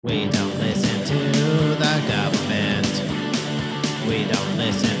We don't listen to the government. We don't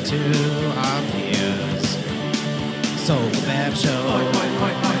listen to our peers. Sofa Bab Show.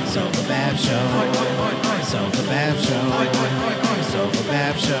 Sofa Bab Show. Sofa Bab Show. Sofa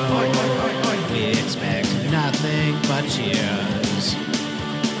Bab Show. We expect nothing but cheers.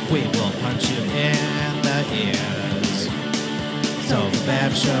 We will punch you in the ears. Sofa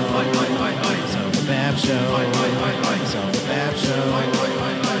Bab Show. Sofa Bab Show. Sofa Bab Show.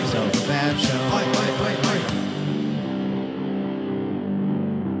 Sofa Bab Show.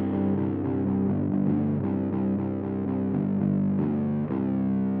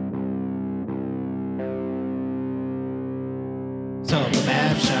 Sofa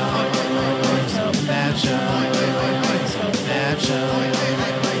Bab Show. Sofa Bab Show. Sofa Bab Show.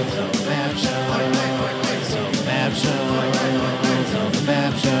 Sofa Bab Show. Sofa Bab Show. Sofa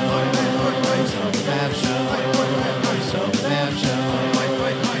Bab Show. Sofa Bab Show. Sofa Bab Show.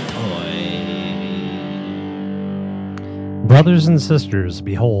 Oi. Brothers and sisters,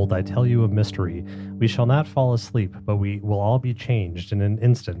 behold, I tell you a mystery. We shall not fall asleep, but we will all be changed in an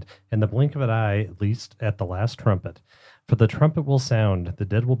instant, in the blink of an eye, at least at the last trumpet. For the trumpet will sound, the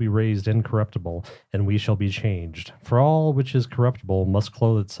dead will be raised incorruptible, and we shall be changed. For all which is corruptible must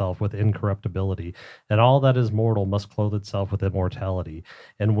clothe itself with incorruptibility, and all that is mortal must clothe itself with immortality.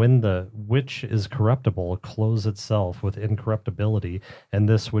 And when the which is corruptible clothes itself with incorruptibility, and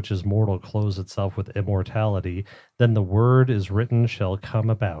this which is mortal clothes itself with immortality, then the word is written shall come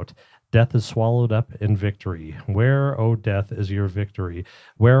about. Death is swallowed up in victory. Where, O death, is your victory?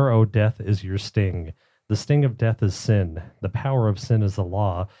 Where, O death, is your sting? The sting of death is sin. The power of sin is the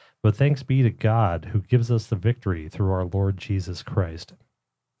law. But thanks be to God who gives us the victory through our Lord Jesus Christ.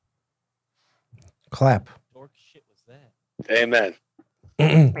 Clap. Dork shit was that? Amen.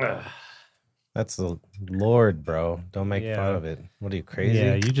 That's the Lord, bro. Don't make Yeah. fun of it. What are you, crazy?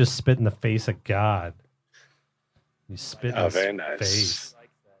 Yeah, you just spit in the face of God. You spit in Oh, his very nice. face.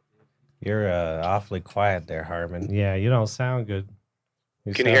 You're awfully quiet there, Harmon. Yeah, you don't sound good.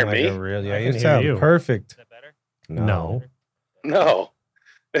 You Can you sound hear like me? a real, I yeah, can you hear sound you. perfect. Is that better? No. No.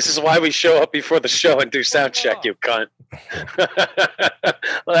 This is why we show up before the show and do sound check, you cunt.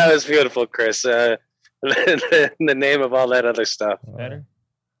 Well, that was beautiful, Chris. In the name of all that other stuff. Better?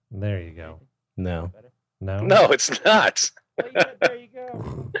 There you go. No. No? No, it's not. Well, yeah, there you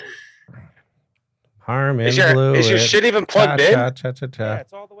go. Harmon Is your blew it. shit even plugged in? Cha, cha, cha, cha. Yeah,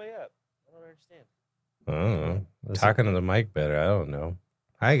 it's all the way up. I don't understand. I don't know. This is- Talking to the mic better. I don't know.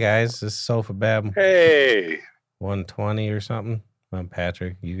 Hi, guys. This is Sofa Bab Hey, 120 or something. I'm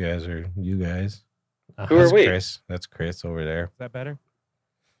Patrick. You guys are you guys. who are That's we? Chris. That's Chris over there. Is that better?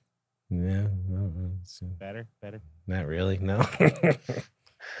 Yeah. I don't know. Better? Better? Not really. No.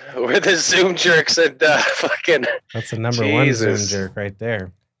 We're the Zoom jerks and fucking. That's the number one Zoom Jesus. jerk right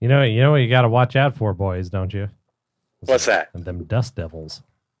there. You know what you got to watch out for, boys, don't you? What's that? Them dust devils.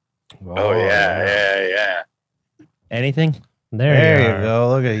 Oh, yeah. Anything? There, you are. go.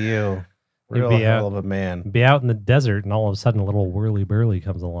 Look at you. You'd Real be hell out- of a man. Be out in the desert, and all of a sudden, a little whirly burly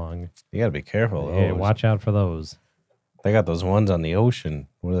comes along. You got to be careful. Yeah, Those. watch out for those. They got those ones on the ocean.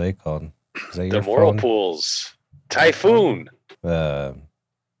 What are they called? Is that The your phone? whirlpools. Typhoon.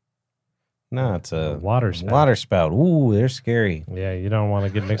 No, it's a Water spout. water spout. Ooh, they're scary. Yeah, you don't want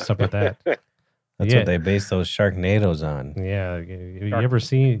to get mixed up with that. That's Yeah. what they base those Sharknadoes on. Yeah, you ever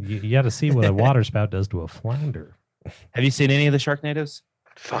seen? You got to see what a water spout does to a flounder. Have you seen any of the Sharknadoes?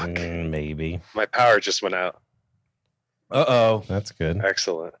 Fuck. Maybe. My power just went out. Uh-oh. That's good.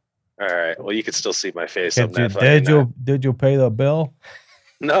 Excellent. All right. Well, you can still see my face. on that did you pay the bill?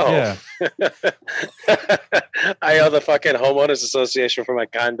 No. Yeah. I owe the fucking homeowners association for my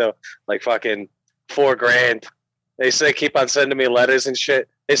condo like fucking $4,000. They say keep on sending me letters and shit.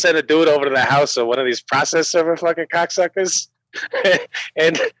 They sent a dude over to the house of one of these process server fucking cocksuckers,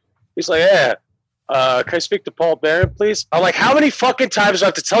 and he's like, "Yeah, can I speak to Paul Barron, please?" I'm like, "How many fucking times do I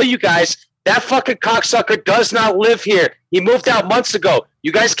have to tell you guys that fucking cocksucker does not live here? He moved out months ago.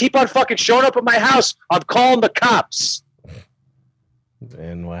 You guys keep on fucking showing up at my house. I'm calling the cops."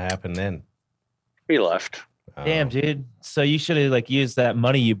 And what happened then? He left. Damn, dude. So you should have used that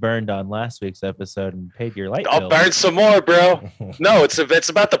money you burned on last week's episode and paid your light I'll bill. burn some more, bro. No, it's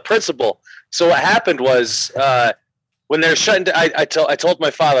about the principle. So what happened was when they're shutting down, I told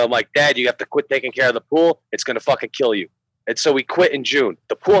my father, I'm like, "Dad, you have to quit taking care of the pool. It's gonna fucking kill you." And so we quit in June.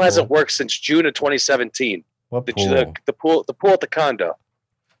 The pool hasn't worked since June of 2017. What The pool? pool at the condo.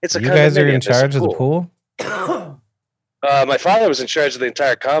 It's a You guys are condominium. in It's a charge of the pool? My father was in charge of the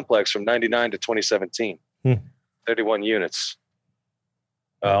entire complex from 99 to 2017. 31 units.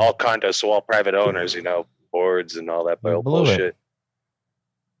 All condos, so all private owners, boards and all that You blew it. bullshit.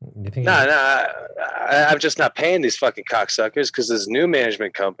 You think No, I'm just not paying these fucking cocksuckers because this new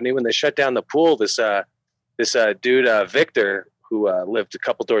management company, when they shut down the pool, this dude Victor, who lived a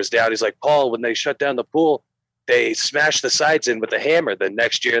couple doors down, he's like, Paul, when they shut down the pool, they smashed the sides in with a hammer. The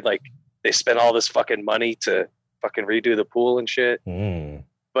next year, like they spent all this fucking money to fucking redo the pool and shit.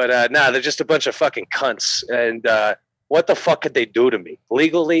 But they're just a bunch of fucking cunts. And what the fuck could they do to me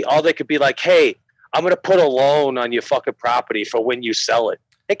legally? All they could be like, hey, I'm gonna put a loan on your fucking property for when you sell it.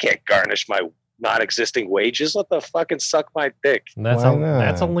 They can't garnish my non-existing wages. Let the fucking suck my dick. that's Why a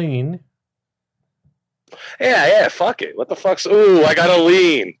not? lien. Yeah, fuck it. What the fuck's? Ooh, I got a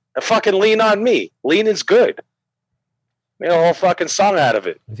lien. A fucking lien on me. Leaning's good. Made a whole fucking song out of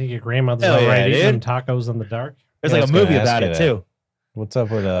it. You think your grandmother's Hell all right yeah, eating dude. tacos in the dark? There's Yeah, I like was a gonna movie ask about you it that. too. What's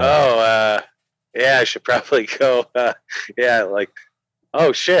up with Yeah, I should probably go.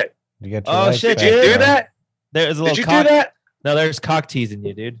 Oh shit! you got your Oh, lights shit, back Did you do on? that? There's a Did little you cock. do that? No, there's cock teasing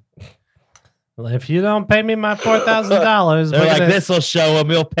you, dude. Well, if you don't pay me my $4,000, They're like, this will show him.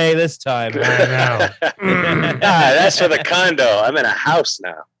 We'll pay this time. I Nah, that's for the condo. I'm in a house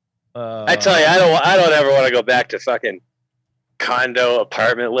now. I tell you, Uh, I don't ever want to go back to fucking condo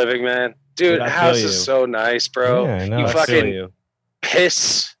apartment living, man. Dude, Dude, I house feel is you. so nice, bro. Yeah, I know. You I I feel fucking you.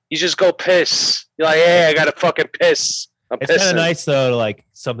 piss. You just go piss. You're like, hey, I gotta fucking piss. I'm It's kind pissing. of nice though. To, like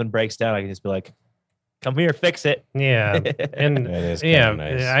something breaks down, I can just be like, "Come here, fix it." Yeah, and That is yeah,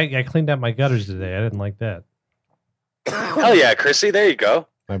 kinda nice. I cleaned out my gutters today. I didn't like that. Hell yeah, Chrissy. There you go.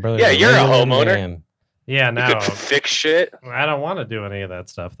 My brother. Yeah, you're a homeowner. Man. Yeah, You no, could fix shit. I don't want to do any of that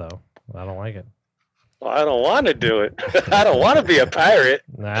stuff though. I don't like it. Well, I don't want to do it. I don't want to be a pirate.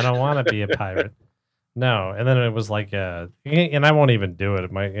 I don't want to be a pirate. No, and then it was like, and I won't even do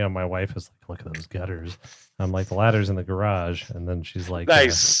it. My wife is like, look at those gutters. I'm like, the ladder's in the garage, and then she's like,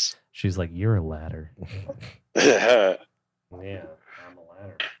 Nice. she's like, you're a ladder. Nice, Yeah, I'm a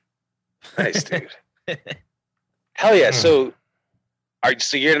ladder. dude. Hell yeah. So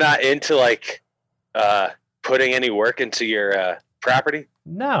you're not into like putting any work into your property?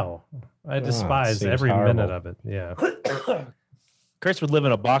 No, I it despise seems every horrible. minute of it. Yeah. Chris would live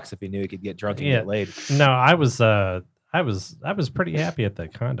in a box if he knew he could get drunk and Yeah. get laid. No, I was pretty happy at the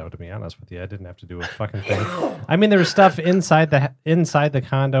condo, to be honest with you. I didn't have to do a fucking thing. I mean, there was stuff inside the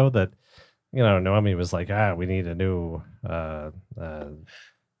condo that, Noemi was like, we need a new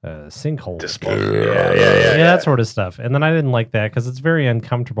sinkhole. Disposal. Yeah, Yeah. that sort of stuff. And then I didn't like that because it's very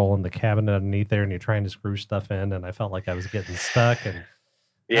uncomfortable in the cabinet underneath there, and you're trying to screw stuff in, and I felt like I was getting stuck. And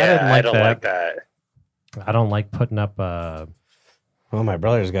Yeah, didn't I like don't that. like that. I don't like putting up. Well, my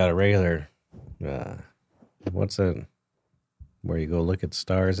brother's got a regular. What's it? Where you go look at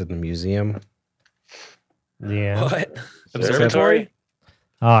stars in the museum? Yeah. What? Observatory?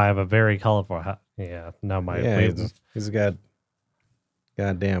 Oh, I have a very colorful. Yeah. No, He's got.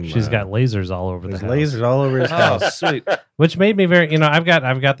 Goddamn. she's got lasers all over the there's house. lasers all over his Oh, house. sweet. Which made me very, I've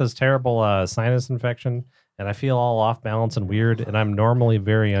got this terrible sinus infection, and I feel all off balance and weird, and I'm normally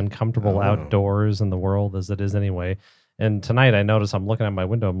very uncomfortable Oh. outdoors in the world as it is anyway. And tonight I notice I'm looking at my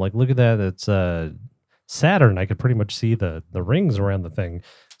window. I'm like, look at that. It's Saturn. I could pretty much see the rings around the thing.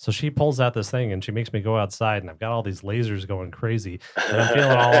 So she pulls out this thing and she makes me go outside, and I've got all these lasers going crazy, and I'm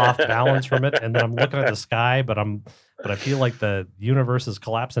feeling all off balance from it. And then I'm looking at the sky, but I feel like the universe is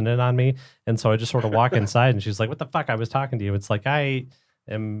collapsing in on me. And so I just sort of walk inside, and she's like, what the fuck? I was talking to you. It's like, I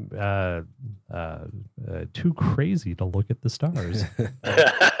am too crazy to look at the stars.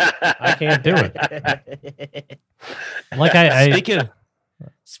 I can't do it. Like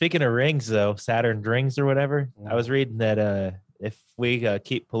Speaking of rings, though, Saturn rings or whatever, I was reading that if we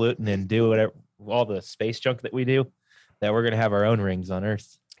keep polluting and do whatever, all the space junk that we do, that we're going to have our own rings on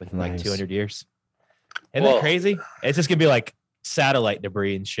Earth within like Nice. 200 years. Isn't Well- that crazy? It's just going to be like satellite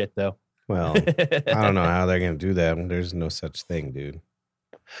debris and shit, though. Well, I don't know how they're gonna do that. There's no such thing, dude.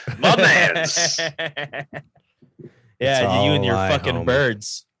 My mans. Yeah, all you and your lie, fucking homie.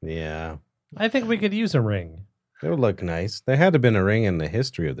 birds. Yeah, I think we could use a ring. it would look nice. There had to have been a ring in the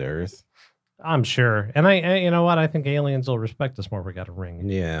history of the Earth. I'm sure. And I you know what? I think aliens will respect us more if we got a ring.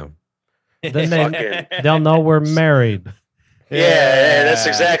 Yeah, Then Fucking- they'll know we're married. Yeah, that's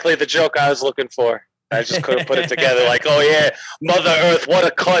exactly the joke I was looking for. I just couldn't put it together. Like, oh yeah, Mother Earth, what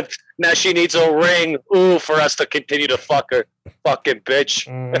a cunt. Now she needs a ring. Ooh, for us to continue to fuck her. Fucking bitch.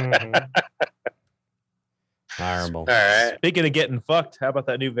 Mhm. horrible. All right. Speaking of getting fucked, how about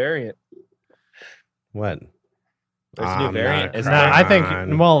that new variant? What? There's a new I'm variant. not Is No, that- I think.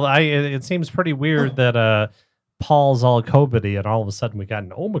 crying. Well, it seems pretty weird that Paul's all COVIDy, and all of a sudden we got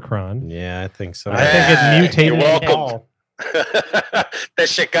an Omicron. Yeah, I think so. I think it Yeah, mutated. you're welcome. Paul. That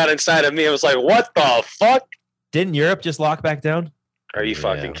shit got inside of me. It was like, what the fuck? Didn't Europe just lock back down? Are you Yeah.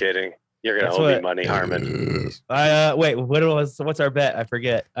 fucking kidding? You're gonna That's owe me what- money, Harmon. Wait, what's our bet? I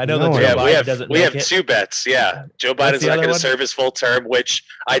forget. I know No that one- Joe Yeah, Biden we have doesn't we make have it. 2 bets. Yeah, Joe Biden's the not other going to one? serve his full term, which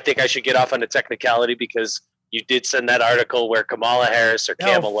I think I should get off on a technicality because you did send that article where Kamala Harris or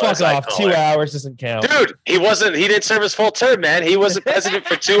Kamala, fuck as I off. call 2 her. hours doesn't count. Dude, he didn't serve his full term, man. He wasn't president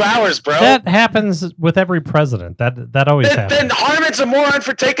for 2 hours, bro. That happens with every president. That always Then happens. Harmon's a moron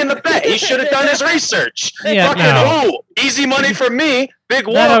for taking the bet. He should have done his research. Yeah, Fucking no. easy money for me. Big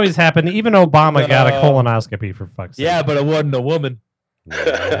That whoop. always happened. Even Obama got a No. colonoscopy for fuck's sake. Yeah, but it wasn't a woman.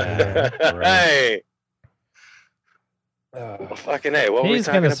 Yeah, right. Hey. Fucking hey, what were we He's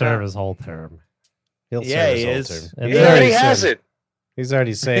talking gonna about? serve his whole term. He'll Yeah, serve he his whole is. term. And He He's already said- has it. He's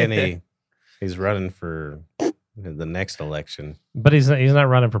already saying he's running for the next election. But he's not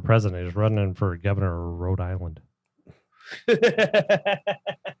running for president. He's running for governor of Rhode Island.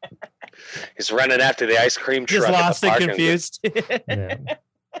 He's running after the ice cream truck. Just at the lost and parking lot. confused. Yeah.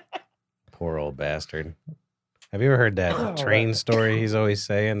 Poor old bastard. Have you ever heard that Oh, train right. story he's always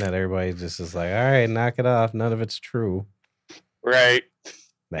saying that everybody just is like, all right, knock it off. None of it's true. Right.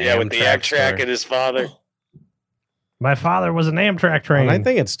 Yeah, with the Amtrak story. and his father. My father was an Amtrak train. Well, I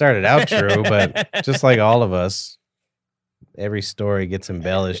think it started out true, but just like all of us, every story gets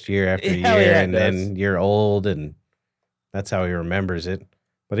embellished year after Hell year, yeah, it and does. then you're old, and that's how he remembers it.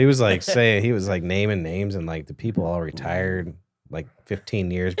 But he was like saying, he was like naming names, and like the people all retired like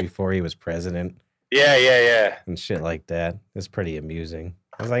 15 years before he was president Yeah. and shit like that. It's pretty amusing.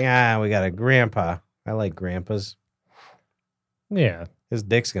 I was like, we got a grandpa. I like grandpas. yeah. His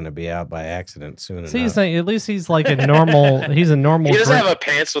dick's gonna be out by accident soon See, he's enough. not, at least he's like a normal. He's a normal. He doesn't gra- have a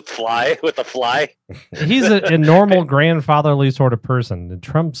pants with a fly. he's a normal grandfatherly sort of person. And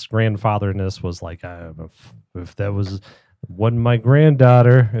Trump's grandfatherness was like, if that wasn't my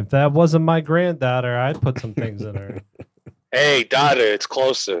granddaughter, if that wasn't my granddaughter, I'd put some things in her. Hey, daughter, it's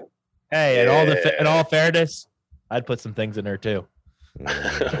closer. Hey, Yeah. in all fairness, I'd put some things in her too. She's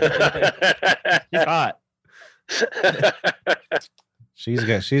hot.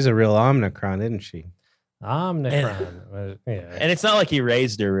 She's a real Omicron, isn't she? Omnicron. Yeah. And it's not like he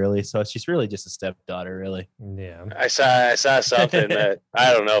raised her really, so she's really just a stepdaughter, really. Yeah. I saw something that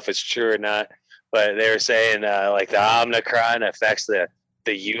I don't know if it's true or not, but they were saying like the Omicron affects the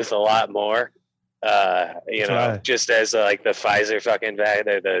youth a lot more. Just as like the Pfizer fucking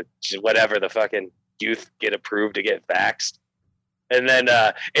the whatever the fucking youth get approved to get vaxxed, and then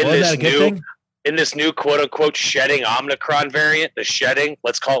in this new quote unquote shedding Omicron variant, the shedding,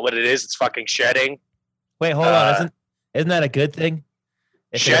 let's call it what it is. It's fucking shedding. Wait, hold on. Isn't that a good thing?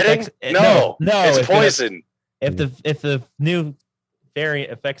 If it Shedding? affects- No, it's it's poison. If the new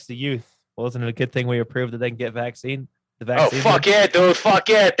variant affects the youth, wasn't it a good thing we approved that they can get vaccine? The Oh vaccine. fuck yeah, dude! Fuck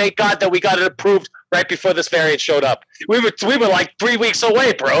yeah! Thank God that we got it approved right before this variant showed up. We were like 3 weeks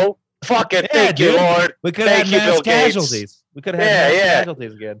away, bro. Fucking Yeah, thank you, dude. Lord. We could have Thank you, had mass Bill Gates. casualties. We could have had mass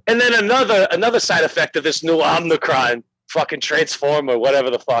casualties again. And then another side effect of this new Omicron, fucking transform or whatever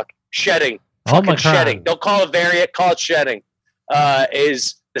the fuck, shedding, fucking Omicron. shedding. Don't call it variant, call it shedding.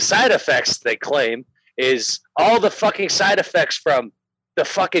 Is the side effects they claim is all the fucking side effects from the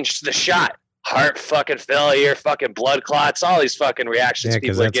fucking the shot. Heart fucking failure, fucking blood clots, all these fucking reactions Yeah,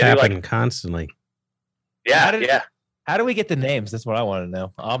 because people are that's getting. happening Like, constantly. yeah. How do we get the names? That's what I want to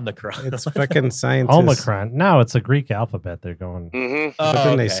know. Omicron. It's fucking scientists. Omicron. No, it's a Greek alphabet. They're going. Mm-hmm. Oh, But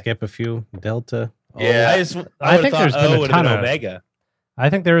then they okay. skip a few. Delta. Yeah. I think think there's been a would ton have of- Omega.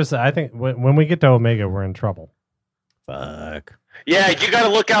 I think when we get to Omega, we're in trouble. Fuck. Yeah, you got to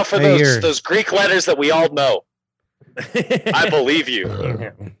look out for Hey, you're- those Greek letters that we all know. I believe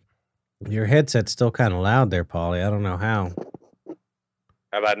you. Your headset's still kind of loud there, Paulie. I don't know how.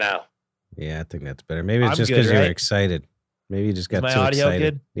 How about now? Yeah, I think that's better. Maybe it's I'm just good, because you were right? excited. Maybe you just Is got my too audio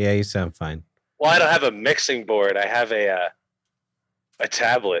excited. good? Yeah, you sound fine. Well, I don't have a mixing board. I have a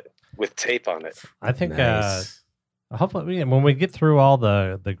tablet with tape on it. I think Nice. hopefully when we get through all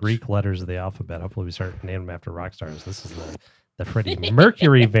the Greek letters of the alphabet, hopefully we start naming them after rock stars. This is the Freddie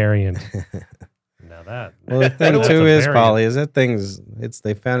Mercury variant. Now that Well, the thing that's too a is, variant. Paulie, is that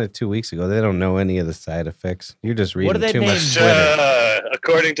they found it 2 weeks ago. They don't know any of the side effects. You're just What do reading they too name- much Twitter.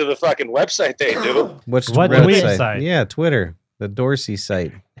 According to the fucking website, they do. Which What website? website? Yeah, Twitter, the Dorsey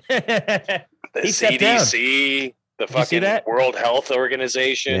site. The He stepped down. CDC, the you see fucking that? World Health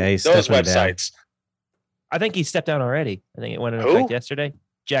Organization, Yeah, he's those stepping down. websites. I think he stepped down already. I think it went into Who? effect yesterday.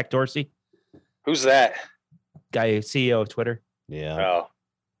 Jack Dorsey, Who's that? guy CEO of Twitter Yeah,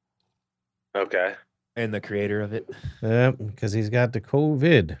 Oh. Okay. and the creator of it. because he's got the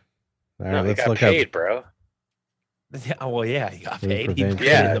COVID. All right, No, he let's got look paid, up. bro. Oh well, yeah, he got Food paid. He prevention.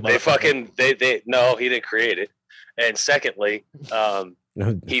 created Yeah, the they motherfucker. fucking they no, he didn't create it. And secondly,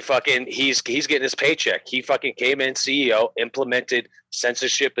 he's getting his paycheck. He fucking came in CEO, implemented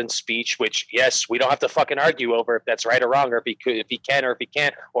censorship and speech, which yes, we don't have to fucking argue over if that's right or wrong, or if he could, if he can, or if he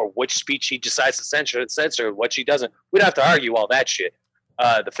can't, or which speech he decides to censor, what he doesn't. We don't have to argue all that shit.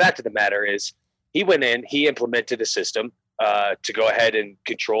 The fact of the matter is, he went in, he implemented a system to go ahead and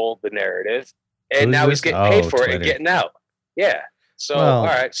control the narrative, and Who's now this? he's getting paid for it Twitter. and getting out. Yeah. So Well- all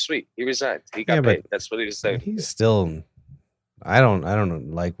right, sweet. He resigned. He got Yeah, but- paid. That's what he was saying. He's still. I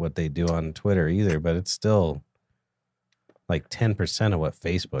don't like what they do on Twitter either, but it's still like 10% of what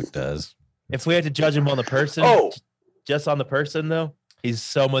Facebook does. If we had to judge him on the person, Oh, just on the person though, he's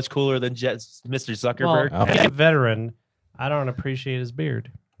so much cooler than Mr. Well, Zuckerberg. Oh. as a veteran, I don't appreciate his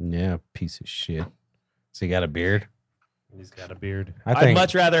beard. Yeah, piece of shit. So he got a beard. He's got a beard. I I'd think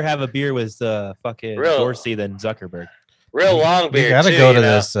much rather have a beer with fucking Real- Dorsey than Zuckerberg. real long you beard. got to too, go you to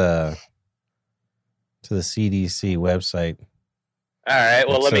know? this to the CDC website. All right.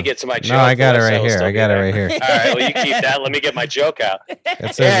 Well, It's let me a- get to my joke. No, I got it Unless right will here. still I be got it there. right here. All right. Well, you keep that. Let me get my joke out.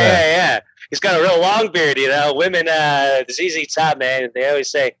 It says Yeah. He's got a real long beard, you know. Women, ZZ Top, man. They always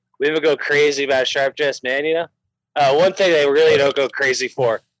say women go crazy about a sharp dressed man, you know. One thing they really don't go crazy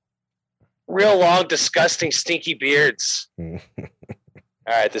for: real long, disgusting, stinky beards. All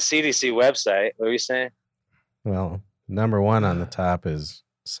right, the CDC website. What were you saying? well, number one on the top is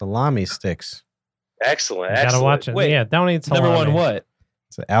salami sticks. Excellent. You gotta Excellent. watch it. Wait, Yeah, don't eat salami. Number one, what?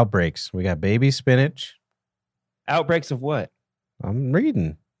 It's outbreaks. We got baby spinach. Outbreaks of what? I'm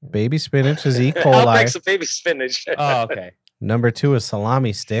reading. Baby spinach is E. coli. Outbreaks of baby spinach. Oh, okay. Number two is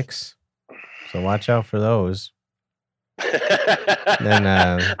salami sticks. So watch out for those. Then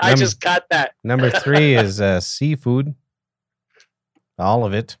I just got that. number three is seafood. All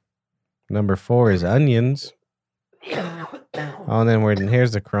of it. Number four is onions. Oh, and then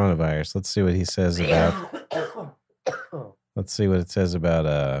here's the coronavirus. Let's see what he says about. Let's see what it says about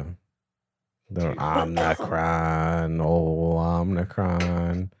the Omicron. Oh,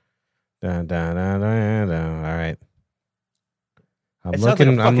 Omicron. Dun, dun, dun, dun, dun. All right. I'm It sounds like a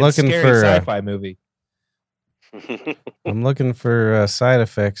looking. I'm fucking looking scary for. sci-fi movie. I'm looking for side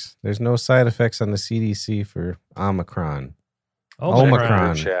effects. There's no side effects on the CDC for Omicron.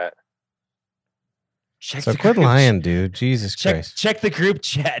 Omicron. Chat. Check So the quit group lying, dude. Jesus Check, Christ. check the group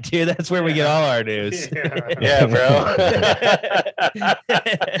chat, dude. That's where we get all our news. Yeah, bro.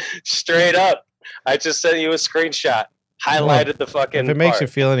 Straight up. I just sent you a screenshot. Highlighted the fucking. If it makes part. you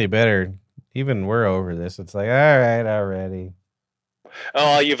feel any better, even we're over this. It's like, all right, already.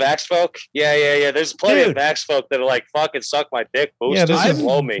 Oh, you vax folk? Yeah. There's plenty Dude. of vax folk that are like, fucking suck my dick, boost Yeah, yeah, this and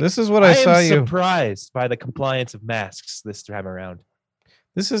blow me. This is what I I am saw you. surprised by the compliance of masks this time around.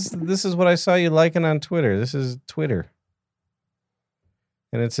 This is what I saw you liking on Twitter. This is Twitter.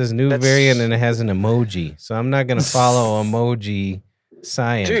 And it says new That's- variant and it has an emoji. So I'm not gonna follow emoji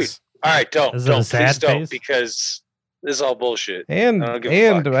science. Dude. All right, don't. Is it a Don't. sad Please don't. face? Because this is all bullshit. And I don't give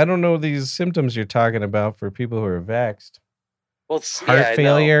a fuck. I don't know these symptoms you're talking about for people who are vaxxed. Well, it's, Heart yeah, I know.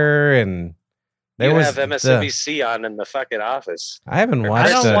 failure and You was have MSNBC on in the fucking office. I haven't I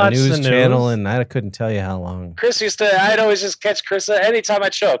watched don't a watch the news channel news. and I couldn't tell you how long. Chris used to. I'd always just catch Chris anytime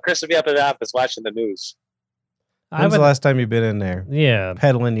I'd show up. Chris would be up in the office watching the news. I When's would, the last time you've been in there yeah.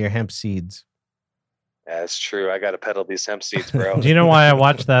 peddling your hemp seeds? Yeah, that's true. I got to peddle these hemp seeds, bro. Do you know why I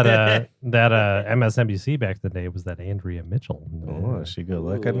watched that MSNBC back in the day? Was that Andrea Mitchell? Oh, is she good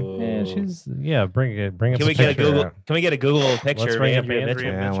looking? Yeah, she's bring up Can a we get a picture. Google? Can we get a Google picture of bring up Andrea Andrea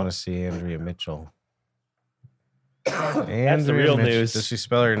Mitchell? Yeah, I Mitchell. want to see Andrea Mitchell. That's the real news. Does she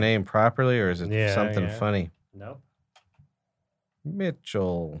spell her name properly or is it Yeah, something yeah. funny? Nope.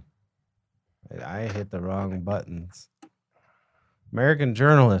 Mitchell. I hit the wrong buttons. American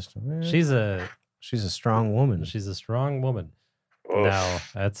journalist. She's a strong woman. she's a strong woman. Oof. No,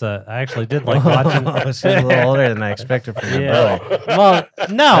 that's I actually did like watching. She's a little older than I expected from your Yeah. brother. Well,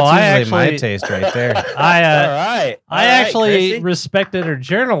 no, That's I usually my actually taste right there. I All right. I actually respected her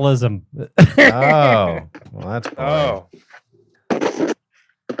journalism. Oh, well, that's boring. Oh,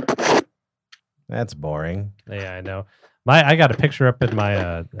 That's boring. Yeah, I know. I got a picture up in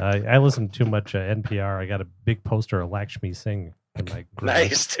my. I listen to too much NPR. I got a big poster of Lakshmi Singh in my. Group.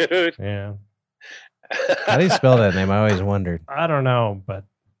 nice, dude. Yeah, How do you spell that name? I always wondered. I don't know, but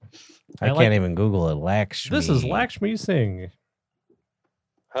I, I can't like- even Google it. Lakshmi. this is Lakshmi Singh.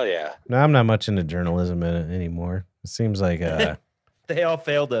 Hell yeah. No, I'm not much into journalism anymore. It seems like, They all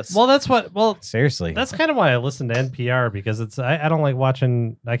failed us. Well, that's what. Well, seriously. that's kind of why I listen to NPR because it's. I don't like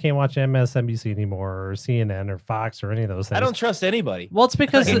watching. I can't watch MSNBC anymore or CNN or Fox or any of those things. I don't trust anybody. Well, it's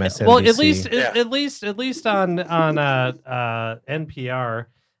because MSNBC. well, at least Yeah. at least on NPR,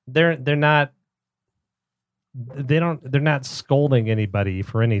 they're not they're not scolding anybody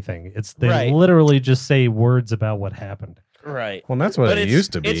for anything. It's they Right. literally just say words about what happened. Right. Well, that's what But it it's,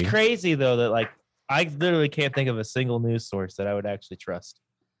 used to be. It's crazy though that like I literally can't think of a single news source that I would actually trust.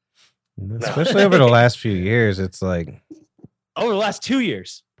 Especially over the last few years, it's like Over the last 2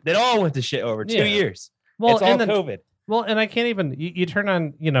 years, they all went to shit over 2 Yeah. years. Well, it's all and then, COVID. well, and I can't even. You turn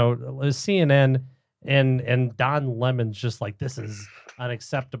on, CNN, and Don Lemon's just like, this is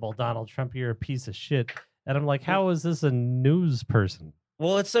unacceptable. Donald Trump, you're a piece of shit. And I'm like, how is this a news person?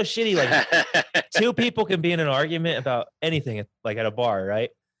 Well, it's so shitty. Like two people can be in an argument about anything, like at a bar, right?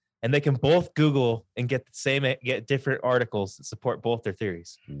 And they can both Google and get different articles that support both their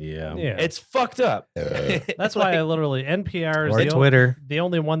theories. yeah. Yeah, It's fucked up. that's why I literally NPR is Or Twitter. the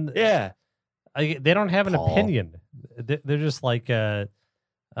only one. Yeah. They don't have an Paul. opinion. They're just like, no,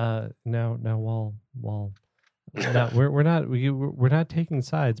 well, no, we're not taking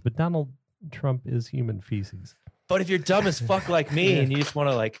sides, but Donald Trump is human feces. But if you're dumb as fuck like me and you just want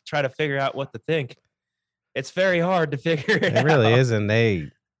to like try to figure out what to think, it's very hard to figure it out. It really isn't.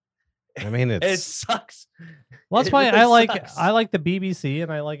 I mean, It it's sucks. Well, that's It why really sucks. I like the BBC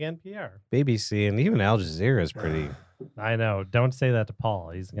and I like NPR. BBC and even Al Jazeera is pretty. I know. Don't say that to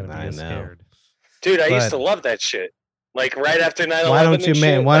Paul. He's gonna I be know. scared. Dude, I used But- to love that shit. Like right after 9/11. Why don't you and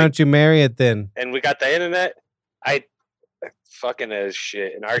shit, Why like, don't you marry it then? and we got the internet. I fucking as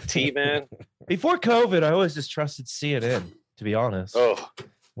shit. And RT, man. Before COVID, I always just trusted CNN, to be honest. Oh,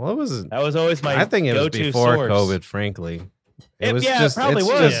 Well, it was. That was always my I think it was go-to before source. COVID. Frankly, it was yeah, just. it probably it's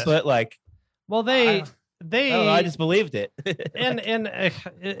was, just- but like Well, I don't know, I just believed it. and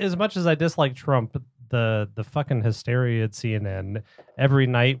as much as I dislike Trump, the fucking hysteria at CNN every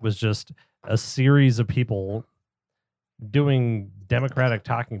night was just a series of people doing Democratic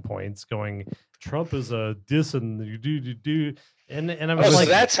talking points, going, "Trump is a diss and you do," and I oh was so like,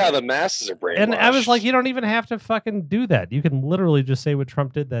 that's how the masses are brainwashed. and I was like, you don't even have to fucking do that. You can literally just say what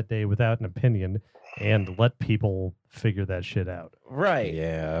Trump did that day without an opinion, and let people figure that shit out. Right.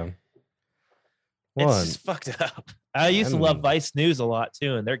 Yeah. It's One. just fucked up. I used to love I'm- Vice News a lot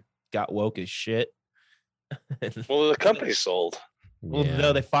too, and they got woke as shit. well, the company sold. Well, Yeah.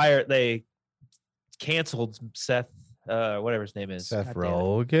 no, they canceled Seth, whatever his name is. Seth God damn it.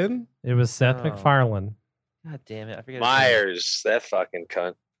 Rogen. It was Seth Oh. MacFarlane. God damn it! I forget. his name. Myers, that fucking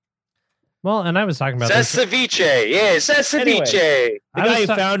cunt. Well, and I was talking about this. Ceviche. Yeah, Ceviche. Anyway. The I guy was who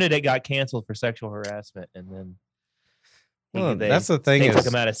ta- founded it got canceled for sexual harassment, and then Well, that's the thing they is took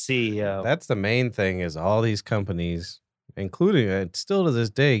him out of CEO. that's the main thing is all these companies, including it, still to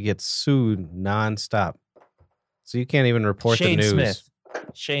this day get sued nonstop. So you can't even report Shane the news. Smith.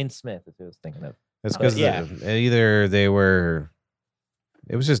 Shane Smith is who I was thinking of. That's because yeah. either they were.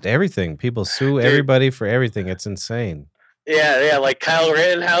 It was just everything. People sue Dude. everybody for everything. It's insane. Yeah, like Kyle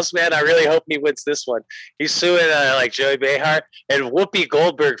Rittenhouse, man. I really hope he wins this one. He's suing like Joey Behar and Whoopi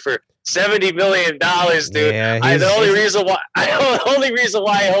Goldberg for $70 million, dude. Yeah, The only he's- reason why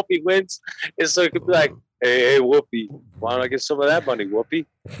I hope he wins is so he could be like, hey, Whoopi, why don't I get some of that money, Whoopi?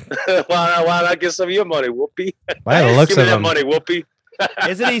 why don't I get some of your money, Whoopi? By the looks Give me of that him, money, Whoopi.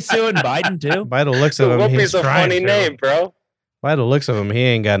 Isn't he suing Biden too? by the looks of Dude, him, Whoopi's he's a trying funny to. name, bro. by the looks of him, he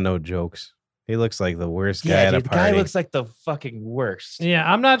ain't got no jokes. He looks like the worst guy Yeah, at a dude, the guy party. looks like the fucking worst.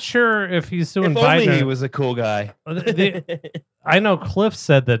 Yeah, I'm not sure if he's suing If only Biden. he was a cool guy. I know Cliff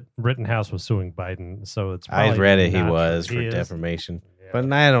said that Rittenhouse was suing Biden, so it's. I probably read it. He not was true. for He is. defamation, Yeah.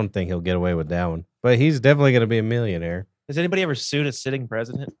 but I don't think he'll get away with that one. But he's definitely going to be a millionaire. Has anybody ever sued a sitting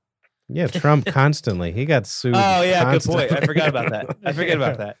president? Yeah, Trump constantly. He got sued. Oh yeah, good constantly. point. I forgot about that. I forget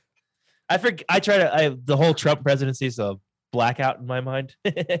about that. I try to. The whole Trump presidency is a blackout in my mind.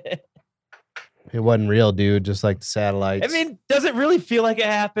 It wasn't real, dude. Just like the satellites. I mean, does it really feel like it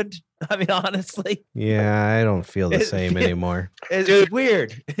happened? I mean, honestly, yeah, I don't feel the It- same anymore. it's Dude.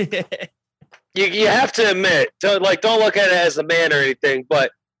 weird. You have to admit, don't look at it as a man or anything,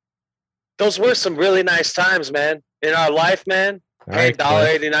 but those were some really nice times, man. In our life, man. All Hey, right,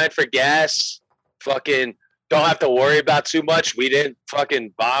 Cliff. $1.89 for gas. Fucking don't have to worry about too much. We didn't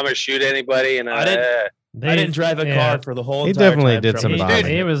fucking bomb or shoot anybody. And I didn't- I didn't drive a yeah, car for the whole He entire definitely time did Trump some was He, bombing.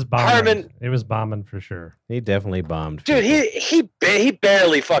 president. he was bombing. Harmon- It was bombing for sure. He definitely bombed. dude, people. he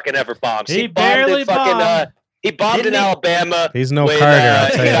barely fucking ever bombs. He bombed barely in fucking bombed. he bombed in Didn't he? Alabama. He's no with, Carter. I'll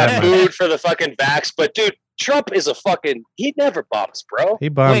tell he you got that much. food for the fucking vax. But dude, Trump is a fucking he never bombs, bro. He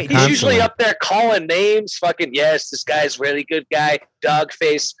bombed Wait, He's constantly. usually up there calling names. Fucking yes, this guy's really good guy. Dog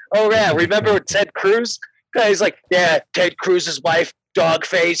face. Oh yeah, remember Ted Cruz? He's like, yeah, Ted Cruz's wife, dog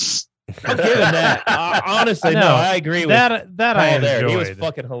face. I'm giving that. Honestly, no, No, I agree with That I Paul there. enjoyed. He was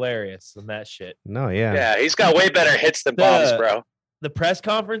fucking hilarious in that shit. No, yeah. Yeah, he's got way better hits than bombs, bro. The press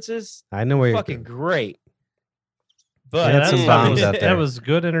conferences, I know where you're fucking great. But had some that bombs was, out there. That was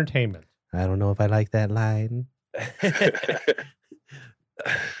good entertainment. I don't know if I like that line.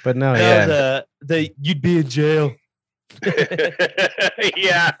 But no, no, yeah. the you'd be in jail.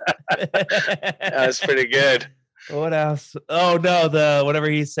 Yeah, that's pretty good. What else? Oh no, the whatever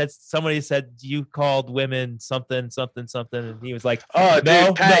he said. Somebody said you called women something, and he was like, Oh, dude,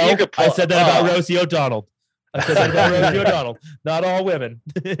 "No, Pat, no, you could pull, I said that about oh. Rosie O'Donnell. I said that about Rosie O'Donnell. Not all women."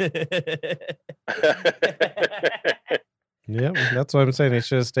 Yeah, that's what I'm saying. He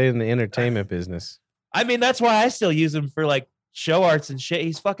should have stayed in the entertainment business. I mean, that's why I still use him for like show arts and shit.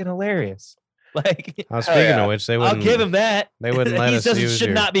 He's fucking hilarious. Like, Speaking yeah. of which, they I'll wouldn't. give him that. They wouldn't let he us doesn't use should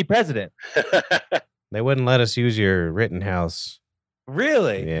your. not be president. They wouldn't let us use your Rittenhouse.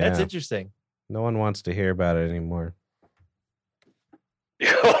 Really? That's Yeah. interesting. No one wants to hear about it anymore.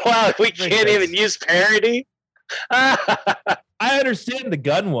 Wow, we can't sense. even use parody. I understand the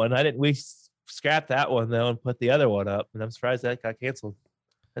gun one. I didn't. We scrapped that one though and put the other one up, and I'm surprised that got canceled.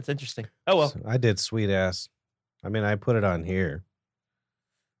 That's interesting. Oh well. So I did sweet ass. I mean, I put it on here,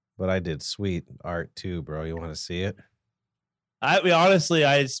 but I did sweet art too, bro. You want to see it? I honestly,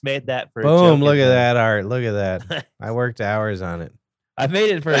 I just made that for a Boom! joke Look in at the- that art. Look at that. I worked hours on it. I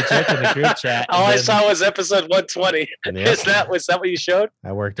made it for a joke in the group chat. All and I then- saw was episode 120. Yep. Was that what you showed?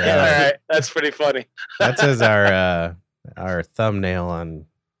 I worked All hours. right, that's pretty funny. That says our thumbnail on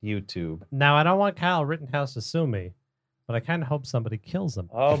YouTube. Now, I don't want Kyle Rittenhouse to sue me, but I kind of hope somebody kills him.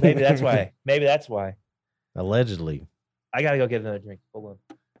 Oh, maybe that's why. Maybe that's why. Allegedly. I gotta go get another drink. Hold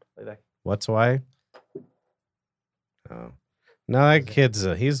on. Wait back. What's why? Oh. No, that kid's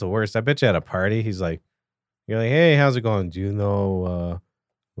he's the worst. I bet you at a party, he's like, you're like, hey, how's it going? Do you know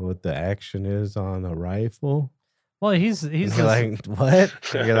what the action is on a rifle? Well, he's And this- you're like, what?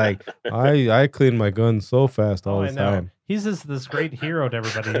 And you're like, I clean my gun so fast all oh, the I know. time. He's this great hero to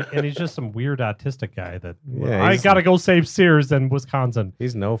everybody, and he's just some weird autistic guy that Yeah, I he's- gotta go save Sears in Wisconsin.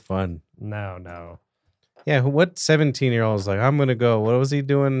 He's no fun. No. Yeah, what 17-year-old is like, I'm gonna go. What was he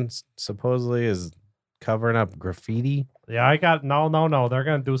doing? Supposedly is covering up graffiti. Yeah, I got no. They're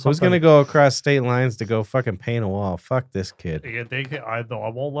gonna do something. Who's gonna go across state lines to go fucking paint a wall? Fuck this kid. I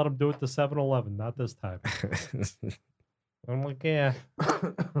won't let him do it to 7-Eleven. Not this time. I'm like, yeah,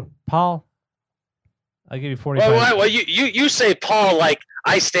 Paul. I'll give you 45. Well, you say Paul like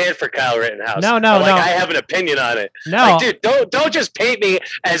I stand for Kyle Rittenhouse. No, But, like no. I have an opinion on it. No, Like, dude, don't just paint me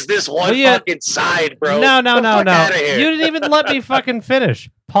as this one Well, yeah. fucking side, bro. no. Get the fuck outta here. You didn't even let me fucking finish,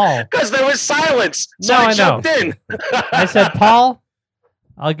 Paul. Because there was silence. So No, I I know. jumped in. I said, Paul,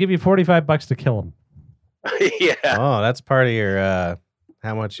 I'll give you $45 to kill him. Yeah. Oh, that's part of your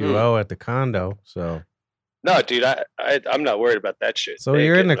how much you Mm. owe at the condo. So No, dude, I'm not worried about that shit. so They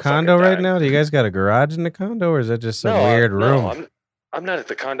you're ain't in the getting a fucking condo right dime. now? Do you guys got a garage in the condo, or is that just some No, weird room? No, I'm not at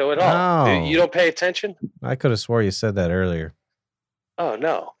the condo at all. Oh. You don't pay attention? I could have swore you said that earlier. Oh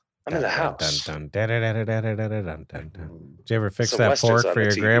no, I'm in the house. Dun, dun, dun, dun, dun, dun, dun, dun, dun, dun, dun. Did you ever fix Some that westerns pork on for the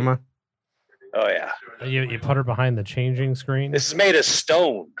your TV. grandma? Oh yeah, You put her behind the changing screen. this is made of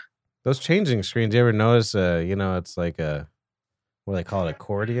stone. Those changing screens, you ever notice? It's like a what do they call it,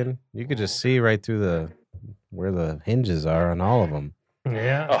 accordion. You could just see right through where the hinges are on all of them.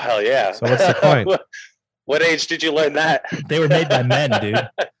 Yeah. Oh hell yeah! So what's the point? What age did you learn that? They were made by men, dude.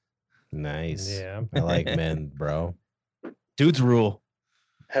 Nice. Yeah. I like men, bro. Dudes rule.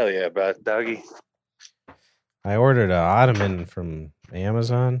 Hell yeah, bro, doggy. I ordered an ottoman from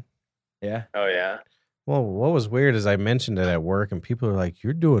Amazon. Yeah. Oh yeah. Well, what was weird is I mentioned it at work, and people are like,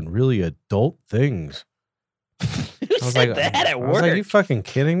 "You're doing really adult things." Who I was said like, that at I was work? like, "You fucking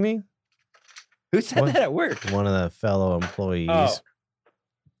kidding me?" Who said What? that at work? One of the fellow employees. Oh.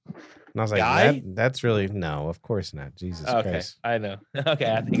 And I was like, Guy? "That's really no, of course not." Jesus Okay, Christ! I know. Okay,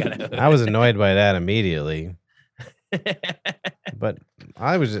 I think I know. I was annoyed by that immediately, but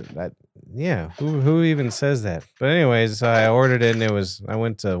I was, yeah. Who even says that? But anyways, I ordered it,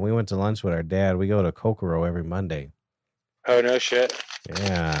 and we went to lunch with our dad. We go to Kokoro every Monday. Oh no shit.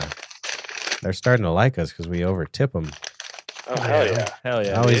 Yeah, they're starting to like us because we overtip them. Oh hell yeah. Hell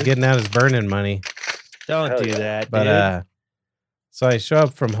yeah. Oh, he's dude. getting out his burning money. Don't Hell do yeah. that, But dude. so I show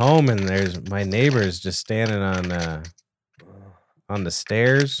up from home, and there's my neighbor's just standing on the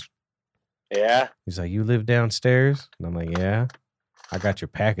stairs. Yeah. He's like, "You live downstairs?" And I'm like, "Yeah." "I got your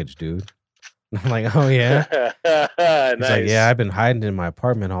package, dude." And I'm like, "Oh yeah." Nice. He's like, "Yeah, I've been hiding in my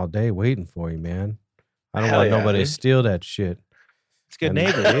apartment all day waiting for you, man. I don't Hell want yeah, nobody to dude. steal that shit." It's a good and-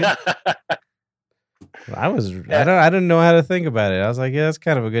 neighbor, dude. I didn't know how to think about it. I was like, "Yeah, that's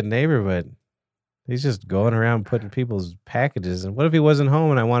kind of a good neighbor, but he's just going around putting people's packages. And what if he wasn't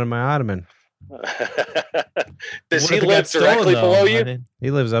home and I wanted my ottoman?" Does What he if it live got stolen, directly though? below I you?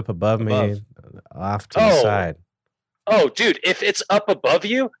 He lives up above me, Above. off to the Oh. side. Oh, dude, if it's up above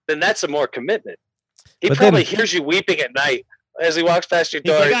you, then that's a more commitment. He But probably then- hears you weeping at night as he walks past your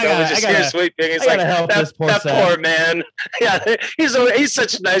He's door. like, He I probably gotta- just I hears gotta- weeping. He's I like, gotta help that, this poor that sap." poor man. Yeah, he's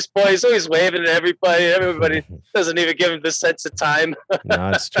such a nice boy. He's always waving at everybody. Everybody doesn't even give him the sense of time. No,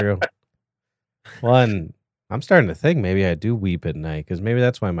 it's true. One, I'm starting to think maybe I do weep at night because maybe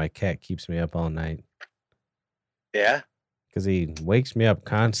that's why my cat keeps me up all night Yeah. because he wakes me up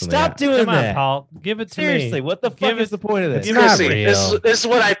constantly. Stop doing Come on, that. Paul. Give it to Seriously, me. what the Give fuck it- is the point of It's this? not Chrissy, real. this is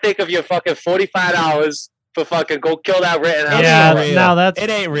what I think of your fucking $45 for fucking go kill that Rittenhouse. Yeah, real. no, that's It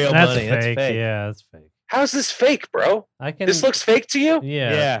ain't real that's money. fake. That's fake. Yeah, that's fake. How's this fake, bro? I can. This looks fake to you?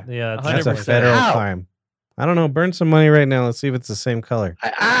 Yeah, Yeah, That's, That's a 100%. federal How? crime. I don't know. Burn some money right now. Let's see if it's the same color.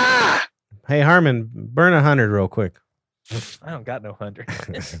 Hey, Harmon, burn 100 real quick. I don't got no 100.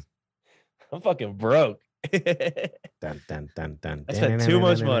 I'm fucking broke. I Dun, dun, dun, dun. spent too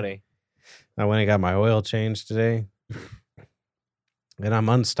much money. I went and got my oil changed today. And I'm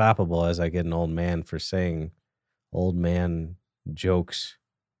unstoppable as I get an old man for saying old man jokes.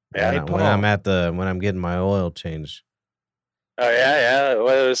 Yeah, when I'm getting my oil changed. Oh yeah.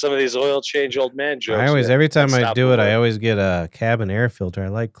 What are some of these oil change old man jokes? I always, that every time I do it, I unstoppable? always get a cabin air filter. I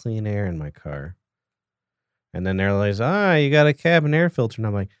like clean air in my car. And then they're like, you got a cabin air filter. And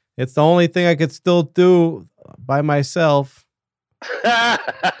I'm like, it's the only thing I could still do by myself.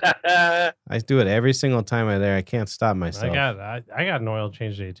 I do it every single time I'm there. I can't stop myself. I got an oil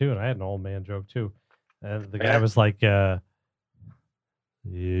change day too, and I had an old man joke too. And the guy Yeah. was like, "Yeah,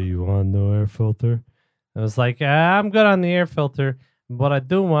 you want no air filter?" I was like, "I'm good on the air filter. What I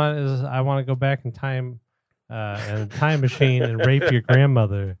do want is I want to go back in time, in a time machine and rape your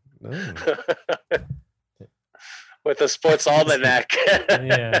grandmother." Oh. With a sports almanac.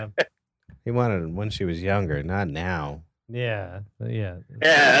 Yeah, He wanted when she was younger, not now. yeah. Yeah,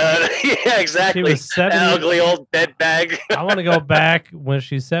 yeah, exactly. She was 7 That years- ugly old bed bag. I want to go back when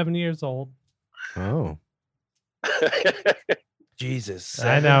she's 7 years old. Oh. Jesus.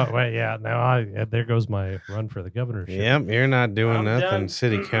 I know. Wait, yeah. Now there goes my run for the governorship. Yep, you're not doing I'm nothing, done.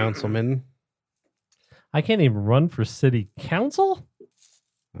 city councilman. I can't even run for city council.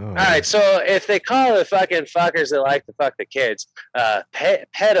 Oh. All right, so if they call the fucking fuckers that like to fuck the kids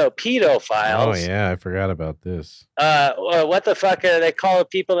pedophiles, Oh yeah, I forgot about this. well, what the fuck are they call the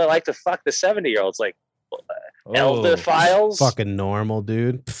people that like to fuck the 70-year-olds? Like Oh. elderphiles? Fucking normal,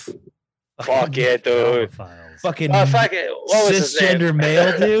 dude. Fuck yeah, dude. Pedophiles. Fucking Fuck it. What was his name? cisgender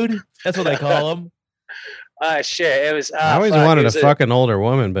male dude. That's what they call him. Shit. It was. I always fuck, wanted it to was fuck an older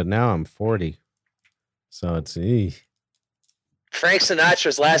woman, but now I'm 40. So it's Frank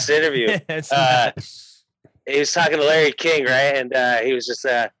Sinatra's last interview. It's He was talking to Larry King, right? And he was just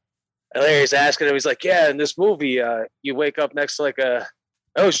Larry's asking him. He's like, "Yeah, in this movie, you wake up next to like a."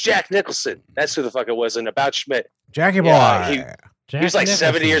 Oh, it's Jack Nicholson. That's who the fuck it was in About Schmidt. Jackie boy. Yeah, Jack He was like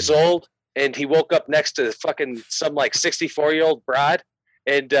 70 years Nicholson. old, and he woke up next to fucking some like 64-year-old broad.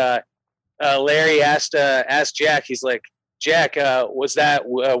 And Larry asked Jack. He's like, "Jack, was that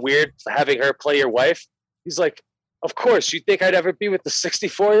weird having her play your wife?" He's like, "Of course. You think I'd ever be with a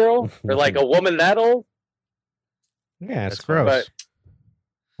 64-year-old or like a woman that old?" Yeah, it's That's fine. gross.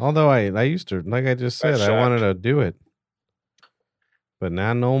 Although I used to, like I just said, I'm I shocked. wanted to do it, but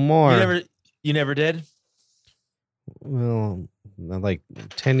not no more. you never did? Well, not like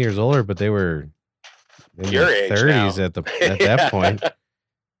 10 years older, but they were in Your their age 30s now. at Yeah. that point.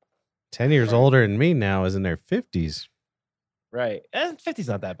 10 years older than me now is in their 50s. Right. And 50's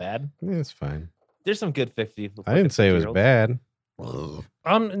not that bad. Yeah, it's fine. There's some good 50. I didn't say it was 50-year-olds.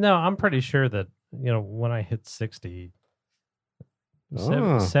 bad. No, I'm pretty sure that when I hit 60,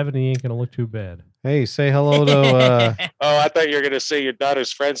 Oh. 70 ain't gonna look too bad. Hey, say hello to Oh, I thought you were gonna say your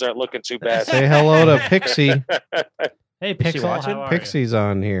daughter's friends aren't looking too bad. say hello to Pixie. Hey, Is she Pixel, watching? how are ya? Pixie's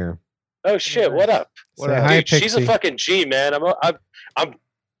on here. Oh shit! What up? Say hi, Dude, she's a Pixie. fucking G, man. I'm gonna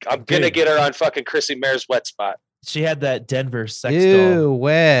Dude. get her on fucking Chrissy Mare's wet spot. She had that Denver sex doll. Ew,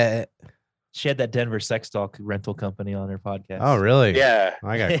 wet. She had that Denver sex doll rental company on her podcast. Oh, really? Yeah.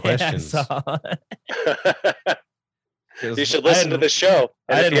 I got Yeah, I questions. saw it. It was- You should I listen to didn't- the show.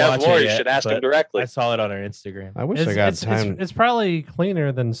 I And if didn't you have watch more, it you yet, should ask him but directly. I saw it on her Instagram. I wish I got time. It's probably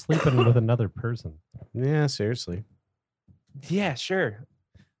cleaner than sleeping with another person. Yeah, seriously. Yeah, sure.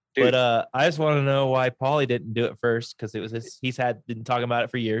 Dude. But I just want to know why Paulie didn't do it first because it was he's been talking about it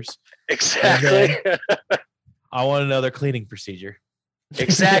for years. Exactly. I want to know their cleaning procedure.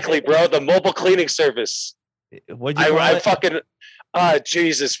 Exactly, bro. The mobile cleaning service. What'd you call I it? fucking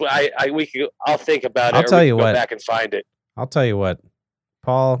Jesus. I'll think about it. I'll or tell we you can go what. back and find it. I'll tell you what,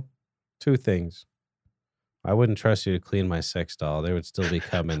 Paul, two things. I wouldn't trust you to clean my sex doll. There would still be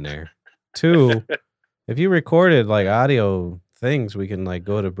cum in there. Two, If you recorded like audio things, we can like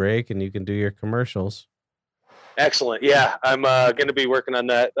go to break and you can do your commercials. Excellent. Yeah, I'm going to be working on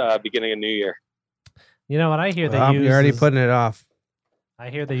that beginning of New Year. You know what I hear they Well, use? you're already is- putting it off. I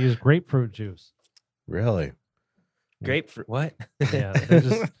hear they use grapefruit juice. Really? Grapefruit. What? Yeah,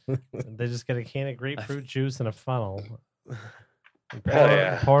 they just get a can of grapefruit juice in a funnel. And pour,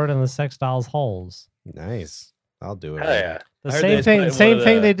 yeah. pour it in the sex doll's holes. Nice. I'll do it. Hell yeah. The I heard same they thing. put it in Same one of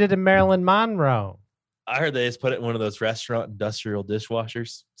thing the- they did to Marilyn Monroe. I heard they just put it in one of those restaurant industrial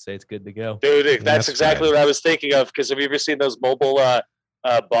dishwashers. Say it's good to go. Dude, that's That's exactly rad. what I was thinking of. Because have you ever seen those mobile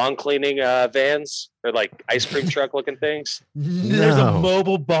bong cleaning vans? Or like ice cream truck looking things? There's a No.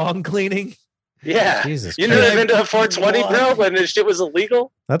 mobile bong cleaning. Yeah. Jesus You Christ. never been to a 420, bro, What? when this shit was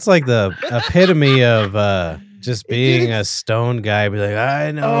illegal? That's like the epitome of just being a stone guy. Be like, I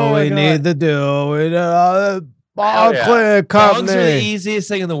know Oh my we God. need to do it. Hell Ball yeah. clear Bongs are the company. easiest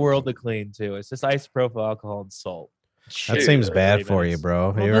thing in the world to clean too. It's just isopropyl alcohol and salt. That Shoot, seems 30 bad for you, minutes. bro.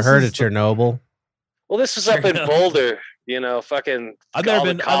 Have Well, you ever this heard is of Chernobyl? Well, this was up in Chernobyl. Boulder, fucking I've never all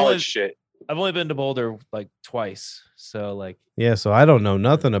the been- I've college only- shit. I've only been to Boulder like twice, so like Yeah, so I don't know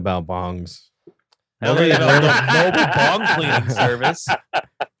nothing about bongs. I don't know about the mobile bong cleaning service,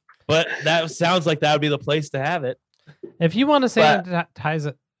 but that sounds like that would be the place to have it. If you want to But-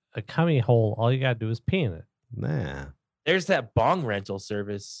 sanitize a cummy hole, all you gotta do is pee in it. Nah. There's that bong rental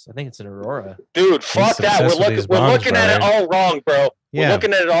service. I think it's in Aurora. Dude, fuck He's that. obsessed with these We're bongs, looking at it Brian. all wrong, bro. We're Yeah.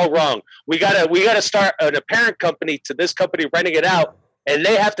 looking at it all wrong. We gotta start an apparent company to this company renting it out, and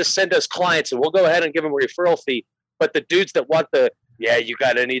they have to send us clients, and we'll go ahead and give them a referral fee. But the dudes that want you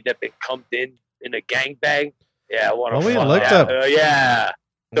gotta need that been come in a gangbang. Yeah, I want to. Well, we fuck looked that. up- Yeah,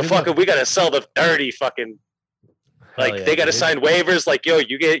 We we gotta sell the dirty fucking. Like Hell yeah, they gotta dude. sign waivers. Like, yo,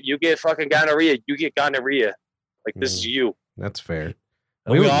 you get fucking gonorrhea. You get gonorrhea. Like this is you. That's fair. And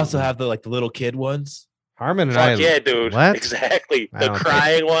We we would- also have the little kid ones. Harmon and Fuck I. yeah, dude. What? Exactly. I The don't think-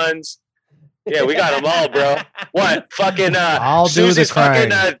 crying ones. Yeah, we got them all, bro. What? Fucking I'll do the Susie's fucking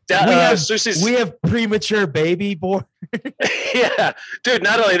crying. We have- Susie's We have premature baby born. yeah, dude.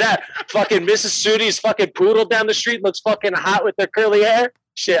 Not only that, fucking Mrs. Sudi's fucking poodle down the street looks fucking hot with their curly hair.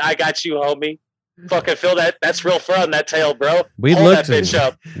 Shit, I got you, homie. Fucking feel that. That's real fur on that tail, bro. We Hold looked that bitch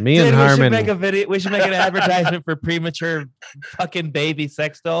at up. me Dude, and we should Harmon. make a video. We should make an advertisement for premature fucking baby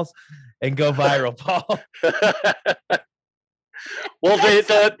sex dolls and go viral, Paul. Well, you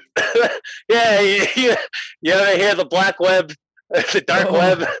ever hear the black web, the dark Oh.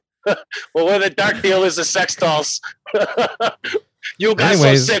 web? Well, where the dark deal is the sex dolls. You got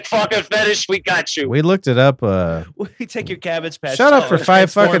Anyways. so sick fucking fetish. We got you. We looked it up. We take your cabbage patch. Shut up doll for and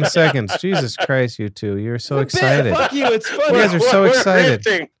 5 transform fucking it. seconds. Jesus Christ, you two. You're so Man, excited. Fuck you. It's funny. You guys are so excited.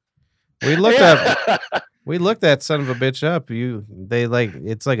 riffing. We looked up. We looked that son of a bitch up.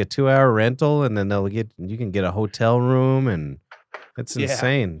 It's like a 2-hour rental, and then you can get a hotel room, and it's Yeah.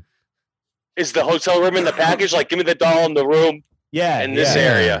 insane. Is the hotel room in the package? Like, give me the doll in the room Yeah. in this yeah.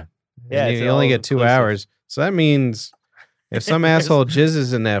 area. Yeah, And it's you only all get 2 inclusive. hours. So that means if some asshole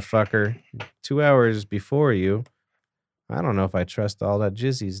jizzes in that fucker 2 hours before you, I don't know if I trust all that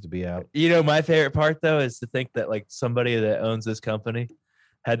jizzies to be out. You know, my favorite part though is to think that like somebody that owns this company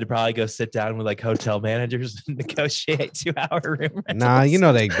had to probably go sit down with like hotel managers and negotiate 2-hour room rentals. Nah, you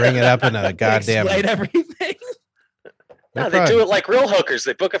know they bring it up in a goddamn. Explain everything. No, They're they do it like real hookers.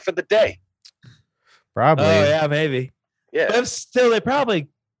 They book it for the day. Probably. Oh yeah, maybe. Yeah. But still, they probably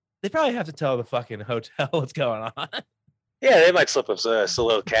have to tell the fucking hotel what's going on. Yeah, they might slip us a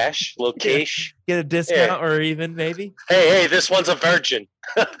little cash, a little cash. Get a discount or even maybe. Hey, this one's a virgin.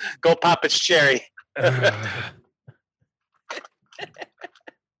 Go pop its cherry.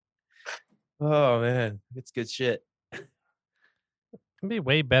 Oh man, it's good shit. It'd be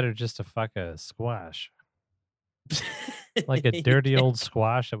way better just to fuck a squash, like a dirty old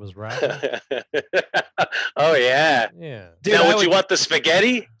squash that was rotten. Oh yeah. Yeah, Dude, now, I would you would- want the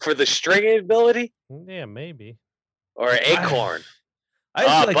spaghetti for the stringing ability yeah, maybe. or acorn? I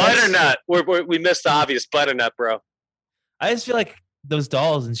just feel like that's- Butternut. We missed the obvious butternut, bro. I just feel like those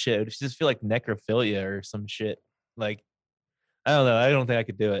dolls and shit would just feel like necrophilia or some shit. Like, I don't know. I don't think I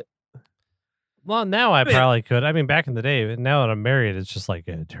could do it. Well, now I mean- probably could. I mean, back in the day, but now that I'm married, it's just like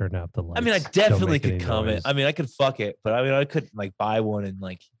turn out the lights. I mean, I don't definitely make could any come in. noise. I mean, I could fuck it, but I mean, I couldn't like buy one and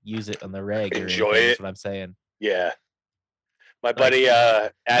like use it on the reg. Or Enjoy anything, it. That's what I'm saying. Yeah. My buddy I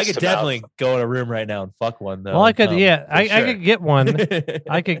asked could about definitely go in a room right now and fuck one though. well, I could. and Yeah, come, I for could get one. sure.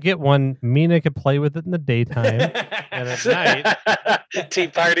 I could get one. Mina could play with it in the daytime, and at night, tea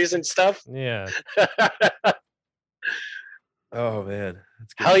parties and stuff. yeah. Oh man,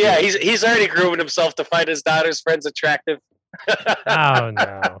 that's good Hell yeah, shit. he's already grooming himself to find his daughter's friends attractive. Oh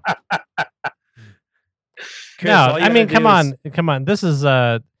no. Chris, No, all you I mean, gotta do come on. This is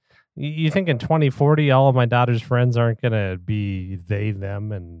you think in 2040 all of my daughter's friends aren't gonna be they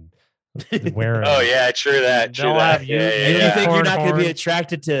them and wearing? Oh yeah, true that. True They'll that. have you- Yeah, You yeah, think you're not going to be Horn.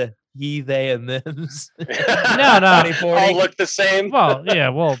 attracted to he, they, and them's? yeah. No. 2040? All look the same. Well, yeah,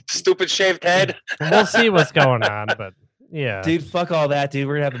 well, Stupid shaved head. we'll see what's going on, but yeah, Dude, fuck all that, dude.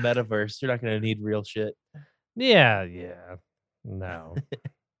 We're gonna have the metaverse. You're not gonna need real shit. yeah, no.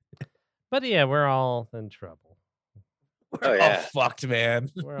 But yeah, we're all in trouble. Oh yeah. fucked, man.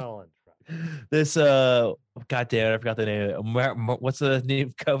 We're all in trouble. This god damn it, I forgot the name of it. What's the name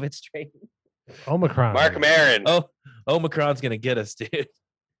of COVID strain? Omicron. Mark Maron. Oh, Omicron's gonna get us, dude.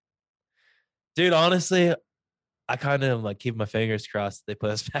 Dude, honestly, I kind of am like keeping my fingers crossed they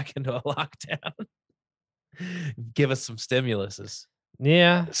put us back into a lockdown. Give us some stimuluses.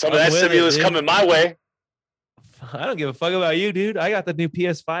 Yeah. Some of I'm that with it, stimulus dude. coming my way. I don't give a fuck about you, dude. I got the new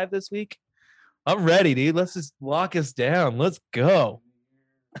PS5 this week. I'm ready, dude. Let's just lock us down. Let's go.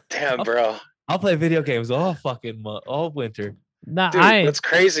 Damn, bro. I'll play video games all fucking all winter. No, Dude, I what's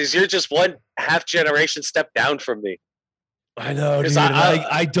crazy is you're just one half generation step down from me. I know, 'Cause dude. I-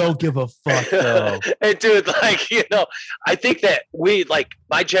 I don't give a fuck though. And dude, like, I think that we like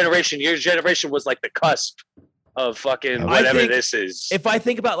my generation, your generation was like the cusp of fucking I whatever think this is. If I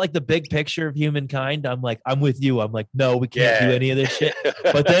think about like the big picture of humankind, I'm like, I'm with you. I'm like, no, we can't do Yeah. any of this shit.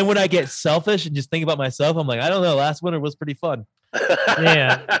 But then when I get selfish and just think about myself, I'm like, I don't know. Last winter was pretty fun.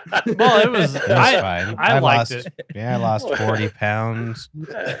 Yeah. Well, it was. That's fine. I liked lost, it. Yeah, I lost 40 pounds.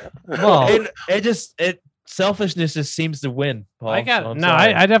 Well, And selfishness just seems to win. Paul, I got so I'm no.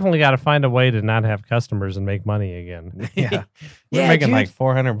 sorry. I definitely got to find a way to not have customers and make money again. Yeah. We're Yeah, making dude. like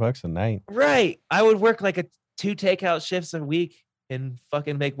 $400 a night. Right. I would work like 2 takeout shifts a week and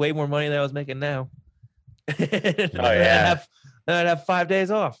fucking make way more money than I was making now. yeah. I'd have 5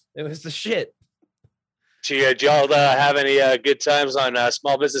 days off. It was the shit. Did y'all have any good times on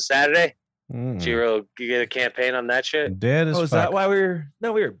Small Business Saturday? Mm. Did you get a campaign on that shit? Dead as Oh, is fuck. that why we were?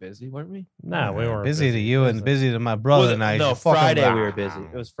 No, we were busy, weren't we? No, we weren't busy to you and busy to my brother Was it- and I. no, You fucking Friday blah. we were busy.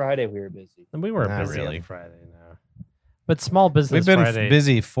 It was Friday we were busy. We weren't Not busy really. on Friday. No, but small business We've been Friday.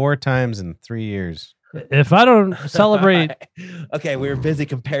 busy 4 times in 3 years. If I don't celebrate, Okay, we were busy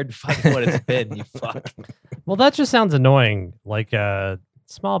compared to fucking what it's been. You fuck. well, that just sounds annoying. Like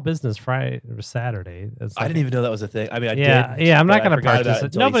small business Friday or Saturday. It's I like- didn't even know that was a thing. I mean, I Yeah, did. yeah. I'm but not I gonna forgot about it participate.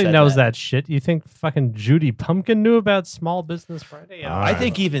 until you Nobody said knows that shit. You think fucking Judy Pumpkin knew about Small Business Friday? All I right.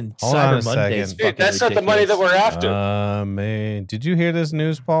 think even Hold on a Cyber Monday is second. Dude, fucking that's not the money that ridiculous. we're after. Man, did you hear this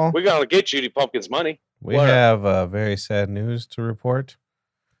news, Paul? We're gonna get Judy Pumpkin's money. We What? have very sad news to report.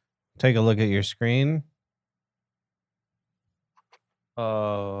 Take a look at your screen.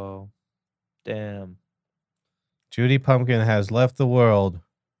 Oh, damn. Judy Pumpkin has left the world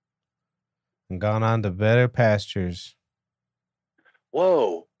and gone on to better pastures.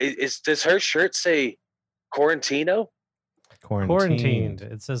 Whoa! Does her shirt say Quarantino? Quarantined.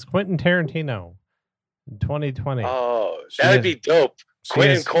 It says Quentin Tarantino, 2020. Oh, She that'd has- be dope. She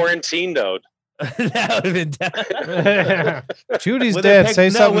Quentin has- Quarantino. That would have been Judy's With her dead. pic- Say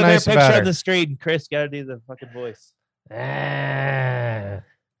something with nice her picture about on her. the screen. Chris, gotta do the fucking voice. I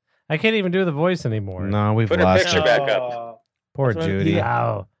can't even do the voice anymore. No, we've Put her lost picture her. back up. Poor That's what- Judy.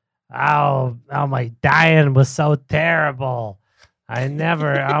 yeah. Oh, my dying was so terrible. I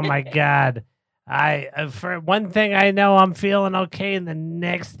never, oh my God. For one thing, I know I'm feeling okay. And the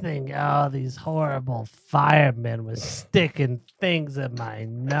next thing, oh, these horrible firemen was sticking things in my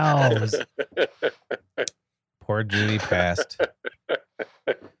nose. Poor Judy passed.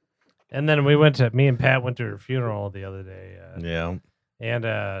 And then me and Pat went to her funeral the other day. Yeah. And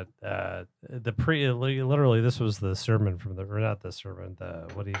literally, this was the sermon from or not the sermon,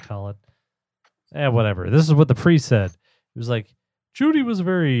 what do you call it? Whatever. This is what the priest said. It was like, Judy was a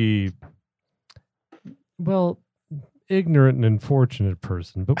very, ignorant and unfortunate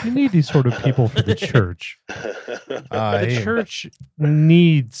person, but we need these sort of people for the church. The Yeah. church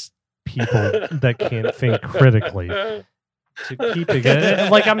needs people that can't think critically to keep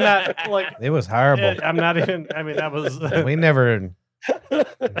it. Like, I'm not, like, It was horrible. I'm not even, I mean, that was, We never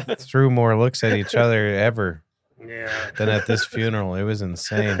threw more looks at each other ever yeah. than at this funeral. It was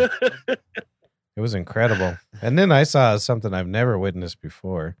insane. It was incredible. And then I saw something I've never witnessed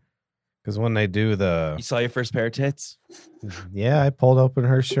before. Because when they do You saw your first pair of tits? I pulled open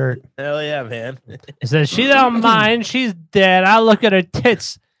her shirt. Hell yeah, man. It says, she don't mind. She's dead. I look at her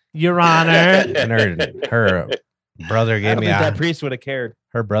tits, Your Honor. And her brother I gave don't me think a that priest would have cared.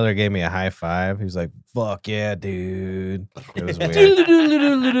 her brother gave me a high five. He was like, "Fuck yeah, dude!" It was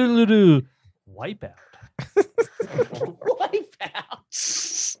weird. Wipe out. Wipe out.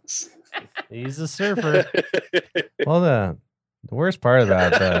 He's a surfer. Well, the worst part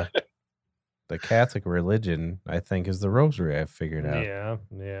about the Catholic religion, I think, is the rosary. I've figured out. Yeah,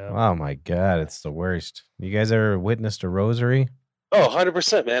 yeah. Oh my God, it's the worst. You guys ever witnessed a rosary? Oh,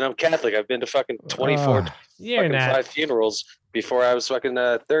 100%, man. I'm Catholic. I've been to fucking 24 You're fucking not. 5 funerals before I was fucking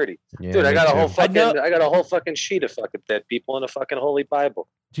 30. Yeah, Dude, I me got a whole too. fucking I got a whole fucking sheet of fucking dead people in a fucking holy Bible.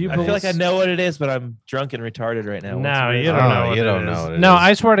 Do you I feel like I believe- know what it is, but I'm drunk and retarded right now. What's No, the you rosary? don't Oh, know. What you it don't is. know what it No, is.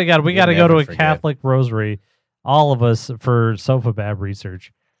 I swear to God, we You got to go to never a forget. Catholic rosary, all of us, for Sofabab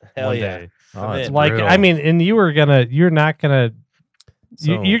research. Hell one yeah. day. Oh, it's in. Like, brutal. I mean, and you're not gonna.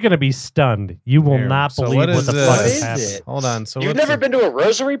 So- You're gonna be stunned. You will Here, not so believe what what is the this? fuck What is is happening. it? Hold on. So You've what's never been to a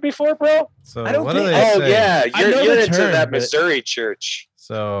rosary before, bro? So I don't what do think- they Oh say? yeah, I you're, know you're the into term, that but- Missouri church.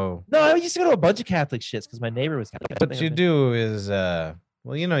 So No, I used to go to a bunch of Catholic shits because my neighbor was Catholic. what you do is, well,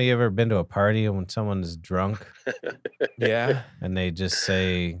 you ever been to a party when someone is drunk Yeah. and they just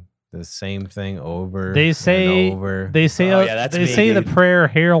say the same thing over They say- and over? They say Oh, yeah, that's they me, say the dude. prayer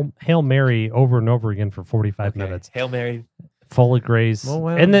Hail Mary over and over again for 45 minutes, Hail Mary. full of grace, Well,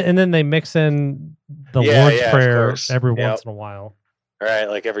 why and don't- then they mix in the Yeah, Lord's yeah, of prayer course. every Yep. once in a while. All right,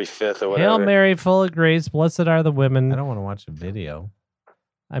 like every fifth or whatever. Hail Mary, full of grace, blessed are the women. I don't want to watch a video.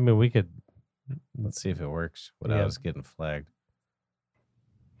 I mean, we could. Let's see if it works without Yeah. us getting flagged.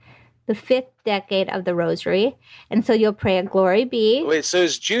 The 5th decade of the rosary. And so you'll pray a glory be Wait, so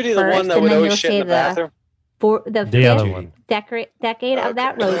is Judy the First, one that and would then always you'll shit in say the the- bathroom? for the The other 5th one. decade of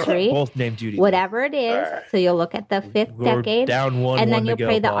that Okay. rosary, Both named Judy. whatever it is. Alright. So you'll look at the 5th We're decade, down one. and one then you'll to go,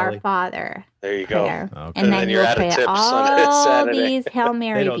 pray the Polly. Our Father There you go. prayer. Okay. And And then then you're you'll out of pray tips on all Saturday. these Hail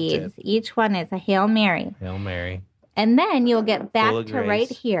Mary don't beads. tip. Each one is a Hail Mary. Hail Mary. And then you'll get back of to right grace.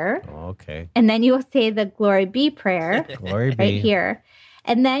 here. Oh, okay. And then you will say the Glory Be prayer Glory be. right here.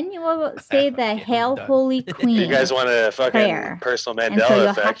 And then you will say the Hail done. Holy Queen. You guys want a fucking Prayer. personal and Mandela so you'll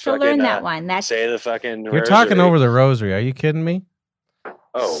effect? have to fucking, learn that one. That's Say the fucking. You're talking rosary. over the rosary. Are you kidding me?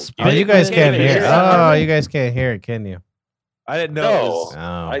 Oh, Oh, you guys can't hear. it. Oh, you guys can't hear it, can you? I didn't know. No. It was, Oh.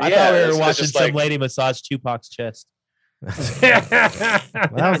 I Yeah, thought we it's were watching just some like- lady massage Tupac's chest. That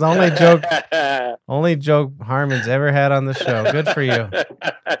was the only joke Harmon's ever had on the show. Good for you.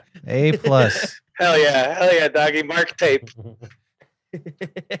 A plus. Hell yeah, doggy. Mark tape.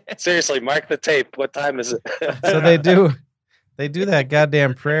 Seriously, mark the tape. What time is it? So they do that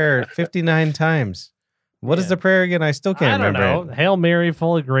goddamn prayer 59 times. What is Yeah. the prayer again? I still I can't don't remember know. it. Hail Mary,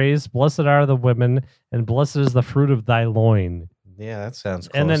 full of grace, blessed are the women, and blessed is the fruit of thy loin. Yeah, that sounds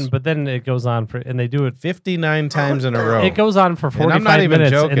close. But then it goes on and they do it. 59 times in a row. It goes on for And I'm 45 not even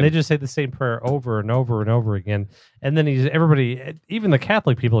minutes, joking. and they just say the same prayer over and over and over again. And then everybody, even the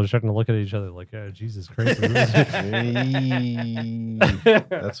Catholic people, are starting to look at each other like, "Oh, Jesus Christ!"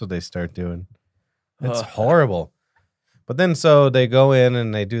 That's what they start doing. It's horrible. But then so they go in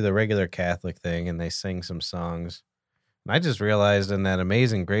and they do the regular Catholic thing and they sing some songs. And I just realized in that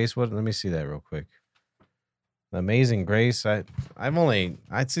Amazing Grace, let me see that real quick. The Amazing Grace, I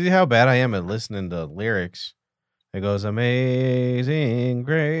see how bad I am at listening to lyrics. It goes, Amazing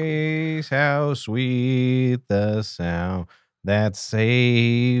Grace, how sweet the sound that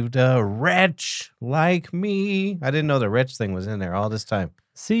saved a wretch like me. I didn't know the wretch thing was in there all this time.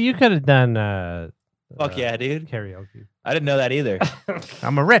 See, you could have done Fuck yeah, dude. karaoke. I didn't know that either.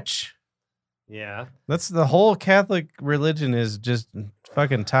 I'm a wretch. Yeah, That's the whole Catholic religion is just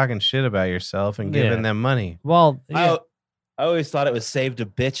fucking talking shit about yourself and giving Yeah. them money. well, yeah, I always thought it was saved a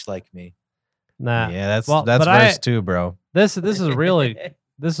bitch like me. nah. Yeah, that's well, that's but verse 2, bro. This is really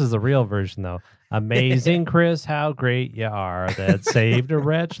this is the real version though. Amazing Chris, how great you are that saved a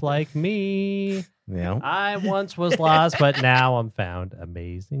wretch like me. Yeah. I once was lost, but now I'm found.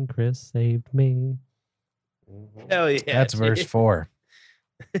 Amazing Chris saved me. Hell yeah. That's verse dude. 4.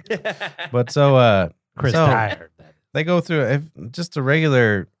 But so Chris So- died. they go through just a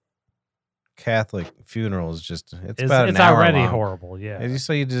regular Catholic funeral is just it's It's, about it's an hour already long. horrible. Yeah. And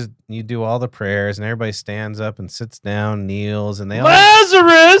so you do all the prayers and everybody stands up and sits down, kneels, and they all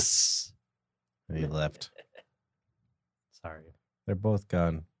Lazarus. he left. Sorry. They're both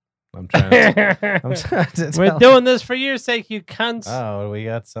gone. I'm trying to I'm trying to We're tell- doing this for your sake, you cunts. Oh, we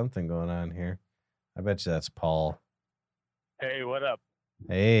got something going on here. I bet you that's Paul. Hey, what up?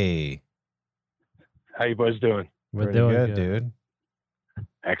 Hey, How you boys doing? We're pretty doing good, good. dude.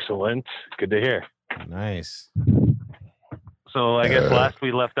 Excellent. Good to hear. Nice. So I guess last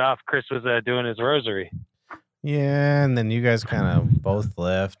we left off, Chris was doing his rosary. Yeah, and then you guys kind of both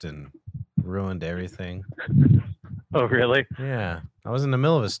left and ruined everything. Oh, really? Yeah, I was in the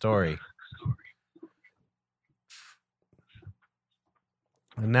middle of a story.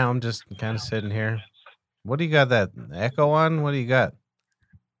 And now I'm just kind of sitting here. What do you got that echo on? What do you got?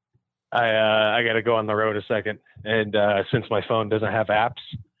 I got to go on the road a second, and since my phone doesn't have apps,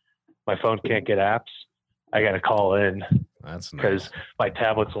 my phone can't get apps. I got to call in That's because nice. my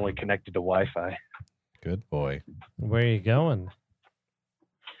tablet's only connected to Wi-Fi. Good boy. Where are you going?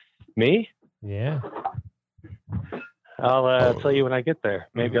 Me? Yeah. I'll tell you when I get there.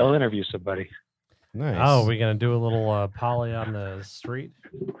 Maybe I'll interview somebody. Nice. Oh, we're gonna do a little poly on the street.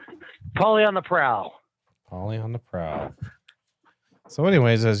 Polly on the prowl. Polly on the prowl. So,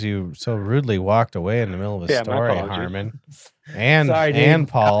 anyways, as you so rudely walked away in the middle of a Yeah, my story, apologies. Harmon, and Sorry, dude. and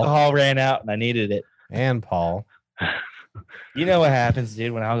Paul, Alcohol ran out and I needed it. and Paul. You know what happens,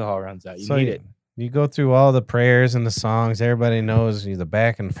 dude, when alcohol runs out. You So need you, it. you go through all the prayers and the songs. Everybody knows the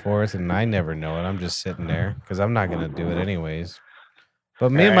back and forth, and I never know it. I'm just sitting there because I'm not going to do it anyways.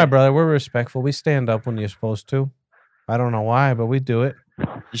 But me and my Alright. brother, we're respectful. We stand up when you're supposed to. I don't know why, but we do it.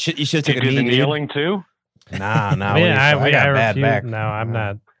 You should have Do you taken do a the knee, dude. kneeling too? Nah. I mean, I got bad refuse. back. No, I'm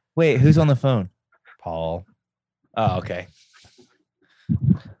not. Wait, who's on the phone? Paul. Oh, okay.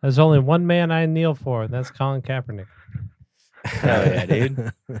 There's only one man I kneel for, and that's Colin Kaepernick. Hell yeah,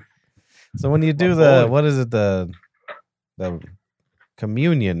 dude. So when you do My the boy. what is it the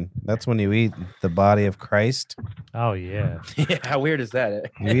communion? That's when you eat the body of Christ. Oh yeah. Yeah, how weird is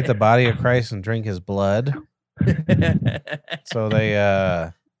that? You eat the body of Christ and drink his blood. So they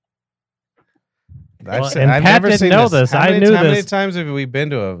Well, and Pat didn't know this. How I many, knew how many this. times have we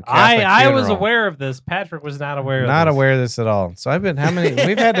been to a Catholic I was funeral? aware of this. Patrick was not aware. Not of this. aware of this at all. So I've been how many?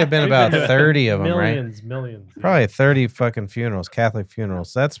 We've had to have been We've about been to 30 of them, right? Millions. Probably 30 fucking funerals, Catholic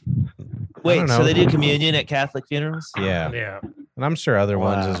funerals. That's I Wait, don't so know. they do communion at Catholic funerals? yeah. Yeah. And I'm sure other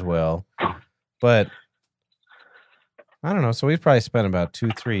ones Wow. as well. But I don't know. So we've probably spent about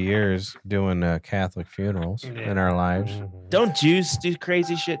 2-3 years doing Catholic funerals in our lives. Mhm. Don't Jews do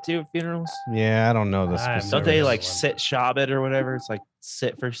crazy shit too at funerals? Yeah, I don't know the I've specifics. Don't they never like done one. sit Shabbat or whatever? It's like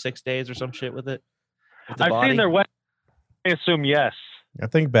sit for 6 days or some shit with it. With the I've body? seen their wedding. I assume yes. I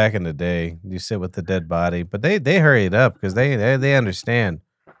think back in the day, you sit with the dead body, but they hurry it up because they understand.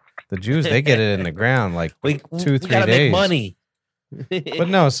 The Jews, they get it in the ground like we 2-3 gotta days. make money. But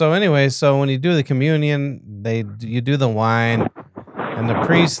no, so anyway, so when you do the communion, you do the wine, and the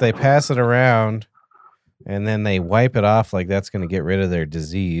priests they pass it around, and then they wipe it off like that's going to get rid of their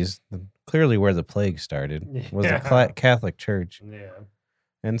disease. Clearly, where the plague started was the Yeah. Catholic Church, Yeah.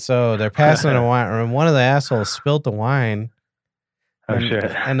 and so they're passing the wine. And one of the assholes spilt the wine, Oh and, shit.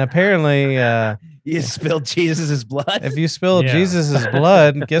 and apparently, You spilled Jesus' blood. if you spill Yeah. Jesus's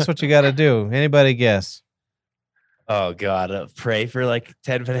blood, guess what you got to do? Anybody guess? Oh God, pray for like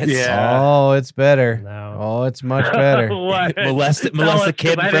 10 minutes. Yeah. Oh, it's better. No. Oh, it's much better. What? molest Tell the us,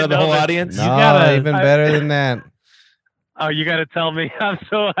 kid 'cause I in front didn't of the know whole this. audience. No, gotta- even better than that. Oh, you got to tell me.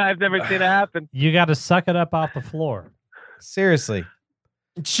 I've never seen it happen. You got to suck it up off the floor. Seriously.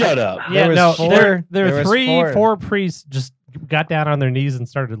 Shut up. Yeah, was no, four- there there were was three, four. four priests just got down on their knees and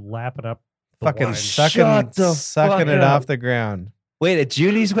started lapping up the Fucking wine. sucking fuck it up. off the ground. Wait, at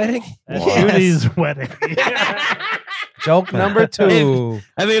Judy's wedding? At Yes. Judy's wedding. Joke number 2.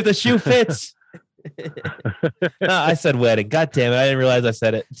 I mean, if the shoe fits. No, I said wedding. God damn it! I didn't realize I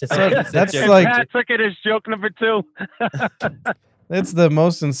said it. So that's And like Pat took it as joke number 2. that's the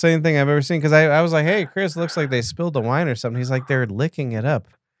most insane thing I've ever seen. Because I was like, hey, Chris, looks like they spilled the wine or something. He's like, they're licking it up.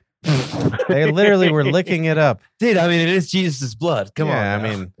 They literally were licking it up. Dude, I mean, it is Jesus' blood. Come yeah, on. I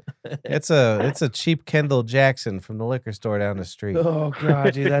mean, it's a cheap Kendall Jackson from the liquor store down the street. oh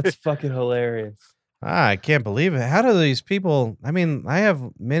God, dude, that's fucking hilarious. I can't believe it. How do these people? I mean, I have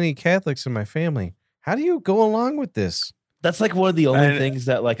many Catholics in my family. How do you go along with this? That's like one of the only And- things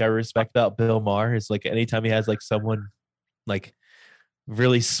that like I respect about Bill Maher is like anytime he has like someone like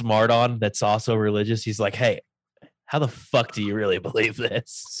really smart on that's also religious, he's like, hey, how the fuck do you really believe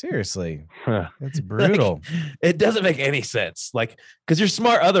this? Seriously, Huh. it's brutal. It doesn't make any sense. Like, because you're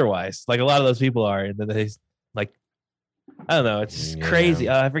smart otherwise. Like a lot of those people are, and then they like, I don't know. It's just Yeah. crazy.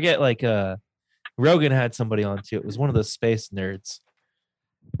 I forget. Like, Rogan had somebody on too. It was one of those space nerds.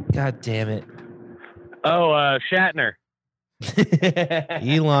 God damn it. Oh, Shatner.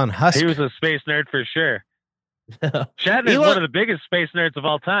 Elon Husk. He was a space nerd for sure. Shatner's Elon- one of the biggest space nerds of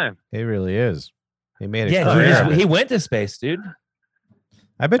all time. He really is. He made a yeah, career. yeah. of it. he went to space, dude.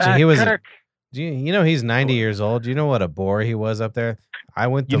 I bet you he was. Kirk. Do you know he's 90 years old? Do you know what a bore he was up there? I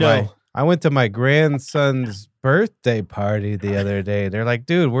went to You know. I went to my grandson's birthday party the other day. They're like,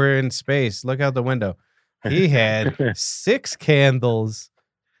 dude, we're in space. Look out the window. He had 6 candles.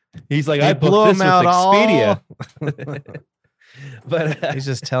 He's like, He I blew booked this them with out Expedia. But He's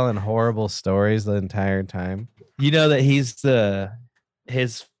just telling horrible stories the entire time. you know that he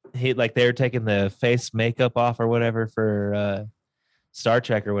like they were taking the face makeup off or whatever for Star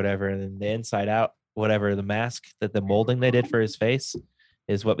Trek or whatever, and then the Inside Out, whatever the mask that the molding they did for his face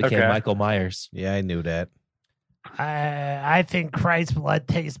is what became Okay. Michael Myers. Yeah, I knew that. I think Christ's blood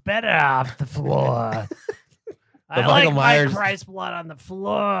tastes better off the floor. I Michael like Myers- my Christ's blood on the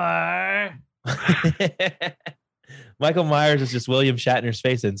floor. Michael Myers is just William Shatner's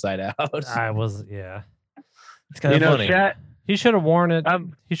face inside out. I was, yeah. It's kind You of know, funny. chat. He should have worn it.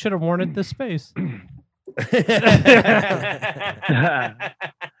 Um, He should have worn it this space.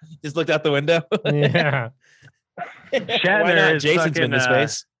 Just looked out the window. Yeah. Why Shatner not? is Jason's been to fucking,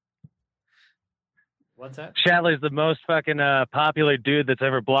 space. What's that? Shatler's the most fucking popular dude that's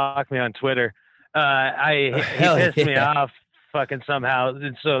ever blocked me on Twitter. He Hell pissed me yeah. off fucking somehow,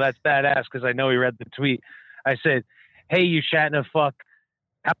 and so that's badass because I know he read the tweet. I said, "Hey, you Shatner fuck!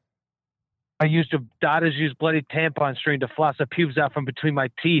 I used your daughter's used bloody tampon string to floss her pubes out from between my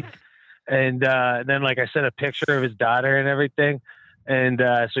teeth," and then like I sent a picture of his daughter and everything, and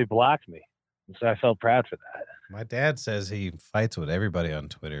so he blocked me. And so I felt proud for that. My dad says he fights with everybody on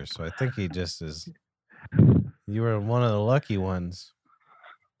Twitter, so I think he just is. You were one of the lucky ones.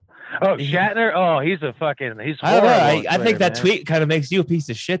 Oh, Shatner! Oh, he's I don't know. horrible. I on think Twitter, that man. tweet kind of makes you a piece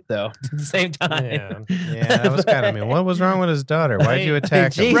of shit, though. At the same time. Yeah. Yeah, that was kind of mean. What was wrong with his daughter? Why'd you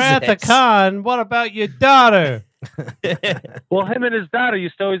attack him? Jesus. Wrath Khan, what about your daughter? Well, him and his daughter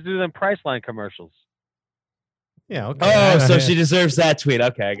used to always do them Priceline commercials. Yeah, okay. Oh, so she deserves that tweet.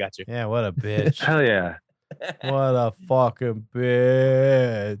 Okay, I got you. Yeah, what a bitch. Hell yeah! What a fucking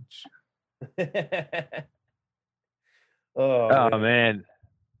bitch. Oh man.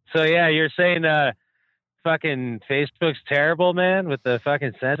 So yeah, you're saying fucking Facebook's terrible, man, with the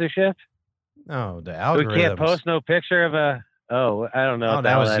fucking censorship. No, the We algorithms. can't post no picture of a. Oh, I don't know. Oh, what the that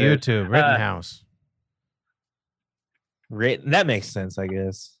hell was is. YouTube, Rittenhouse. That makes sense, I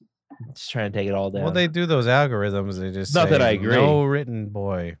guess. Just trying to take it all down. Well, they do those algorithms. They just Not say, that I agree. No written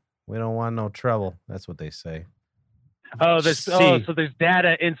boy. We don't want no trouble. That's what they say. Oh, See. so there's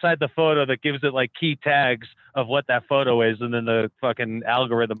data inside the photo that gives it like key tags of what that photo is, and then the fucking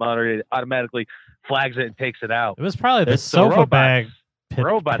algorithm automatically flags it and takes it out. It was probably the It's the sofa robots. bag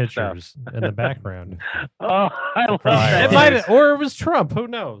Robot pictures in the background. Oh, I love Probably that. It might, or it was Trump. Who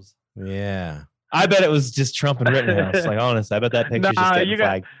knows? Yeah. I bet it was just Trump and Rittenhouse. Like, honest, I bet that picture's Nah, just getting you got-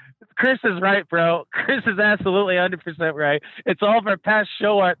 flagged. Chris is right, bro. Chris is absolutely 100% right. It's all of our past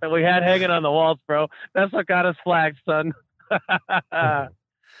show art that we had hanging on the walls, bro. That's what got us flagged, son.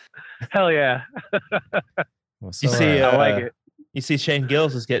 Hell yeah. Well, You so, see, I like it. You see, Shane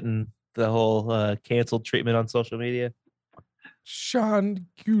Gillis is getting the whole canceled treatment on social media. Sean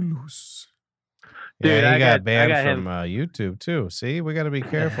Gulus. Dude, Yeah, I he got- got banned I got from YouTube too. See, we got to be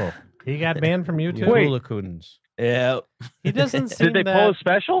careful. He got banned from You YouTube. Wait. hooligans. Yeah. He doesn't seem Did they that. pull a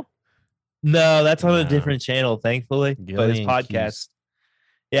special? No, that's on a No. different channel, thankfully. But his Gillian podcast. Keys.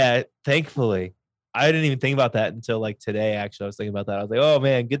 Yeah, thankfully. I didn't even think about that until like today, actually. I was thinking about that. I was like, oh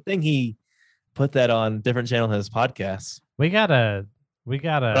man, good thing he put that on a different channel than his podcast. We gotta.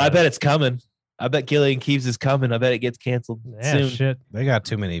 But I bet it's coming. I bet Gillian Keeves is coming. I bet it gets canceled Yeah, soon. shit. They got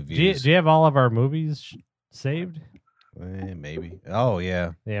too many Do you, views. do you have all of our movies saved? Maybe. Oh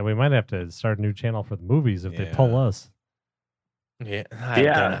yeah. Yeah, we might have to start a new channel for the movies if they pull Yeah. us.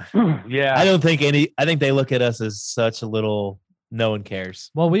 Yeah. Yeah. I don't think I think they look at us as such a little no one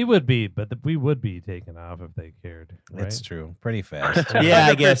cares. Well, we would be, but we would be taken off if they cared. Right? It's true. Pretty fast. Yeah,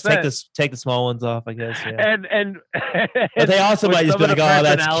 I guess 100%. take the small ones off, I guess. Yeah. And But they also with might just some be of like, the oh,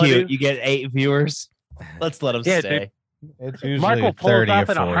 that's personalities- cute. You get 8 viewers. Let's let them Yeah, stay. It's usually Mark will pull us 30 or off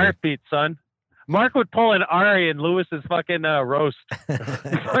in a 40. heartbeat, son. Mark would pull an Ari in Lewis's fucking roast.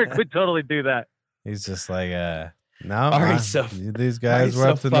 Mark would totally do that. He's just like, no, Ari's so- these guys It's were so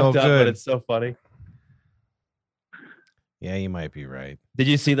up to fucked no up, but good. it's so funny. Yeah, you might be right. Did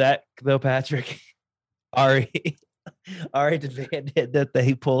you see that though, Patrick? Ari demanded that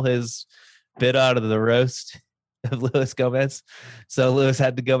they pull his bit out of the roast of Luis Gomez. So Luis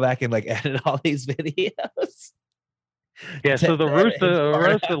had to go back and like edit all these videos. Yeah, so the That roast, is the part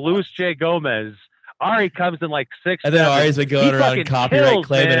roast out. of Luis J. Gomez. Ari comes in like 6. And then 7. Ari's been going He around fucking copyright kills,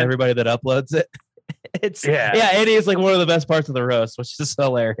 claiming man. everybody that uploads it. It's yeah, and it's like one of the best parts of the roast, which is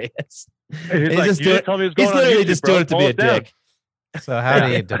hilarious. He's like, just you doing- didn't tell me it was He's going on literally YouTube, just bro. doing it to Pull be a it down." dick. So how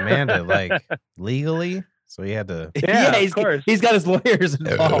do you demand it? Like legally? So he had to. Yeah, of he's course. he's got his lawyers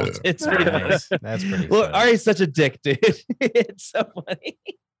involved. It's pretty funny. Nice. That's pretty. Look, funny. Ari's such a dick, dude. It's so funny.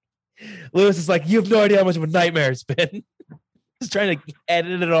 Lewis is like, you have no idea how much of a nightmare it's been. Just trying to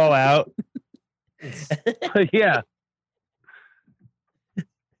edit it all out. Yeah.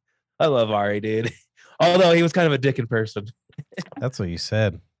 I love Ari, dude. Although he was kind of a dick in person. That's what you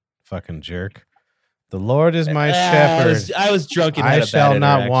said. Fucking jerk. The Lord is my I shepherd. I was drunk and had I a bad shall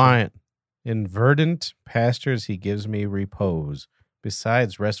not interaction. want. In verdant pastures he gives me repose.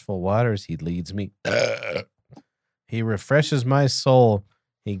 Besides restful waters he leads me. He refreshes my soul.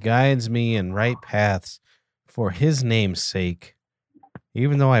 He guides me in right paths for his name's sake.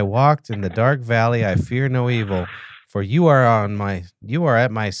 Even though I walked in the dark valley, I fear no evil, for you are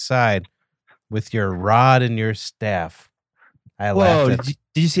at my side with your rod and your staff. I Whoa! laughed at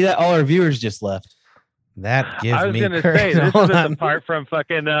Did you see that? All our viewers just left. that. Give I was me gonna courage. say this Hold is the on. part from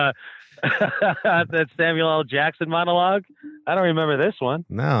fucking that Samuel L. Jackson monologue. I don't remember this one.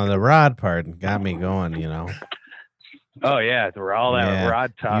 No, the rod part got me going, you know. Oh yeah, we're all that Yeah.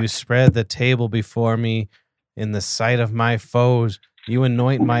 rod talk. You spread the table before me in the sight of my foes. You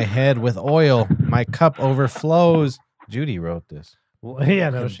anoint my head with oil. My cup overflows. Judy wrote this. Well, yeah,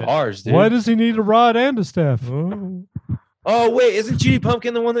 no Fucking shit. bars, dude. Why does he need a rod and a staff? Oh wait, isn't Judy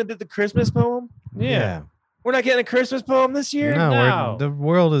Pumpkin the one that did the Christmas poem? Yeah. We're not getting a Christmas poem this year. No, No. the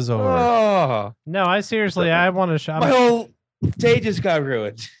world is over. Oh, No, I seriously, I want to shop. my whole day just got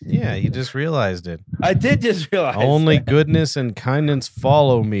ruined. Yeah, you just realized it. I did just realize. Only that. goodness and kindness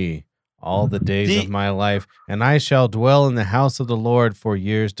follow me all the days The- of my life, and I shall dwell in the house of the Lord for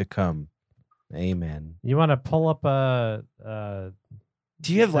years to come. Amen. You want to pull up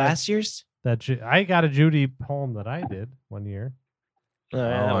Do you have that- last year's? I got a Judy poem that I did one year.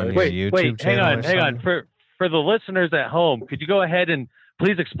 on your Wait, YouTube wait, hang channel on, or hang on. something? For the listeners at home, could you go ahead and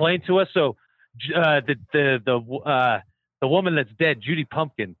please explain to us? So, the woman that's dead, Judy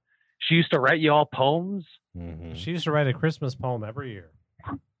Pumpkin, she used to write you all poems. Mhm. She used to write a Christmas poem every year.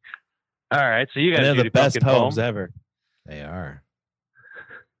 All right, so you got They're a Judy the best Pumpkin poems poem. ever. They are.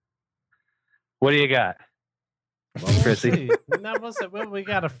 What do you got? Well, Chrissy. We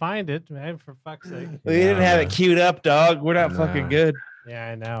got to find it, man, for fuck's sake. We didn't have it queued up, dog. We're not Nah. fucking good. Yeah,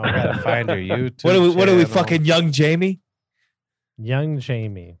 I know. I gotta find her YouTube. What are we channel. fucking young Jamie? Young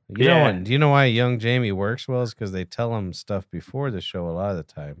Jamie. You know Yeah. what? Do you know why young Jamie works well? Is because they tell him stuff before the show a lot of the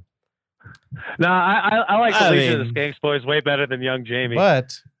time. No, I like the I Legion of mean- the Skanks Boys way better than Young Jamie.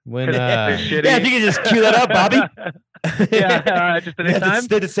 But when They're shitty. Yeah, if you could just cue that up, Bobby. Yeah, just You have anytime.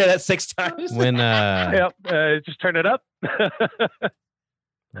 to say that 6 times. when Yep, just turn it up. I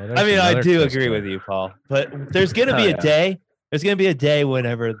mean, I do agree with you, Paul. But there's gonna be Oh, a yeah. day. There's gonna be a day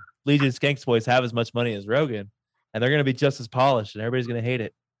whenever Legion of Skanks Boys have as much money as Rogan, and they're gonna be just as polished, and everybody's gonna hate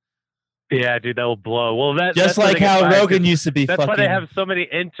it. Yeah, dude, that will blow. Well, Just that's where like they get how fired, 'cause Rogan used to be. That's fucking, why they have so many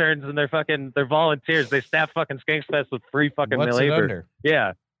interns and they're volunteers. They staff fucking Skanks Fest with free fucking What's it labor. under?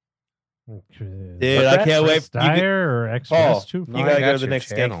 Yeah. Dude, What's I that? can't wait. Chris Dyer or X Paul, Press 2? You No, I gotta got go to the your next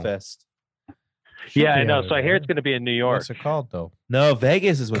channel. Skank Fest. Yeah, I be know. out So I of hear there. it's going to be in New York. What's it called though? No,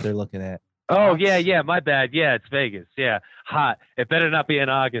 Vegas is what they're looking at. Oh, yeah. My bad. Yeah, it's Vegas. Yeah. Hot. It better not be in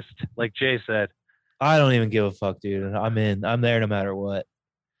August, like Jay said. I don't even give a fuck, dude. I'm in. I'm there no matter what.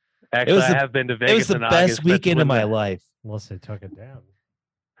 Actually, was I the- have been to It Vegas was the in best August. That's weekend of when my the- life. Unless they took it down.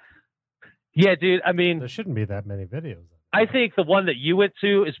 Yeah, dude. I mean, There shouldn't be that many videos. I think the one that you went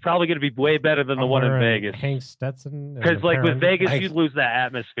to is probably going to be way better than the one in Vegas. Hank Stetson. and Because, the like, with pair- Vegas, I- you'd lose that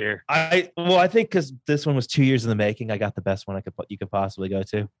atmosphere. I think because this one was 2 years in the making, I got the best one you could possibly go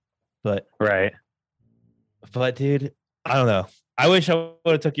to. But Right. dude, I don't know. I wish I would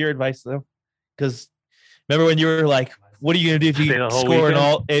have took your advice though, because remember when you were like, "What are you gonna do if you Stay the whole score an weekend?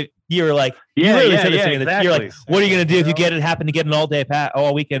 all?" You were like, you Yeah, literally yeah, said this yeah, to me, that You're like, exactly. "What are you gonna do if you happen to get an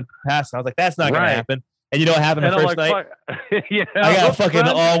all weekend pass?" And I was like, "That's not gonna Right. happen." And you know what happened the And I'm first like, night? fuck. Yeah, I got a whoops, fucking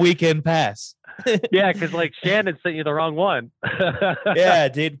son. all weekend pass. Yeah, because like Shannon sent you the wrong one. Yeah,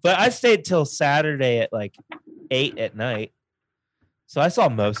 dude. But I stayed till Saturday at like 8 at night, so I saw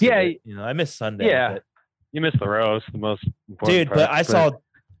most. Yeah, of it. You know, I missed Sunday. yeah. but- You missed the roast, the most important dude. part, But I saw.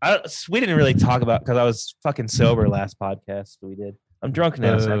 We didn't really talk about because I was fucking sober last podcast we did. I'm drunk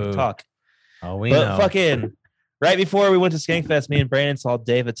now, so I can Boo. talk. Oh, we But know. fucking right before we went to Skankfest, me and Brandon saw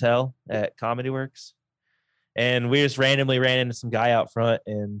Dave Attell at Comedy Works. And we just randomly ran into some guy out front,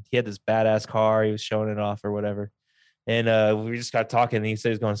 and he had this badass car. He was showing it off or whatever. And we just got talking, and he said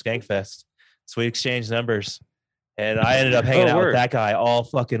he was going to Skankfest. So we exchanged numbers. And I ended up hanging Oh, out with word. that guy all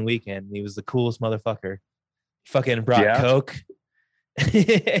fucking weekend. He was the coolest motherfucker. He fucking brought Yeah. Coke.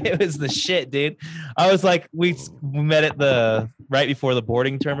 It was the shit, dude. I was like, we met at the right before the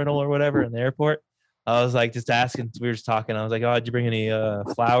boarding terminal or whatever in the airport. I was like, just asking. We were just talking. I was like, "Oh, did you bring any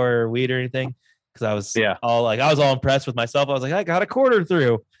flour or wheat or anything?" Because I was I was all impressed with myself. I was like, "I got a quarter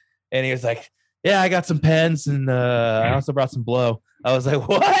through," and he was like, "Yeah, I got some pens and I also brought some blow." I was like,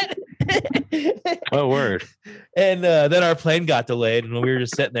 "What?" Oh, word. And then our plane got delayed, and we were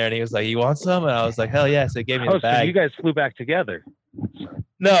just sitting there, and he was like, "You want some?" And I was like, "Hell yeah!" So he gave me Oh, the so bag. you guys flew back together.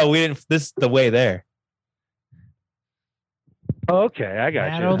 No, we didn't. This is the way there. Oh, okay, I got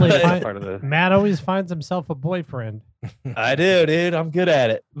Matt you. only That's find- part of the. Matt always finds himself a boyfriend. I do, dude. I'm good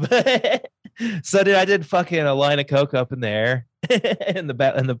at it. So, dude, I did fucking a line of coke up in the air in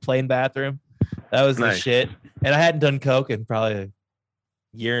the plane bathroom. That was the Nice. shit. And I hadn't done coke in probably a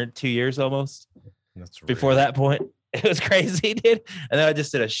year, 2 years almost. That's Before real. that point, it was crazy, dude. And then I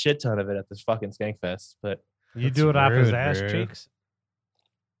just did a shit ton of it at this fucking Skankfest. But You That's do it off his rude, ass bro. cheeks.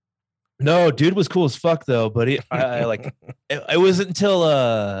 no, dude was cool as fuck though. But I like it wasn't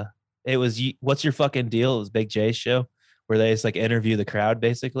until it was What's Your Fucking Deal? It was Big J's show where they just like interview the crowd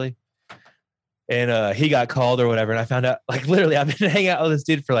basically. And he got called or whatever. And I found out like literally I've been hanging out with this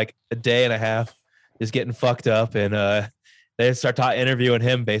dude for like a day and a half, just getting fucked up. And they start interviewing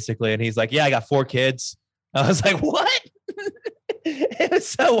him basically. And he's like, yeah, I got 4 kids. I was like, what? It was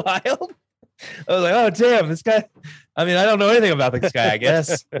so wild. I was like, oh damn, this guy. I mean, I don't know anything about this guy, I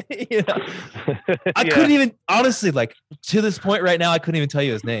guess. You know? I Yeah. couldn't even honestly, like to this point right now, I couldn't even tell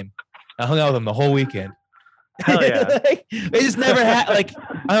you his name. I hung out with him the whole weekend. Hell yeah. Like, we just never had like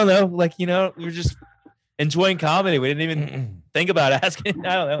I don't know, like we were just enjoying comedy. We didn't even think about asking.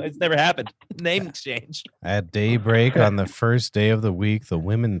 I don't know. It's never happened. Name exchange. At daybreak on the first day of the week, the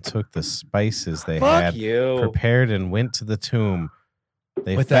women took the spices they Fuck had you. prepared and went to the tomb.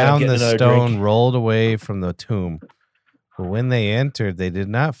 They With that, I'm found the getting another stone drink. rolled away from the tomb. But when they entered, they did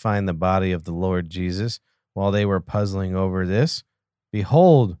not find the body of the Lord Jesus. While they were puzzling over this,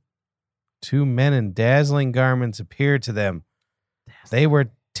 behold, 2 men in dazzling garments appeared to them. They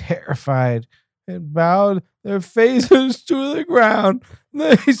were terrified and bowed their faces to the ground.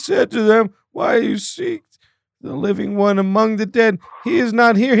 They said to them, why you seek the living one among the dead? He is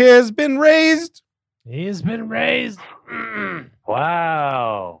not here. He has been raised. He's been raised.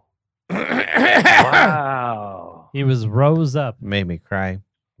 Wow. Wow. He was rose up. Made me cry.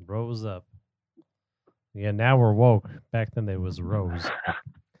 Rose up. Yeah, now we're woke. Back then they was rose.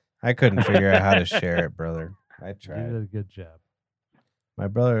 I couldn't figure out how to share it, brother. I You tried. did a good job. My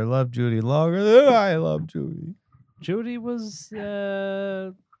brother loved Judy longer than I love Judy. Judy was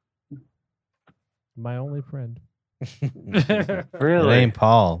my only friend. It Really? ain't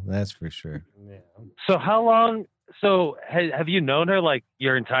Paul, that's for sure. Yeah. So how long? So have you known her like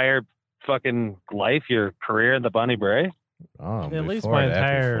your entire fucking life, your career in the Bonnie Bray? Oh, At least before my that,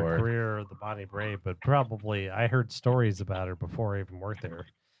 entire before. career of the Bonnie Bray, but probably I heard stories about her before I even worked there.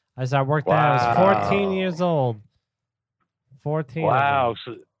 I worked there, I was 14 Wow. years old. 14. of Wow.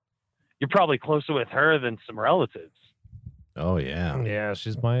 So you're probably closer with her than some relatives. Oh yeah. them. Yeah,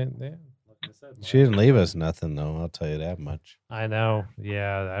 she's my. Yeah, like I said, She didn't leave us nothing though. I'll tell you that much. I know.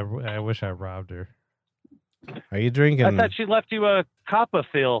 Yeah, I wish I robbed her. Are you drinking? I thought she left you a Kappa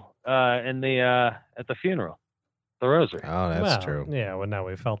feel in the at the funeral, the rosary. Oh, that's Well, true. Yeah, well, now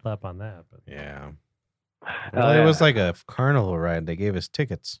we felt up on that. But Yeah. Hell Well, it yeah. was like a carnival ride. They gave us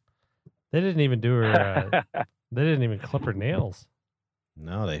tickets. they didn't even do her. They didn't even clip her nails.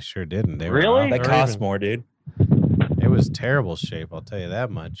 No, they sure didn't. They Really? were That Or costs even- more, dude. It was terrible shape. I'll tell you that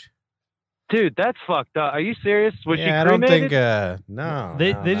much. Dude, that's fucked up. Are you serious? Was she yeah, I don't cremated? think. No,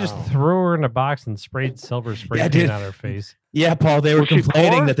 They no, they just no. threw her in a box and sprayed silver spray Yeah, paint dude. on her face. Yeah, Paul. They were Was she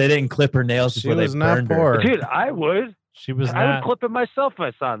complaining poor? that they didn't clip her nails She before they was not burned her. poor. Dude, I would. She was I would not. clip it myself if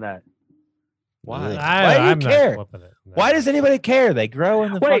I saw that. Why? Ugh. Why do you I'm care? Not clipping it. No. Why does anybody care? They grow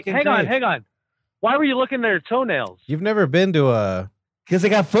in the Wait, fucking hang on. Why were you looking at her toenails? You've never been to a. Because they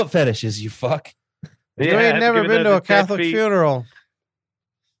got foot fetishes. You fuck. You Yeah, ain't never give been it to a the 10 Catholic feet. funeral.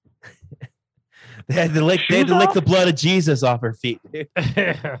 They had to lick. They had to Shoes lick off? the blood of Jesus off her feet. Dude.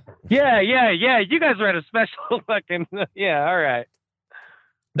 Yeah. You guys were at a special fucking. Yeah, all right.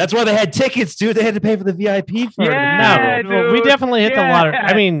 That's why they had tickets, dude. They had to pay for the VIP for Yeah. it. no, well, we dude. definitely hit the lottery. Yeah.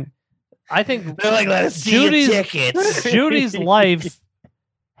 I mean, I think They're like, let us see Judy's- your tickets. Judy's life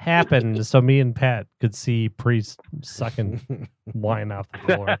happened so me and Pat could see priest sucking wine off the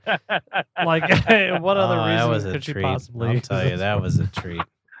floor. Like, what other Oh, reason that was a could she treat. possibly? I'll tell you, that was a treat.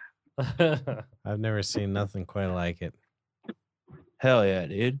 was. I've never seen nothing quite like it. Hell yeah,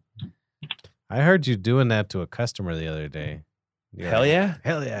 dude. I heard you doing that to a customer the other day. You're Hell like, yeah.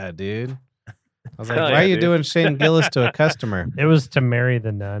 Hell yeah, dude. I was like, Hell why yeah, are you dude. doing Shane Gillis to a customer? It was to marry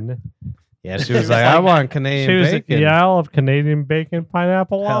the nun. Yeah, she was like, I want She Canadian was bacon. yeah, I'll have Canadian bacon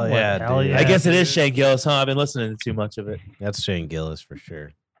pineapple Hell omelet. yeah, Hell dude. yeah. I guess it is dude. Shane Gillis, huh? I've been listening to too much of it. That's Shane Gillis for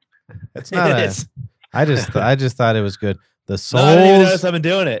sure. It's not It a, is. I just thought it was good. The No, I didn't even notice souls, I've been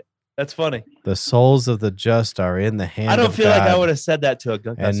doing it. That's funny. the souls of the just are in the hand I don't of feel like I God, would have said that to a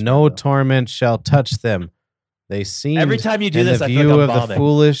good and customer, no though. torment shall touch them. They seem Every time you do in this, the I view feel like I'm of the bombing.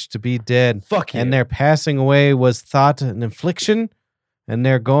 foolish to be dead, Fuck you. and their passing away was thought an affliction, and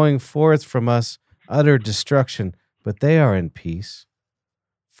their going forth from us utter destruction. but they are in peace.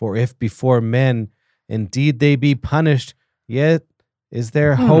 For if before men indeed they be punished, yet is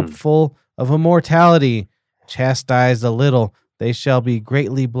there hopeful of immortality. Chastised a little, they shall be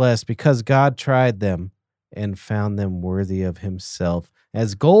greatly blessed, because God tried them and found them worthy of himself.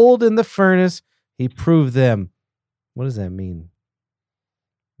 As gold in the furnace, he proved them. What does that mean?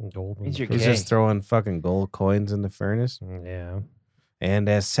 Gold. Means you're He's gay. just throwing fucking gold coins in the furnace. Yeah. And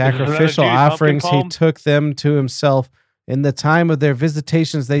as Is that a sacrificial Judy Pumpkin offerings, he poem? took them to himself. In the time of their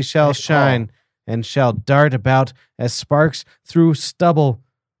visitations, they shall Hey, Paul. shine and shall dart about as sparks through stubble.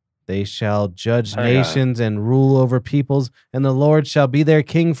 They shall judge Oh, yeah. nations and rule over peoples, and the Lord shall be their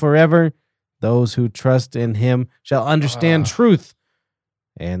king forever. Those who trust in him shall understand truth,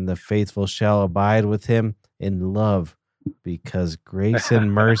 and the faithful shall abide with him in love, because grace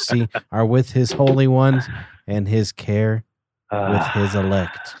and mercy are with his holy ones, and his care with his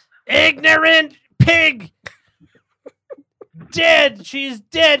elect. Ignorant pig! Dead! She's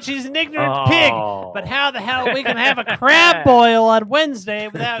dead! She's an ignorant pig! But how the hell are we going to have a crab boil on Wednesday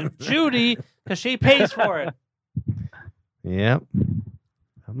without Judy? Because she pays for it. Yep.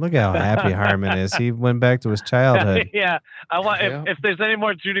 Look how happy Harmon is. He went back to his childhood. Yeah, I want. Yeah. If there's any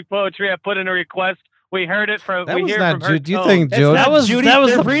more Judy poetry, I put in a request. We heard it from. That we was hear not from her. Judy. You tone. think That's Judy? not That was- Judy. that was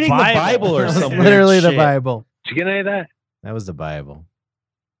They're the reading Bible. the Bible or That was something. literally the Bible. Did you get any of that? That was the Bible.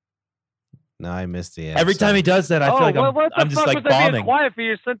 No, I missed the end. Every time he does that, I feel like what the I'm just fuck like was that being bombing. quiet for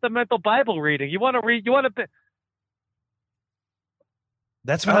your sentimental Bible reading? You want to read? You want to?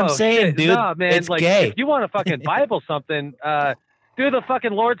 That's what I'm saying, dude. Nah, man, it's like, gay. If you want to fucking Bible something, do the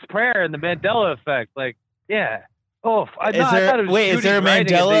fucking Lord's Prayer and the Mandela effect. Like, yeah. Oh, I Is thought there- it was wait, is Judy there a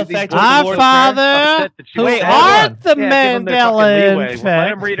writing it. Mandela These effect people with the Our Lord's Father, upset that she who was Wait, dead. hold art on. the Yeah, give them their fucking Mandela leeway. Let them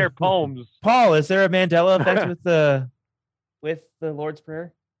effect. read her poems. Paul, is there a Mandela effect with the Lord's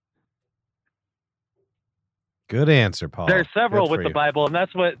Prayer? Good answer, Paul. There's several Good for with the you. Bible, and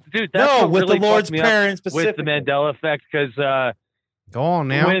that's what, dude. That's No, what with really the Lord's fucked me up Prayer in with specific. the Mandela effect, because Go on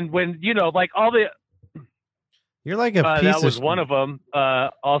now. when you know, like all the You're like a piece that of was one of them.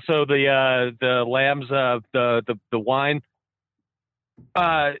 Also the lambs, the wine.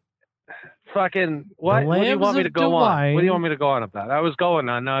 Fucking what? What do you lambs want me of to go on? wine. What do you want me to go on about? I was going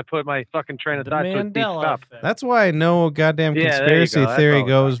on. Now I put my fucking train of The thought to a deep Mandela stop. effect. That's why no goddamn Yeah, there you conspiracy go. That's theory all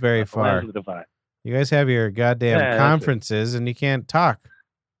goes about. very The far. lambs of the divine. You guys have your goddamn Yeah, that's it. conferences and you can't talk.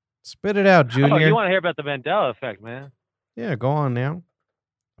 Spit it out, Oh, Junior. you want to hear about the Mandela effect, man? Yeah, go on now.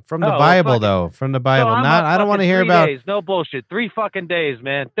 From the Oh, well, Bible, fuck it. though. From the Bible. So I'm Not. up I don't want to fucking hear 3 about. days. No bullshit. 3 fucking days,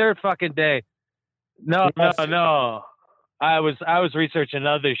 man. Third fucking day. No. I was researching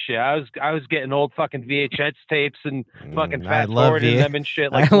other shit. I was getting old fucking VHS tapes and fucking I fast love forwarding V- them and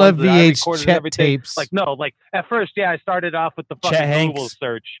shit. I Like love ones that I VH recorded and chat everything. tapes. Like no, like at first, yeah, I started off with the Chet fucking Hanks. Google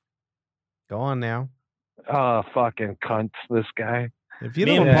search. Go on now. Oh, fucking cunt, this guy. If you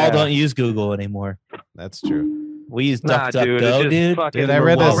Me don't, and Paul Yeah. don't use Google anymore. that's true. We use Nah, DuckDuckGo, dude. It's just dude. fucking- Dude, I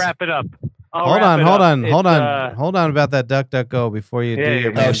read I'll this- wrap it up. Hold on, hold It's, on about that DuckDuckGo before you do Yeah,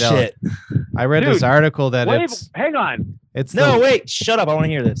 your yeah. Oh Mandela. shit! I read this Dude, article that Wait, it's hang on. No, the, wait! Shut up! I want to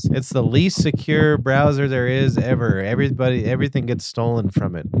hear this. it's the least secure browser there is ever. Everything gets stolen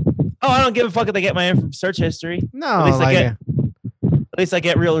from it. Oh, I don't give a fuck if they get my search history. No, At least I like, get- At least I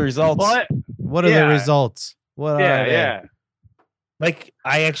get real results. What? what are the Yeah. results? What Yeah, are they? yeah. Like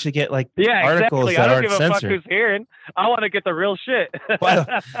I actually get like Yeah, articles exactly. that I don't aren't give a fuck censored. who's hearing. I want to get the real shit. Wow.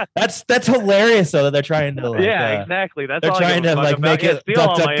 That's hilarious though that they're trying to like, yeah, exactly. That's they're all trying I give to a fuck like about. make Yeah, it steal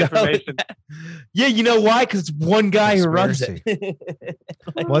all my DuckDuckGo. information. Yeah, you know why? Because it's one guy who runs it.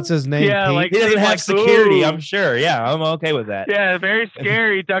 What's his name? Yeah, Pete? like- He doesn't Like, have security. ooh. I'm sure. Yeah, I'm okay with that. Yeah, very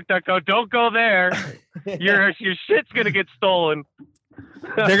scary. DuckDuckGo. Don't go there. Your shit's gonna get stolen.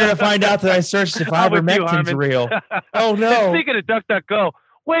 They're gonna find out that I searched if I'm with you, ivermectin's Harmon. real. Oh And no! speaking of DuckDuckGo,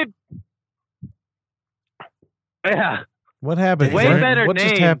 wait. Yeah, What happened? way What- better what name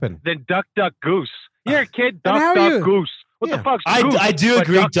just happened? than Duck Duck Goose. You're a kid, And how Duck are Duck you- Goose. What Yeah. the fuck's Goose? I do But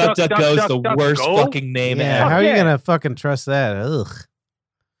agree. DuckDuckGo is the worst Go? fucking name Yeah, ever. how are you yeah. gonna fucking trust that? Ugh.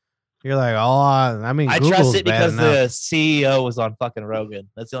 You're like, oh, I mean, I Google's trust it bad because enough. the CEO was on fucking Rogan.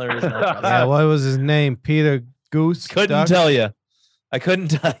 That's the only reason I trust Yeah, it. what was his name? Peter Goose. Couldn't Duck? tell you. I couldn't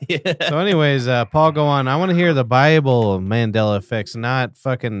tell you. So, anyways, Paul, go on. I want to hear the Bible Mandela effects, not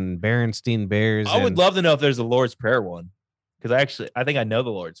fucking Berenstein Bears. I would and- love to know if there's a Lord's Prayer one, because I think I know the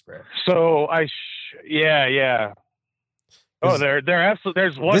Lord's Prayer. So yeah. Oh, Is- they're absolutely.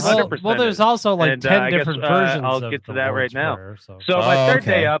 There's This- 100%. Well, there's also like And, 10 I guess, different versions. I'll of get to the that right Lord's now. Prayer, so. So my third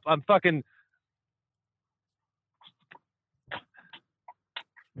okay. day up, I'm fucking.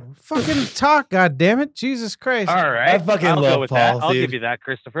 Fucking talk, God damn it, Jesus Christ! All right, I fucking I'll love go with that. Paul, I'll dude. give you that,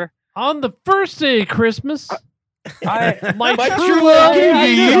 Christopher. On the first day of Christmas, My My true true love love to to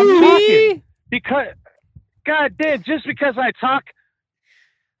you. you. Because, God damn, just because I talk.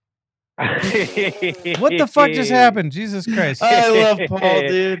 What the fuck just happened? Jesus Christ. I love Paul,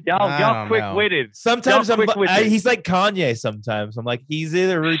 dude. Y'all I y'all don't quick know. witted. Sometimes Y'all quick-witted. he's like Kanye. Sometimes I'm like, he's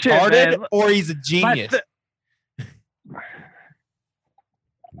either Shit, retarded man. or he's a genius.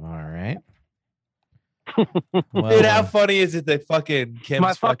 All right. Dude, how funny is it that fucking Kim's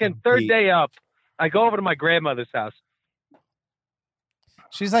My fucking third Pete- day up, I go over to my grandmother's house.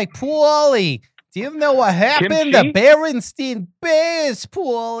 she's like, Paulie, do you know what happened? The Kimchi? Berenstein Bears,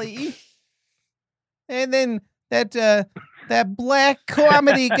 Paulie. And then that black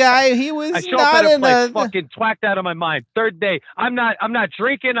comedy guy, he was I show not up at a in place a. fucking twacked out of my mind. Third day. I'm not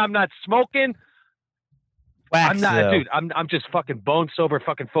drinking. I'm not smoking. Wax, I'm not, though. dude. I'm just fucking bone sober,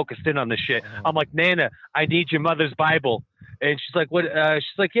 fucking focused in on this shit. I'm like, Nana, I need your mother's Bible, and she's like, what? She's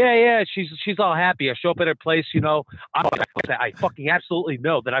like, yeah. She's all happy. I show up at her place, you know. I fucking absolutely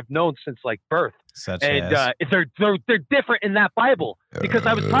know that I've known since like birth, Such and as. they're different in that Bible because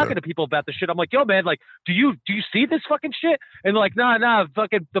I was talking to people about the shit. I'm like, yo, man, like, do you see this fucking shit? And they're like, nah,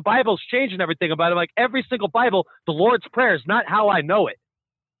 fucking the Bible's changing everything about it. I'm like, every single Bible, the Lord's Prayer is not how I know it.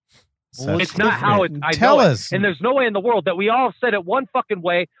 Such It's not how it. I Tell know us. it. And there's no way in the world that we all said it one fucking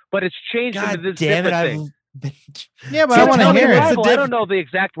way, but it's changed God into this damn it! different thing. Yeah, but So I want to tell me hear the it. Bible, I don't know the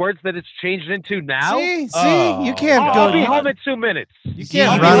exact words that it's changed into now. See, Oh. you can't I'll go. be home in 2 minutes. You Yeah,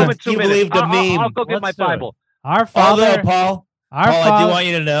 can't you run home it. in 2 you minutes. believe the I'll meme. go get Let's my do it. Bible. Our Although, Father, Paul, our Paul, I do Father, want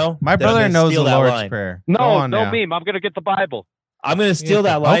you to know. My that I'm brother gonna knows the steal that Lord's line. Prayer. Go No, on no now. meme. I'm gonna get the Bible. I'm gonna steal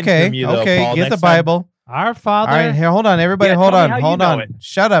that line Okay, from you, though, okay. Paul. Get the Next time- Bible. our Father. All right, here, hold on, everybody. Yeah, hold tell me on, how you hold know on. it.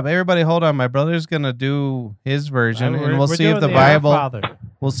 Shut up, everybody. Hold on. My brother's gonna do his version, and we'll We're see if doing the Our Bible. Father.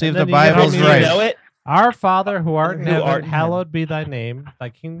 We'll see if And the then you Bible's gotta Do you right. know it? Our Father who art in Who heaven, art in heaven. hallowed be thy name. Thy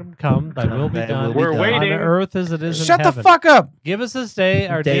kingdom come, thy will be Thy done. will be We're done. waiting. On earth as it is in Shut the heaven. fuck up. Give us this day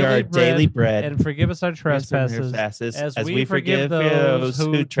our Day daily bread, bread, and forgive us our trespasses, as we forgive those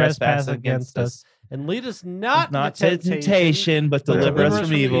who trespass against us. And lead us not Not into to temptation, but deliver us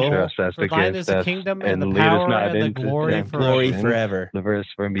from evil. Trespass For thine is against the us, kingdom and the lead us power not and the into glory temptation. Glory forever. forever. Deliver us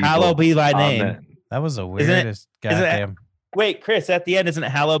from evil. Hallowed be thy name. Amen. That was the Isn't it- weirdest isn't it- goddamn. Wait, Chris, at the end, isn't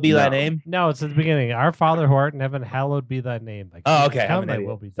it hallowed be thy No. name? No, it's at the beginning. Our Father who art in heaven, hallowed be thy name. Thy Oh, kingdom okay. Come, I'm an thy idiot.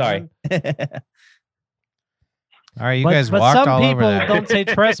 will be Sorry. done. All right, you but guys but walked some all people over that. don't say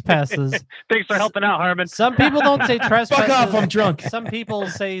trespasses. Thanks for helping out, Harmon. Some people don't say trespasses. Fuck off, I'm drunk. Some people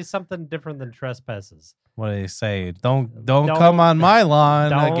say something different than trespasses. What do they say? Don't Don't- come on my lawn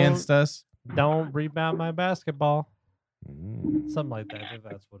don't- against us. Don't rebound my basketball. Mm. Something like that. I think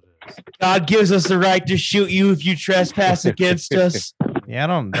that's what it is. God gives us the right to shoot you if you trespass against us. Yeah, I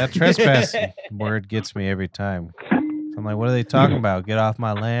don't. That trespass word gets me every time. I'm like, what are they talking about? Get off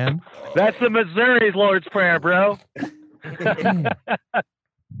my land. That's the Missouri's Lord's Prayer, bro.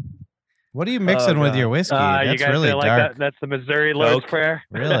 What are you mixing with God. your whiskey? You That's guys really feel like dark. that? That's the Missouri Lord's Coke. Prayer.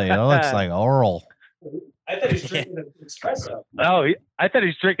 Really, it looks like oral. I thought he was drinking an espresso. Oh, I thought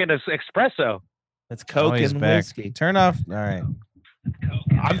he's drinking an espresso. That's Oh, Coke he's and back. whiskey. Turn off. All right.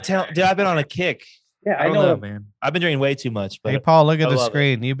 I'm telling, dude, I've been on a kick. Yeah, I don't know, man. I've been drinking way too much, but Hey, Paul, look at I the love it.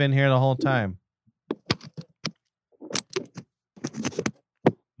 screen. You've been here the whole time.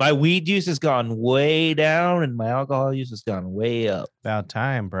 my weed use has gone way down and my alcohol use has gone way up. About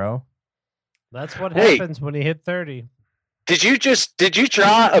time, bro. That's what Wait. happens when you hit 30. Did you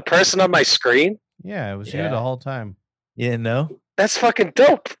draw a person on my screen? Yeah, it was you Yeah. the whole time. You didn't know? That's fucking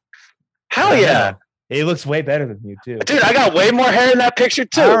dope. Hell I yeah. know. It looks way better than you, too. Dude, I got way more hair in that picture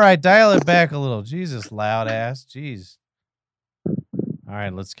too. All right, dial it back a little. Jesus, loud ass. Jeez. All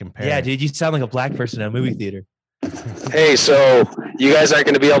right, let's compare. Yeah, dude, you sound like a black person in a movie theater. Hey, so you guys aren't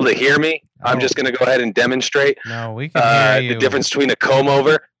going to be able to hear me. I'm Oh. just going to go ahead and demonstrate No, we can hear you. the difference between a comb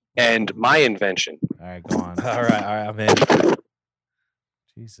over and my invention. All right, go on. All right, I'm in.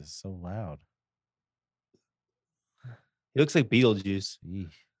 Jesus, so loud. He looks like Beetlejuice.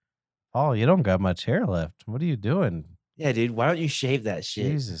 Eesh. Paul, you don't got much hair left. What are you doing? Yeah, dude, why don't you shave that shit?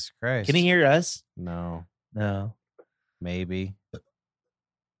 Jesus Christ. Can he hear us? No, No. maybe.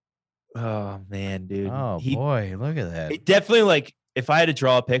 Oh man, dude. Oh he, boy, look at that. he definitely like if I had to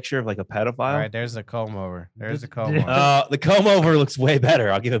draw a picture of like a All pedophile. right, there's the comb over. There's the comb Did- over. The comb over looks way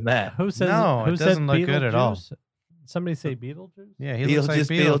better. I'll give him that. Who says No, who it said doesn't look good at all. Beetlejuice? Somebody say Beetlejuice? Yeah, he looks like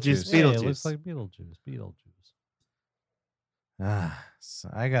Beetlejuice, Beetlejuice. Yeah, it Beetlejuice. looks like Beetlejuice. Beetlejuice. Ah, so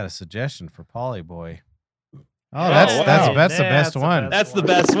I got a suggestion for Polly Boy. Oh, Oh, that's wow. that's the Yeah, best that's the one. best. That's the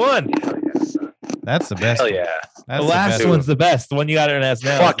best one. Hell yes, son. That's the best. Hell one. yeah. That's The last best one's the best. The one you got in as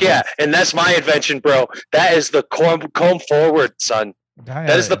now. Fuck yeah. And that's my invention, bro. That is the comb forward, son. one.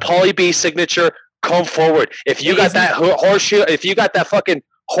 That is the Poly B signature comb forward. If you got that horseshoe, if you got that fucking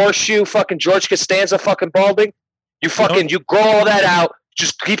horseshoe, fucking George Costanza, fucking balding, you grow all that out.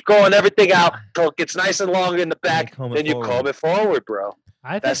 Just keep growing everything out till it gets nice and long in the back. Then you comb it forward, bro.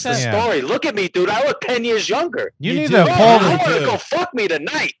 That's the story. Look at me, dude. I look 10 years younger. You need to pull. I want to go fuck me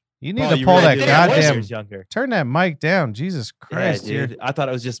tonight. You need to pull that goddamn. Turn that mic down, Jesus Christ, yeah, dude. I thought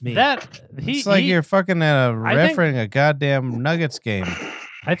it was just me. It's like you're fucking at a refereeing a goddamn Nuggets game.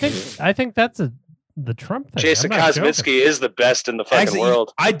 I think that's the Trump thing. Jason Kosminski is the best in the fucking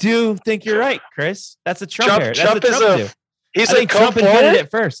world. I do think you're right, Chris. That's a Trump. Trump is a. He's I think Trump invented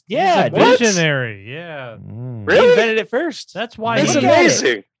it first. Yeah, visionary. Yeah, really? He invented it first. That's why it's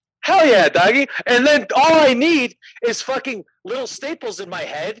amazing. Hell yeah, doggy. And then all I need is fucking little staples in my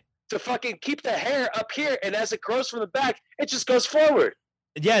head to fucking keep the hair up here, and as it grows from the back, it just goes forward.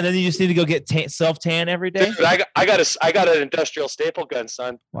 Yeah, and then you just need to go get self tan every day. Dude, I got an industrial staple gun,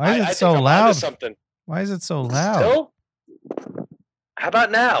 son. Why is it so loud? Why is it so loud? Still? How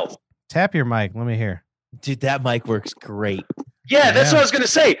about now? Tap your mic. Let me hear. Dude, that mic works great. Yeah, that's what I was gonna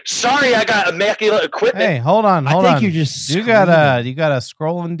say. Sorry, I got immaculate equipment. Hey, hold on. I think you're just. You got a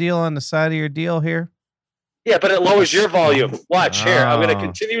scrolling deal on the side of your deal here. Yeah, but it lowers your volume. Watch here. I'm gonna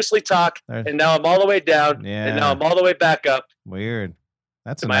continuously talk, and now I'm all the way down, and now I'm all the way back up. Weird.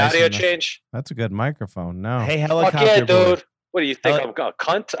 That's my audio change. That's a good microphone. No. Hey, helicopter. Fuck yeah, dude. What do you think? I'm a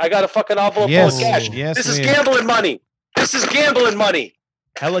cunt? I got a fucking envelope full of cash. Yes, this is gambling money. This is gambling money.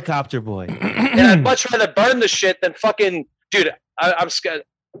 Helicopter boy. And I'd much rather burn the shit than fucking dude. I'm scared.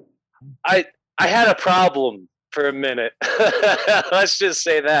 I had a problem for a minute. Let's just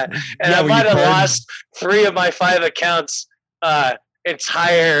say that. And I might have lost 3 of my 5 accounts,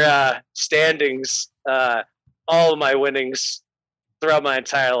 entire standings, all of my winnings throughout my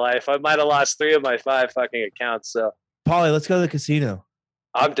entire life. I might have lost 3 of my 5 fucking accounts. So, Paulie, let's go to the casino.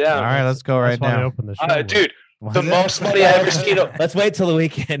 I'm down. All right, let's go right now. Open the show dude, the most money I ever seen. Let's wait till the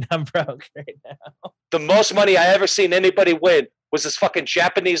weekend. I'm broke right now. The most money I ever seen anybody win was this fucking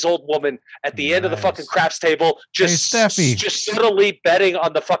Japanese old woman at the end of the fucking craps table, just subtly betting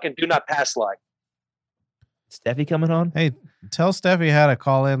on the fucking do not pass line. Steffi coming on? Hey, tell Steffi how to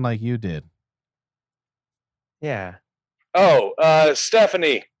call in like you did. Yeah. Oh,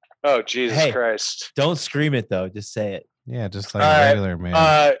 Stephanie. Oh, Jesus Christ. Don't scream it though. Just say it. Yeah, just like a regular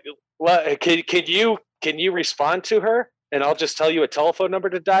man. Can you respond to her, and I'll just tell you a telephone number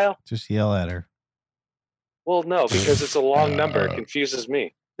to dial? Just yell at her. Well, no, because it's a long number. It confuses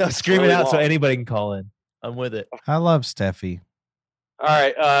me. No, scream it out so anybody can call in. I'm with it. I love Steffi. All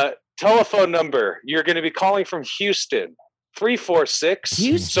right. Telephone number. You're going to be calling from Houston. 346.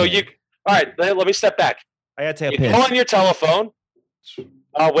 Houston. So all right, let me step back. I got to take a you piss. Go on your telephone.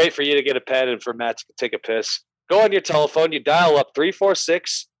 I'll wait for you to get a pen and for Matt to take a piss. Go on your telephone. You dial up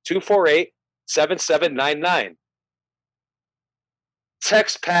 346-248-7799.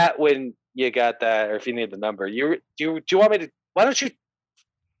 Text Pat when you got that, or if you need the number. Do you want me to? Why don't you?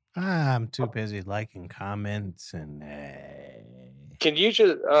 I'm too busy liking comments and. Can you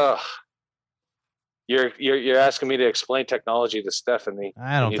just? You're asking me to explain technology to Stephanie.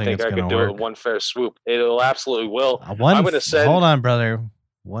 I don't think it's I gonna could do work. it in one fair swoop. It'll absolutely will. I'm going to send. Hold on, brother.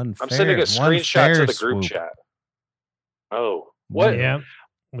 I'm sending a screenshot to the group chat. Oh, what? Yeah,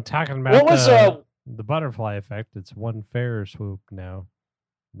 we're talking about what was the butterfly effect. It's one fair swoop now.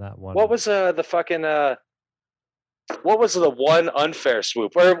 Not one. What was the fucking what was the one unfair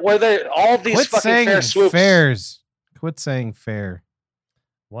swoop? Or were there all these Quit fucking saying fair swoops? Fairs. Quit saying fair.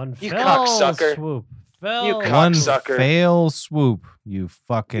 One you fell cocksucker. swoop. You One cocksucker. fail swoop. You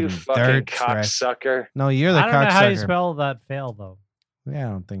fucking dirt cocksucker. No, you're the cocksucker. I don't know how you spell that fail though. Yeah,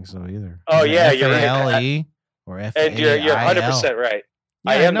 I don't think so either. Oh yeah, you're right. F-A-L-E or F-A-I-L. And you're 100% right.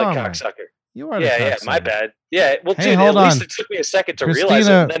 Yeah, I am the know, cocksucker. You are the yeah, cocksucker. my bad. Yeah, well, Hey, dude, hold at least on. it took me a second to Christina, realize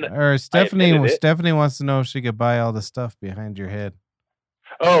it. And then or Stephanie. admitted it. Stephanie wants to know if she could buy all the stuff behind your head.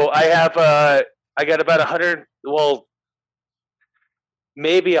 Oh, I have. I got about 100. Well,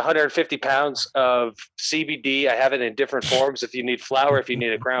 maybe 150 pounds of CBD. I have it in different forms. If you need flour, if you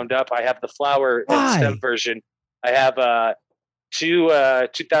need it ground up, I have the flour and stem version. I have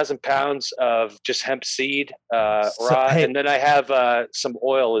 2,000 pounds of just hemp seed raw, and then I have some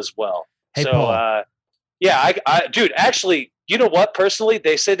oil as well. Hey, so, Paul. yeah, I dude, actually, you know what? Personally,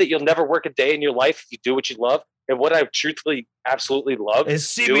 they say that you'll never work a day in your life if you do what you love. And what I truthfully, absolutely love is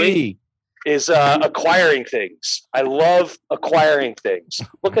CBD. Is acquiring things. I love acquiring things.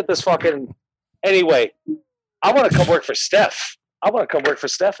 Look at this fucking. Anyway, I want to come work for Steph. I want to come work for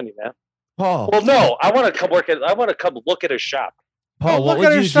Stephanie, man. Paul. Well, no, I want to come work at. I want to come look at her shop. Paul, what look at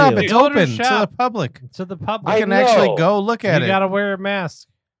would her you shop. do? It's Go to her open to the shop. public. To the public. You can actually go look at You it. gotta wear a mask.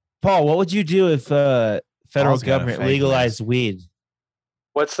 Paul, what would you do if federal Paul's got a government fake legalized weed?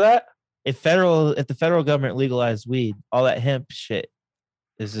 What's that? If the federal government legalized weed, all that hemp shit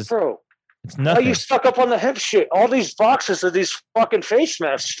is just Bro, it's why are nothing. you stuck up on the hemp shit? All these boxes of these fucking face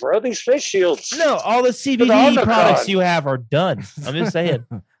masks, bro. These face shields. No, all the CBD Omicron. products you have are done. I'm just saying.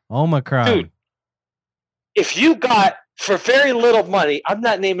 Omicron. Dude. If you got for very little money, I'm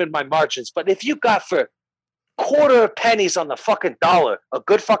not naming my margins, but if you got for quarter of pennies on the fucking dollar, a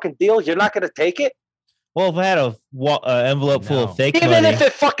good fucking deal, you're not going to take it? Well, if I had a envelope full No. of fake Even money, if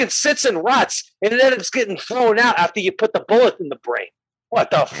it fucking sits and rots and it ends up getting thrown out after you put the bullet in the brain. What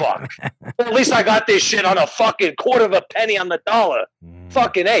the fuck? At least I got this shit on a fucking quarter of a penny on the dollar.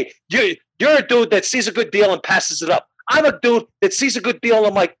 Fucking A. You're a dude that sees a good deal and passes it up. I'm a dude that sees a good deal and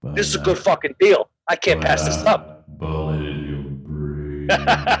I'm like, this is a good fucking deal. I can't pass this up. Bullet in your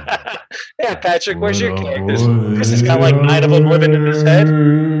brain. Yeah, Patrick, where's your characters? Because he's got like 9 of them living in his head.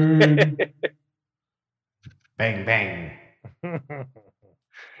 Bang, bang.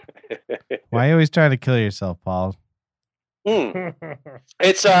 Why are you always trying to kill yourself, Paul?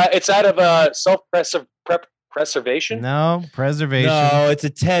 It's out of self-preservation. No, preservation. no, it's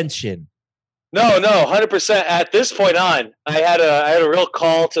attention. No, 100%. At this point on, I had a real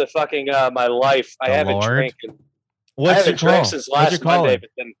call to fucking my life. I The haven't Lord? drank. I What's your haven't drank call? since What's your last Monday. calling? But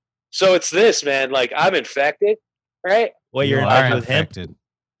then, so it's this, man. Like I'm infected, right? Well, you're You in are touch with hemp. infected.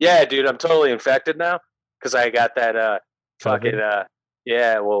 Yeah, dude, I'm totally infected now because I got that fucking COVID?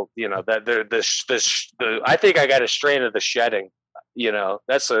 yeah. Well, you know that the I think I got a strain of the shedding. You know,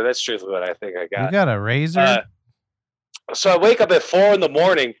 that's truthfully what I think I You got. got a razor? So I wake up at 4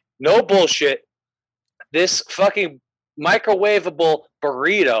 a.m. No bullshit. This fucking microwavable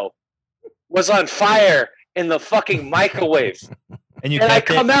burrito was on fire in the fucking microwave. And you And I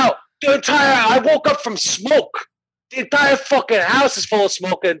kept it. come out, I woke up from smoke. The entire fucking house is full of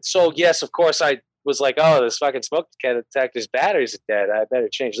smoke. And so, yes, of course, I was like, oh, this fucking smoke detector's batteries are dead. I better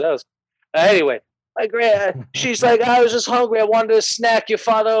change those. Anyway, she's like, I was just hungry. I wanted a snack. Your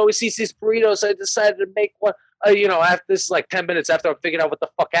father always eats these burritos. I decided to make one. After this is like 10 minutes after I figured out what the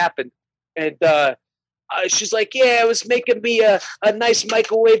fuck happened. And she's like, yeah, I was making me a nice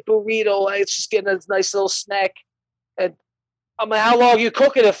microwave burrito. I was just getting a nice little snack. And I'm like, how long are you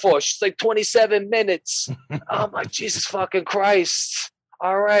cooking it for? She's like, 27 minutes. I'm like, Jesus fucking Christ.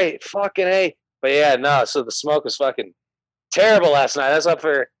 All right, fucking A. But yeah, no, so the smoke was fucking terrible last night. I was up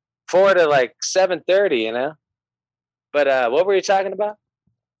for 4 to like 7:30, you know? But what were you talking about?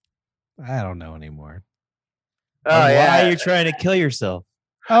 I don't know anymore. Oh, Why yeah. are you trying to kill yourself?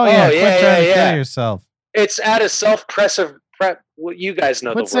 Oh, yeah. Quit yeah, trying to yeah. kill yourself. It's out of well, you guys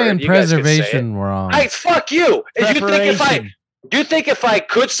know Quit the word. saying You guys can say it. preservation wrong. Fuck you. If you think if I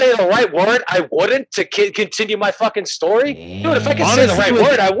could say the right word, I wouldn't to continue my fucking story? Dude, if I could say the right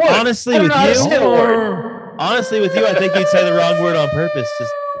word, I would. Honestly, I don't with know how to you, say the word. honestly, with you, I think you'd say the wrong word on purpose.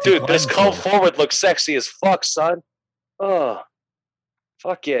 Just to Dude, this climb call someone. forward looks sexy as fuck, son. Oh,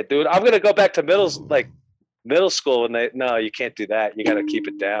 fuck yeah, dude. I'm gonna go back to middle school when no, you can't do that. You gotta keep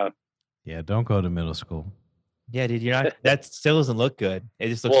it down. Yeah, don't go to middle school. Yeah, dude, you're not. That still doesn't look good. It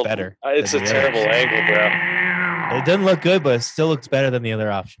just looks Well, better. It's a than the other. terrible angle, bro. It doesn't look good, but it still looks better than the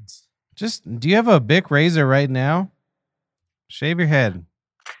other options. Do you have a Bic razor right now? Shave your head.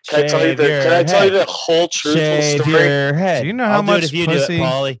 Can I tell you the whole truthful Shave story? your head. Do you know how I'll much do it if you pussy- do it,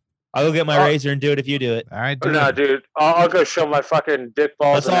 Paulie. I'll go get my razor and do it if you do it. All right, dude. No, dude. I'll go show my fucking dick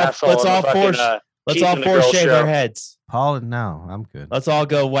balls and asshole. Let's on the all fucking, let's Keith all and the four Girl shave show. our heads. Paul, no, I'm good. Let's all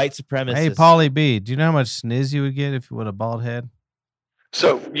go white supremacists. Hey, Paulie B, do you know how much sniz you would get if you had a bald head?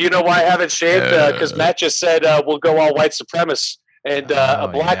 So you know why I haven't shaved? Because Matt just said we'll go all white supremacists, and a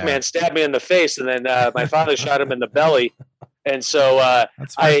black man stabbed me in the face, and then my father shot him in the belly, and so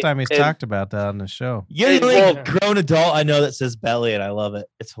That's the first time he's talked about that on the show. You're the only grown adult I know that says belly, and I love it.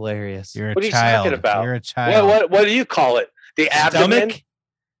 It's hilarious. You're a What are you child. talking about? You're a child. What do you call it? The abdomen.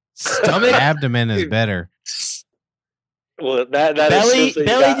 Stomach. Abdomen is better. Well, that Belly. is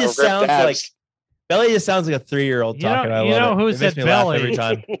Belly just sounds like. Belly just sounds like a 3-year-old You know- talking. I you love know it. who It makes said me laugh belly? every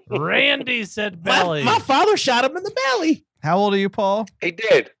time. Randy said belly. My father shot him in the belly. How old are you, Paul? He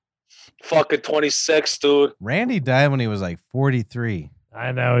did. Fucking 26, dude. Randy died when he was like 43.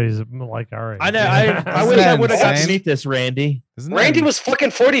 I know he's like all right. I know. I Isn't wish I that would have got to insane? meet this Randy. Isn't Randy that, was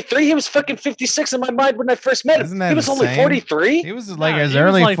fucking 43. He was fucking 56 in my mind when I first met him. Isn't that He was only insane? 43. He was No, like his he was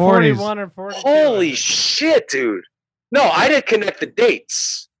early like 40s. 41 or 42. Holy shit, dude. No, I didn't connect the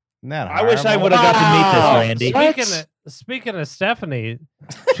dates. Isn't that I wish I horrible? would have got to meet Wow. this Randy. What? Speaking of Stephanie,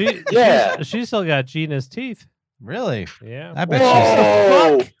 Yeah. she still got Gina's teeth. Really? Yeah. I bet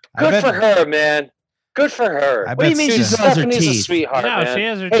Whoa. I Good bet- for her, man. Good for her. I What do you bet mean so. she still has her Stephanie's a teeth? sweetheart, No, man. she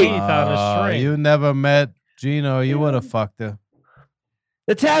has her Hey. teeth on a string. You never met Gino. You would have fucked her.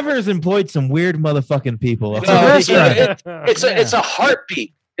 The tavern's employed some weird motherfucking people. It's No, a restaurant. It's a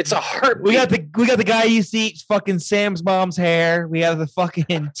heartbeat. It's a heartbeat. We got the guy who used to eat fucking Sam's mom's hair. We have the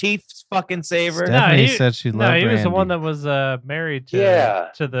fucking teeth fucking saver. Stephanie he- said she No, loved he was the Randy. one that was married to Yeah.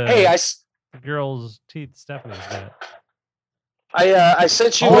 to the Hey, girl's teeth. Stephanie's got. I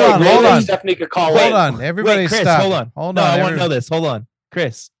sent you Hold a on, ring hold that on. Stephanie could call Hold in. on, everybody Wait, Chris, stop. hold on. Hold no, on. I want to every- know this. Hold on.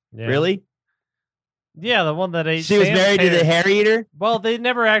 Chris, Yeah. really? Yeah, the one that ate. She was Sam's married to the hair. hair eater? Well, they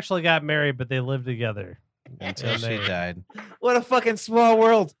never actually got married, but they lived together Until And she they- died. What a fucking small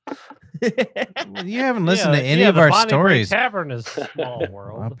world. Well, you haven't listened Yeah, to any yeah, of the our Bonnie Bray stories. Tavern is a small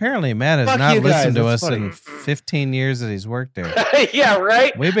world. Apparently, Matt has Fuck not you guys, listened to that's us funny. in 15 years that he's worked there. Yeah,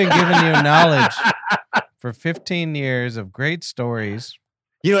 right. We've been giving you knowledge for 15 years of great stories.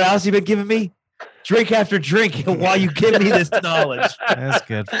 You know what else you've been giving me? Drink after drink while you give me this knowledge. That's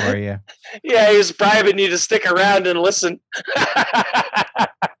good for you. Yeah, he was bribing you to stick around and listen.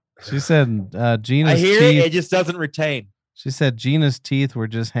 She said I Gina's hear teeth. it just doesn't retain. She said Gina's teeth were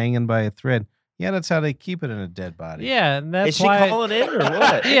just hanging by a thread. Yeah, that's how they keep it in a dead body. Yeah, and that's Is she why calling in or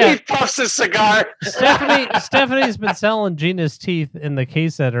what? Yeah. He puffs his cigar. Stephanie's been selling Gina's teeth in the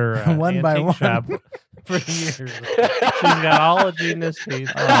case at her One by antique one. shop for years. She's got all of Gina's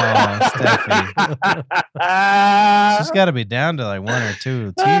teeth. Oh, Steffi. She's got to be down to like one or two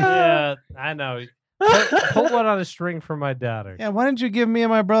teeth. Yeah, I know. Put one on a string for my daughter. Yeah, why didn't you give me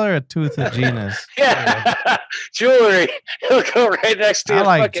and my brother a tooth of Gina's? Yeah. Jewelry. It'll go right next to I your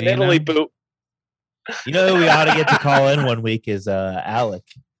like fucking Gina. Italy boot. You know who we ought to get to call in one week is Alec.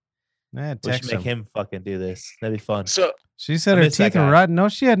 Nah, We should text make him. him fucking do this. That'd be fun. So She said I her miss that teeth were guy. rotten. No,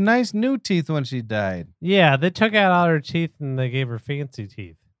 she had nice new teeth when she died. Yeah, they took out all her teeth and they gave her fancy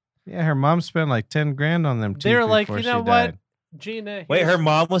teeth. Yeah, her mom spent like 10 grand on them teeth. They were like, before you she know what, died. Gina? Wait, here's- her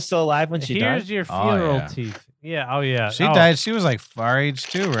mom was still alive when she here's died? your Oh, funeral yeah. teeth. Yeah. Oh yeah. She Oh, died. She was like our age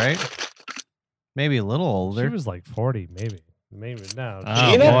too, right? Maybe a little older. She was like 40, maybe. Maybe no.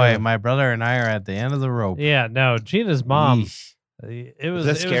 Oh Gina? boy, my brother and I are at the end of the rope. Yeah, no. Gina's mom. Yeesh. It was.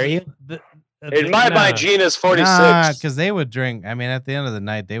 Does that it scare was- you? in my no. mind, Gina's 46. Nah, because they would drink. I mean, at the end of the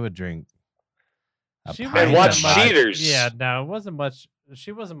night, they would drink. a She pint And of watch vodka. Cheaters. Yeah, no, it wasn't much.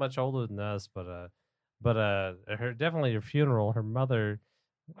 She wasn't much older than us, but her definitely her funeral. Her mother,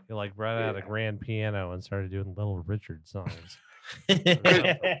 like, brought out a grand piano and started doing Little Richard songs.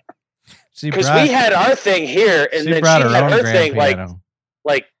 She Because brought, we had our thing here, and she then brought she her had own her grand thing piano.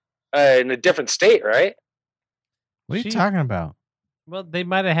 like in a different state, right? What are you she- talking about? Well, they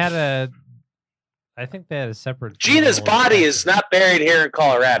might have had a. I think they had a separate. Gina's funeral in body is Texas. not buried here in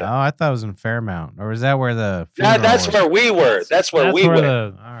Colorado. Oh, I thought it was in Fairmount, or was that where the? No, funeral that's was? where we were. That's where we were.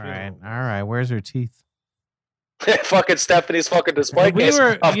 the All right, funeral all right. Where's her teeth? Fucking Stephanie's fucking display We case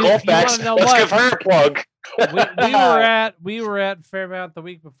were- of you Colfax. wanna know Let's what? give her a plug. we were at Fairmount the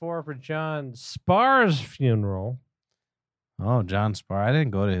week before for John Sparr's funeral. Oh, John Spar. I didn't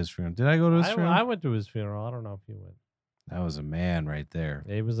go to his funeral. Did I go to his funeral? I went to his funeral. I don't know if you went. That was a man right there.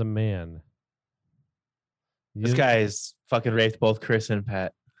 He was a man. This You- guy is fucking raped both Chris and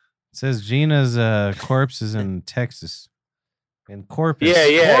Pat. It says Gina's corpse is in Texas. In Corpus.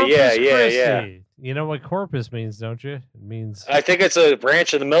 Yeah. Corpus Christi. You know what corpus means, don't you? It means I think it's a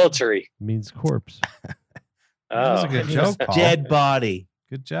branch of the military. means corpse. That was a Oh. good joke, Paul. Dead body.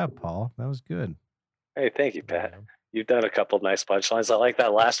 Good job, Paul. That was good. Hey, thank you, Pat. You've done a couple nice punchlines. I like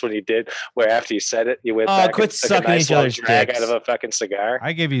that last one you did, where after you said it, you went Oh, back quit and took sucking a nice each long other's drag dicks. out of a fucking cigar.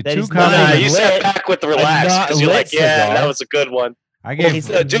 I gave you That two is not Nah, compliments. you lit. sat back with the relax not because you're lit like, yeah, cigar. that was a good one. I Well, gave, it's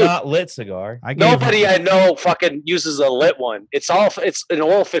a dude. not lit cigar. I gave Nobody I know fucking uses a lit one. It's an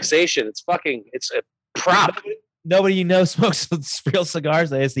oil fixation. It's a prop. Nobody you know smokes real cigars.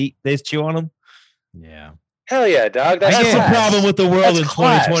 They just chew on them. Yeah. Hell yeah, dog. That's, That's the class. problem with the world That's in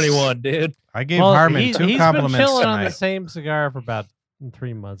class. 2021, dude. I gave Harmon two he's compliments been chilling tonight. on the same cigar for about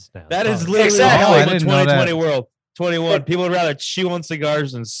 3 months now. That is So- literally Exactly. the Oh, I problem with didn't know that. 2020 world. 21. People would rather chew on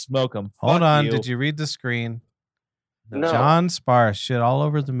cigars than smoke them. Hold on. Did you read the screen? No. John Spar shit all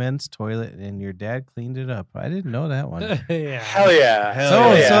over the men's toilet, and your dad cleaned it up. I didn't know that one. yeah. Hell yeah. Hell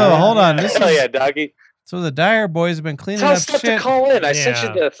Hell So, yeah. so hold on. This Hell is yeah, doggy. so the Dyer boys have been cleaning Tell up us not to shit. call in. I sent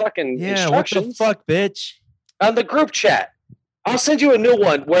Yeah. you the fucking Yeah, what the instructions fuck, bitch? on the group chat. I'll send you a new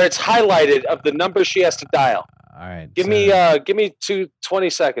one where it's highlighted of the number she has to dial. All right. Give me 20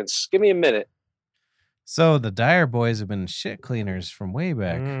 seconds. Give me a minute. So the Dyer boys have been shit cleaners from way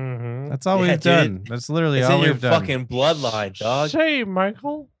back. Mhm. That's all Yeah, we've dude. done. That's literally It's all in your we've done. fucking bloodline, dog. Say,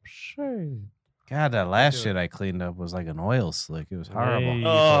 Michael. Say. God, that last shit I cleaned up was like an oil slick. It was horrible. Hey.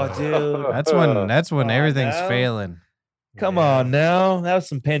 Oh, dude. That's when Oh, everything's no. failing. Come on now. That was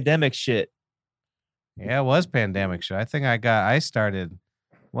some pandemic shit. Yeah, it was pandemic shit. I think I started.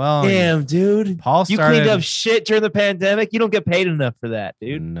 Well, Damn, dude. Paul You started. cleaned up shit during the pandemic. You don't get paid enough for that,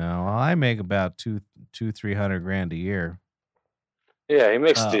 dude. No, I make about 300 grand a year. Yeah, he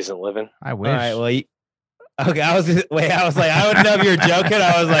makes Oh. a decent living. I wish. All right. Well, okay. I was like, I wouldn't know if you were joking.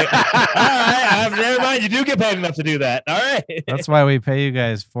 I was like, all right. Never mind. You do get paid enough to do that. All right. That's why we pay you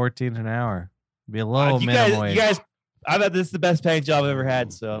guys 14 an hour. Be a low you minimum guys, wage. you guys. I bet this is the best paying job I've ever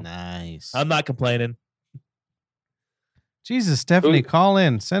had. So Nice. I'm not complaining. Jesus, Stephanie, Who- call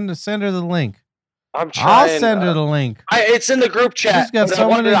in. Send her the link. I'm trying. I'll send her the link. It's in the group chat. She's got But I so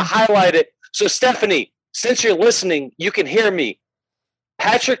wanted many- to highlight it. So, Stephanie, since you're listening, you can hear me.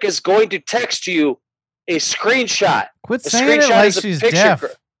 Patrick is going to text you a screenshot. Quit The saying it screenshot like is a she's picture deaf. gr-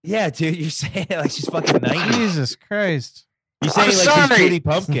 Yeah, dude. You're saying it like she's fucking 90. Jesus Christ. You're saying I'm it like she's sorry. Judy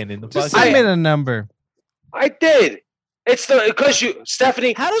Pumpkin in the Just fucking. send me the number. I did. It's because you,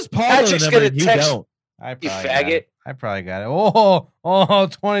 Stephanie. How does Paul know Patrick's the number gonna and you text- don't? I You probably got faggot. it. I probably got it. Oh,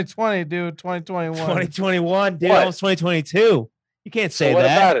 2020, dude. 2021. 2021, dude. What? Almost 2022. You can't say So what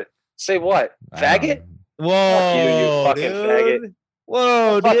that. about it? Say what? Faggot? Whoa, you fucking dude. faggot.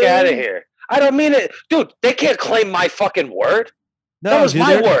 Whoa, Fuck dude. out of here. I don't mean it. Dude, they can't claim my fucking word. No, That was dude,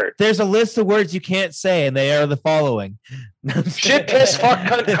 my there- word. There's a list of words you can't say, and they are the following: Shit, piss, fuck,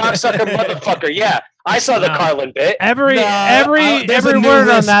 cunt, cocksucker, motherfucker. Yeah, I saw the No. Carlin bit. Every No, there's every a new word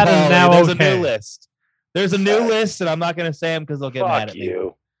on list, that is Paulie. now There's okay. a new list. There's a new Fuck. list, and I'm not gonna say them because they'll get mad Fuck at me.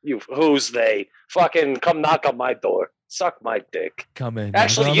 you. You, who's they? Fucking come knock on my door. Suck my dick. Come in.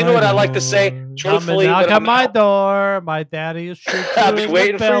 Actually, you know what I like to say? Come and Truthfully, knock when on I'm my out- door. My daddy is shooting I'll you be in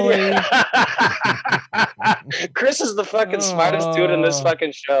waiting the for belly. you. Chris is the fucking smartest dude in this Oh.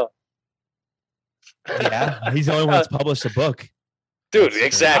 fucking show. Yeah, he's the only one that's published a book. Dude, That's true.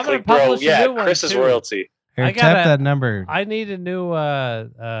 exactly, I'm gonna bro. publish a Yeah, new one, Chris is too. royalty. Here, I tap gotta- that number. I need a new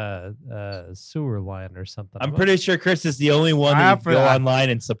sewer line or something. I'm pretty sure Chris is the only one I that you have can go for- I- online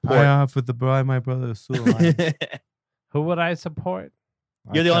and I support. offer the bride, my brother, line. Who would I support?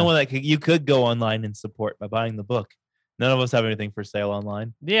 You're the only one that you could go online and support by buying the book. None of us have anything for sale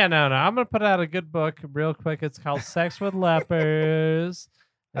online. Yeah, no. I'm gonna put out a good book real quick. It's called Sex with Lepers.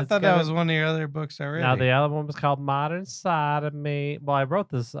 I It's thought that gonna- was one of your other books already. Now the other one was called Modern Sodomy. Well, I wrote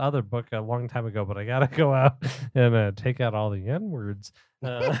this other book a long time ago, but I gotta go out and take out all the N words.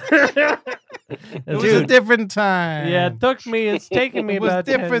 it was a different time. Yeah, it took me. It's taken me It was about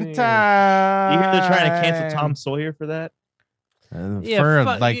 10 different years. time. You hear they're trying to cancel Tom Sawyer for that? Yeah, for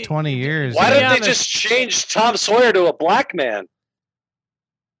fuck- like 20 years. Why To be don't they honest- just change Tom Sawyer to a black man?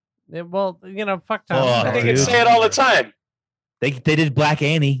 Yeah, well, fuck Tom. Oh, I Sawyer. think they dude. say it all the time. They did Black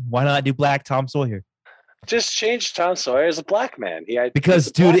Annie. Why not do Black Tom Sawyer? Just change Tom Sawyer as a black man. Because,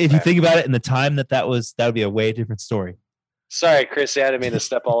 he's a dude, black if you man. think about it, in the time that would be a way different story. Sorry, Chris, I didn't mean to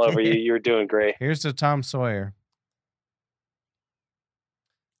step all over you. You were doing great. Here's the Tom Sawyer.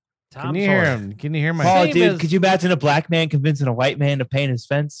 Tom Can you hear Sawyer. him? Can you hear my? Oh, Same dude, as- could you imagine a black man convincing a white man to paint his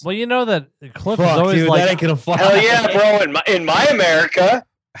fence? Well, you know that Cliff is Fuck, always dude, that like, ain't gonna fly. Hell yeah, bro! In my America,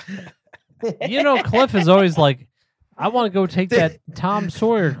 Cliff is always like, I want to go take that Tom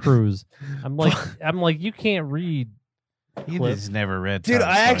Sawyer cruise. I'm like, you can't read. He Cliff. just never read. Dude, Tom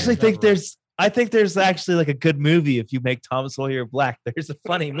I actually Sawyer. think there's actually like a good movie if you make Tom Sawyer black. There's a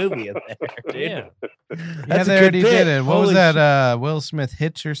funny movie in there, dude. Yeah, Yeah, That's a they good already bit. did it. What was Holy that? Will Smith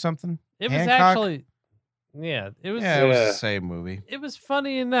Hitch or something? it was Hancock? actually, yeah, it was. Yeah, it was Yeah. the same movie. It was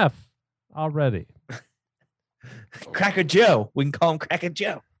funny enough already. Cracker Joe. We can call him Cracker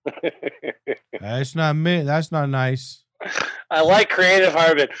Joe. That's not me. That's not nice. I like creative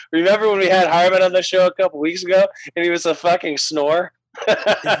Harmon. Remember when we had Harmon on the show a couple weeks ago, and he was a fucking snore?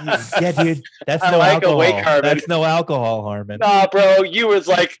 Yeah, dude. That's I no like alcohol. Awake Harmon. That's no alcohol, Harmon. Nah, bro, you was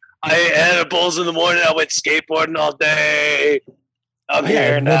like, I ate edibles in the morning. I went skateboarding all day. I'm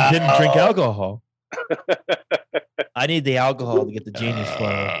here and now. then didn't drink alcohol. I need the alcohol to get the genius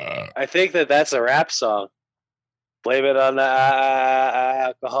flow. I think that's a rap song. Blame it on the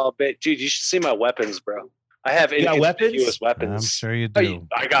alcohol bit. Dude, you should see my weapons, bro. I have You got inconspicuous weapons? weapons. I'm sure you Oh, do.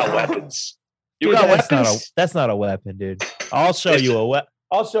 I got weapons. You Dude, got that's weapons? That's not a weapon, dude. I'll show It's- you a weapon.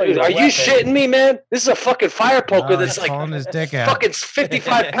 I'll show Dude, you. are you shitting me, man? This is a fucking fire poker Oh, that's he's like pulling his dick out. fucking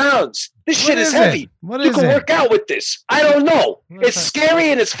 55 pounds. This What shit is is heavy. it? What You is can it? work out with this. I don't know. Looks It's like-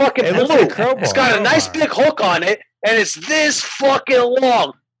 scary and it's fucking It looks blue. like a crowbar. It's got a nice big hook on it, and it's this fucking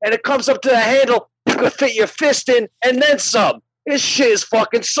long, and it comes up to the handle. You can fit your fist in, and then some. This shit is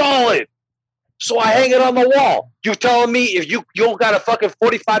fucking solid. So I hang it on the wall. You telling me if you don't got a fucking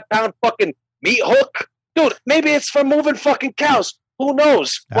 45-pound fucking Meat hook? Dude, maybe it's for moving fucking cows. Who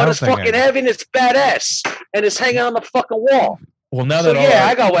knows? I But don't it's think fucking I- heavy and it's badass. And it's hanging on the fucking wall. Well, now So that yeah, I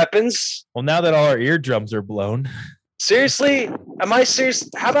all got weapons. our eardrums are blown. Seriously? Am I serious?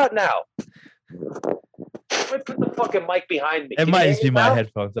 How about now? Let me put the fucking mic behind me. It Can you might hear just me be my now?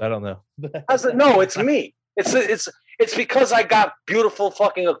 headphones. I don't know. How's it? No, it's me. It's because I got beautiful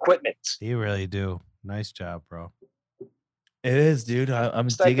fucking equipment. You really do. Nice job, bro. It is, dude. I'm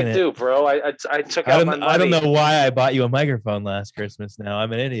Best I digging could it. do, bro. I took out my money. I don't know why I bought you a microphone last Christmas. Now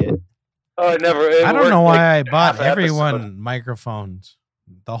I'm an idiot. Oh, it never. I don't know why I bought half an everyone episode. microphones.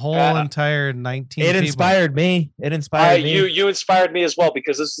 The whole Uh, entire 19 It people. inspired me. It inspired me. You inspired me as well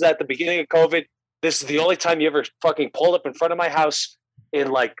because this is at the beginning of COVID. This is the only time you ever fucking pulled up in front of my house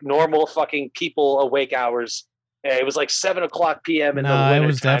in like normal fucking people awake hours. And it was like 7:00 p.m. in the No, it winter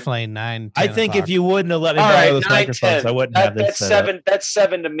was time. definitely 9. I 10 think o'clock. if you wouldn't have let me All borrow right, those 9, microphones, 10. I wouldn't have this That's set up. 7. That's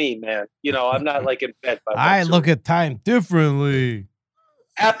 7 to me, man. You know, I'm not like in bed. By I then, so look at time differently.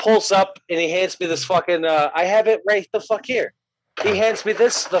 Pat pulls up and he hands me this fucking. I have it right the fuck here. He hands me the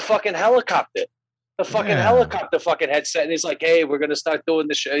fucking helicopter, Yeah. helicopter fucking headset, and he's like, "Hey, we're gonna start doing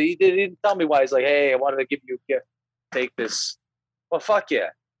the show." He didn't tell me why. He's like, "Hey, I wanted to give you a gift. Take this." Well, fuck yeah.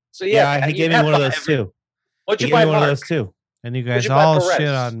 So yeah, Yeah, he you gave me have one of to those every- too. What'd He you gave buy, me one of Mark? those too. And you guys you buy all Perez? shit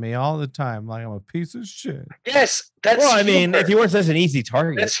on me all the time like I'm a piece of shit. Yes, that's. Well, I mean, humor. if you weren't such an easy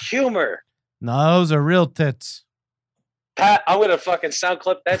target, that's humor. No, those are real tits. Pat, I'm gonna fucking sound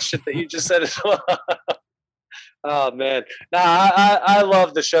clip that shit that you just said as well. Oh man, nah, I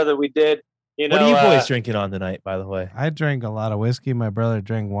love the show that we did. You know, what are you boys drinking on tonight? By the way, I drink a lot of whiskey. My brother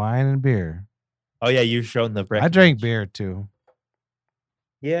drank wine and beer. oh yeah, you're showing the. I drank beer too.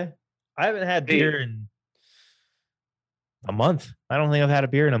 Yeah, I haven't had Hey. beer in a month. I don't think I've had a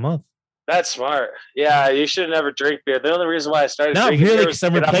beer in a month. That's smart. Yeah, you should never drink beer. The only reason why I started No, drinking really, beer was 'cause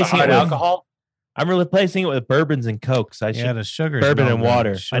I'm to get off the replacing it hard with- alcohol. I'm replacing it with bourbons and cokes. I should Yeah, the sugar. bourbon and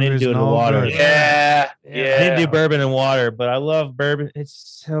water. I need to do it in the water. Yeah, I didn't do yeah. bourbon and water, but I love bourbon. It's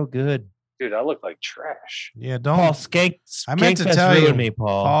so good. Dude, I look like trash. Yeah, don't. Paul Skank. I meant to Skankfest tell ruined you, me,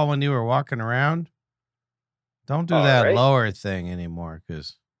 Paul. Paul, when you were walking around, don't do All that right. lower thing anymore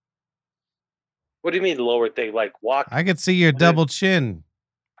because What do you mean lower thing? Like walk? I could see your What double chin.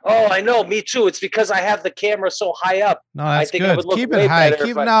 Oh, I know. Me too. It's because I have the camera so high up. No, that's think I good. would look Keep way it high. better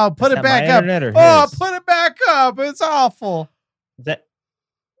Keep if I- no. Put Is it that back my up. internet or Oh, his? put it back up. It's awful. That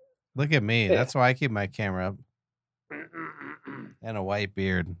Look at me. Yeah. That's why I keep my camera up. And a white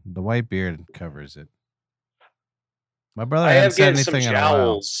beard. The white beard covers it. My brother I am hasn't said getting some anything in a while.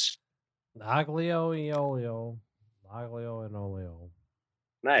 jowls. Aglio e olio. Aglio and olio.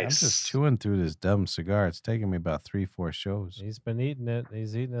 I'm Nice. just chewing through this dumb cigar. It's taking me about 3-4 shows. He's been eating it.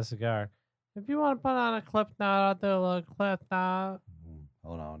 He's eating a cigar. If you want to put on a clip knot, I'll do a little clip knot.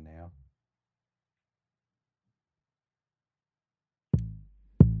 Hold on now.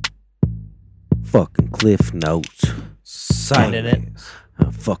 Fucking Cliff Notes. Getting it.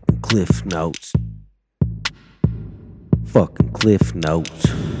 Fucking Cliff Notes. Fucking Cliff Notes.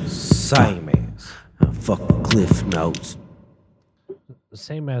 Same ass. Fucking Cliff Notes.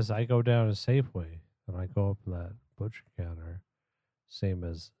 Same as I go down to Safeway and I go up to that butcher counter. Same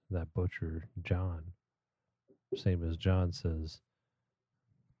as that butcher, John. Same as John says,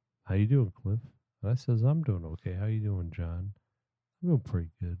 "How you doing, Cliff?" And I says, "I'm doing okay. How you doing, John?" "I'm doing pretty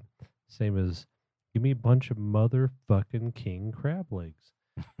good." Same as, "Give me a bunch of motherfucking king crab legs."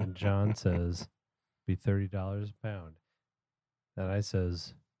 And John says, "Be $30 a pound." And I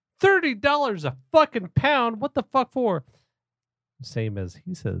says, $30 a fucking pound? What the fuck for? Same as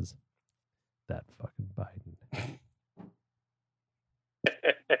he says, "That fucking Biden."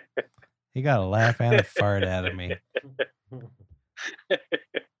 He got a laugh and a fart out of me.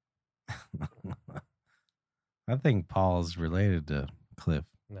 I think Paul's related to Cliff.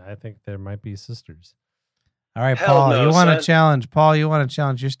 I think there might be sisters. All right, Hell Paul, no, you want to son. challenge? Paul, you want to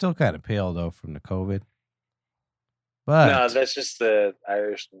challenge? You're still kind of pale though from the COVID, but No, that's just the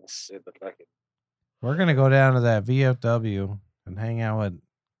Irishness in the fucking. we're gonna go down to that VFW and hang out with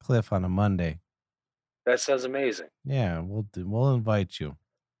Cliff on a Monday. That sounds amazing. Yeah, we'll invite you.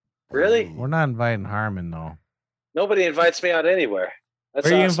 Really? We're not inviting Harmon though. Nobody invites me out anywhere. That's are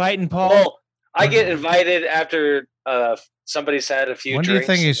you awesome. inviting Paul? Well, I get invited after somebody's had a few When do you drinks.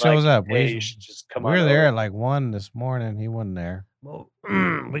 think he and, shows like, up? Hey, you should just come on. We're there over." at like 1 this morning. He wasn't there. Well,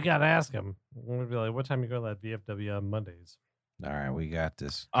 we gotta ask him. We're gonna be like, "What time you go to that VFW on Mondays?" All right, we got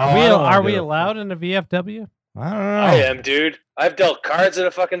this. Oh, I don't wanna Are do we it. allowed in a VFW? I don't know. I am, dude. I've dealt cards at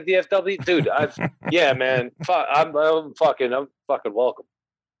a fucking VFW, dude. Yeah, man. I'm fucking welcome.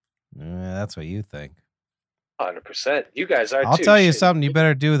 Yeah, that's what you think. 100%. You guys are I'll too. tell you Shit. something you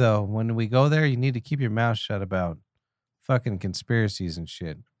better do though. When we go there, you need to keep your mouth shut about fucking conspiracies and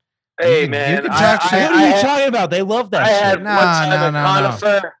shit. Hey, you man. can I- talk I- shit. What are you talking about? They love that I had shit. Nah, one time nah, in nah, nah.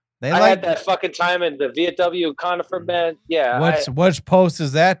 Conifer. They I like had that fucking time in the VW Conifer, man. Yeah. which post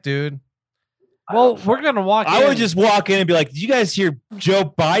is that, dude? Well, we're gonna walk. I in. would just walk in and be like, "Did you guys hear Joe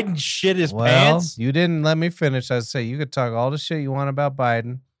Biden shit his Well, pants?" you didn't let me finish. I say you could talk all the shit you want about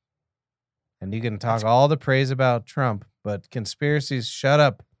Biden, and you can talk all the praise about Trump, but conspiracies, shut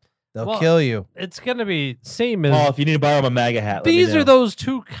up. They'll Well, kill you. It's gonna be same as. Paul, if you need to borrow my MAGA hat, let me These know. are those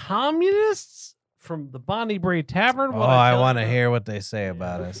two communists from the Bonnie Bray Tavern. Oh, What I tell want to you? hear what they say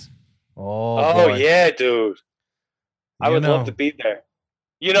about us. Oh, Oh, boy. yeah, dude. I You would know. love to be there.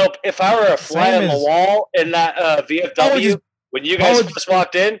 You know, if I were a fly Same on the as- wall in that VFW just- when you guys I would- first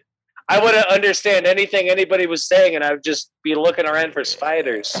walked in, I wouldn't understand anything anybody was saying, and I would just be looking around for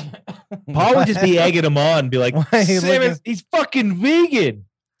spiders. Paul would just be egging him on, and be like, Why you "Sam, looking- he's fucking vegan."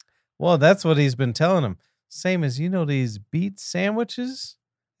 Well, that's what he's been telling him. Same as these beet sandwiches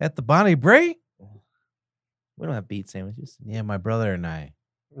at the Bonnie Bray. We don't have beet sandwiches. Yeah, my brother and I.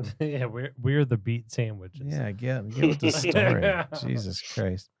 Yeah, we're the beat sandwiches. Yeah, get with the story. Jesus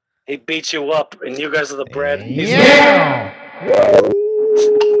Christ. He beat you up, and you guys are the bread. Yeah.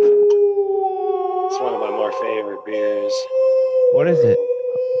 It's one of my more favorite beers. What is it?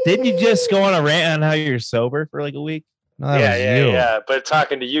 Didn't you just go on a rant on how you're sober for like a week? No, that Yeah, was yeah, you. yeah. But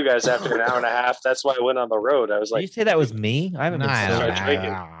talking to you guys after an hour and a half, that's why I went on the road. I was Did you like, say that was me? I haven't Nah, been Start sober.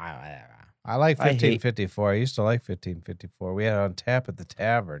 drinking. I like I hate- 1554. I used to like 1554. We had it on tap at the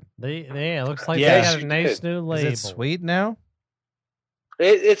tavern. It looks like Yeah, they got you a nice did. new Is label. it sweet now?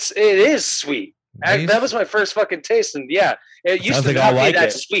 it is sweet. Nice. That was my first fucking taste, and yeah, it used Sounds to like I'll not be like that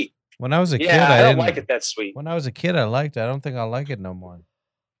it. sweet. When I was a kid, Yeah, I I don't didn't like it that sweet. When I was a kid, I liked it. I don't think I'll like it no more.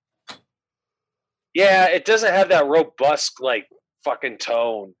 Yeah, it doesn't have that robust like fucking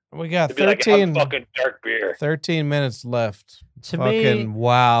tone. We got To be like, 13, I'm fucking dark beer. 13 minutes left. To Fucking me,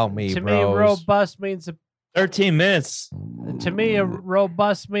 wow me, to me, bros. robust means 13 minutes. to me a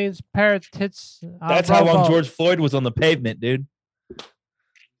robust means pair of tits. on That's how long Robo. George Floyd was on the pavement, dude.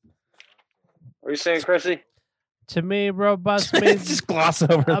 What are you saying, Chrissy? To me, robust means Just gloss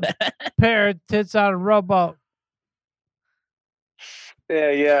over a that. pair of tits on a rowboat.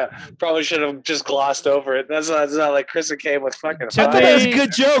 Yeah. Probably should have just glossed over it. That's not like Chrissy came with fucking. To I thought that was a me-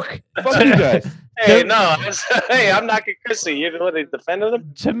 good joke. Fuck you guys. Hey, no, hey, I'm knocking Chrissy. You know what they defended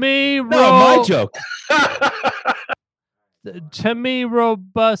him? To me, No, my joke. To me,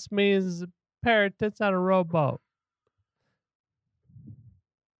 robust means a pair of tits on a rowboat.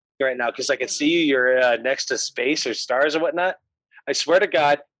 right now because I can see you. You're next to space or stars or whatnot. I swear to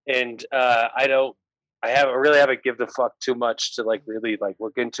God, and I haven't given a fuck too much to like really like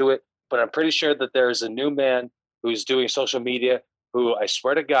look into it. But I'm pretty sure that there's a new man who's doing social media who I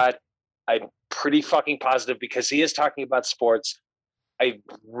swear to God, I'm pretty fucking positive because he is talking about sports. I'm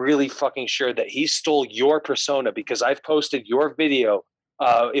really fucking sure that he stole your persona because I've posted your video.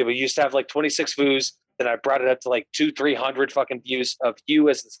 It used to have like 26 views. Then I brought it up to like 200-300 fucking views of you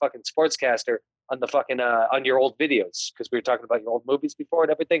as this fucking sportscaster on the fucking on your old videos because we were talking about your old movies before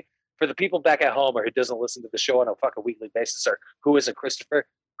and everything. For the people back at home or who doesn't listen to the show on a fucking weekly basis or who isn't Christopher.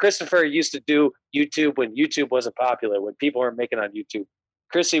 Christopher used to do YouTube when YouTube wasn't popular, when people weren't making on YouTube.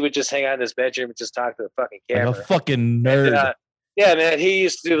 Chrissy would just hang out in his bedroom and just talk to the fucking camera. Like a fucking nerd. And, yeah, man, he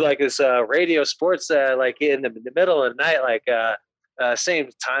used to do like this radio sports like in the middle of the night, like same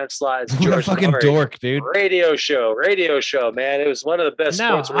time slot as What a George fucking Laurie. dork, dude. Radio show, man. It was one of the best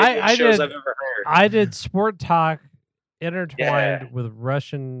No, sports radio I shows did- I've ever heard. I did sport talk intertwined Yeah. with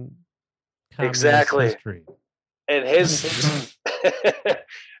Russian communist Exactly. history. And his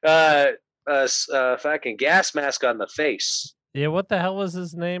fucking gas mask on the face. Yeah, what the hell was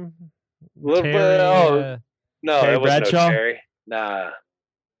his name? Little bit- Terry, No, Terry it wasn't Bradshaw? no Terry. Nah,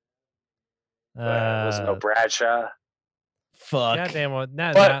 it wasn't no Bradshaw. Fuck. goddamn what?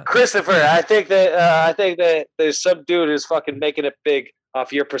 But Christopher, I think that there's some dude who's fucking making it big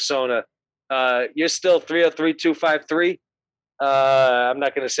off your persona. You're still 303-253. I'm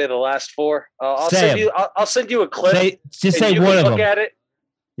not going to say the last four. I'll Sam. send you. I'll send you a clip. Just and say you one can of look them. at it.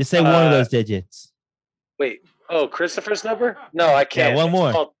 Just say one of those digits. Wait. Oh, Christopher's number? No, I can't. one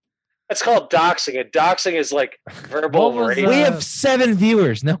more. It's called doxing. And doxing is like verbal What was, rape. We have 7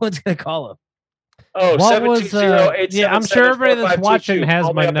 viewers. No one's gonna call him. Oh, what was? 720-877-4522. Yeah, I'm sure everybody that's watching has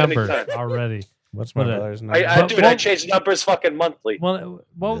Call me my up number anytime. already. What's my But, brother's number? I But dude, I what- change numbers fucking monthly. Well,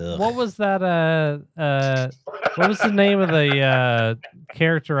 what Ugh. was that? What was the name of the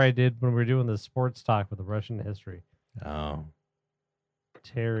character I did when we were doing the sports talk with the Russian history? Oh.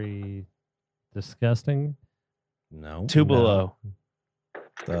 Terry, disgusting. No. Two below.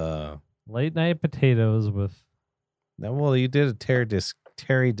 The Late night potatoes with. no, well, you did a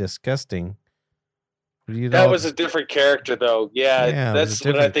Terry Disgusting. That was a different character, though. Yeah, Yeah, it was that's a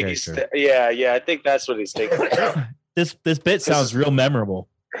what I different think character. yeah, I think that's what he's thinking. This bit sounds real memorable.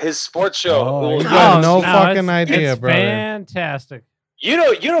 His sports show. Oh, you well, got no no, fucking it's- idea, it's brother. Fantastic. you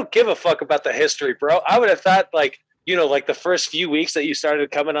don't give a fuck about the history, bro. I would have thought like the first few weeks that you started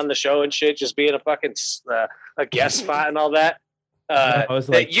coming on the show and shit, just being a fucking a guest spot and all that. I was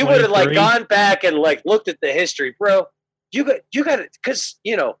That like you would have like 23. gone back and like looked at the history, bro. You got it because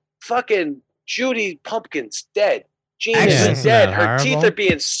fucking Judy Pumpkin's dead. Gina's Actually, it's dead. not Her teeth horrible. are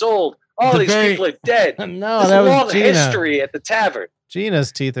being sold. All The these very- people are dead. No, There's that a was long Gina. history at the tavern.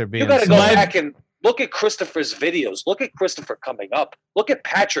 Gina's teeth are being You got to go sold. back and look at Christopher's videos. Look at Christopher coming up. Look at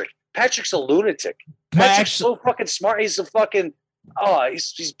Patrick. Patrick's a lunatic. My Patrick's actual- so fucking smart. He's a fucking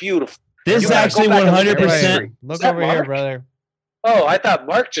he's beautiful. This You is gotta go actually back and look at 100%. history. Look Is that over here, Mark? brother. Oh, I thought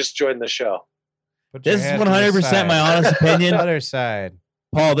Mark just joined the show. Put your This is head to the 100% my side. honest opinion. Other side.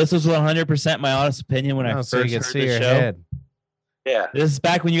 Paul, this was 100% my honest opinion when I Oh, first so you can heard see the your show. head. Yeah. This is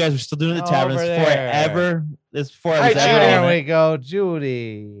back when you guys were still doing the tavern. Over This is before I there. ever. This is before I Hi, was ever Judy. There on we it. go,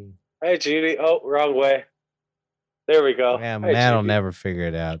 Judy. Hey, Judy. Oh, wrong way. There we go. Yeah, Hi, Matt will Judy. never figure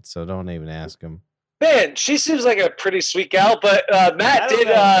it out, so don't even ask him. Man, she seems like a pretty sweet gal, but Matt don't did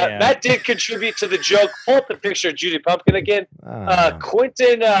know, yeah. Matt did contribute to the joke. Pull up the picture of Judy Pumpkin again. Ah.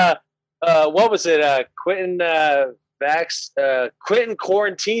 Quentin, what was it? Quentin Quentin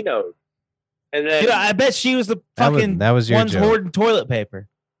Quarantino, and then Dude, I bet she was the fucking that was your one's joke. hoarding toilet paper.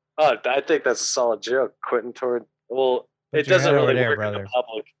 I think that's a solid joke. Quentin Tord. Well, Put it your doesn't head over really there, work in brother. the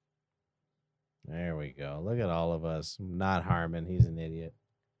public. There we go. Look at all of us. Not Harmon. He's an idiot.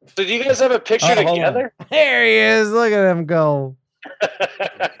 So, do you guys have a picture Oh, hold on. together? There he is. Look at him go.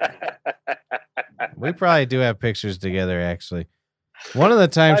 We probably do have pictures together, actually. One of the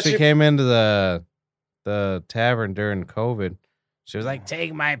times How'd she you- came into the tavern during COVID, she was like,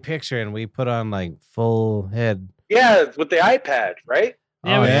 "Take my picture," and we put on like full head. Yeah, with the iPad, right?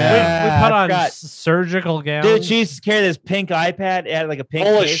 Yeah, Oh, we yeah. put I on forgot. surgical gowns. Dude, she used to carry this pink iPad. It had like a pink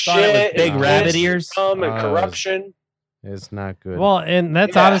Full of case on it shit, with big and rabbit piss, ears. Scum and Oh, corruption. It's not good. Well, and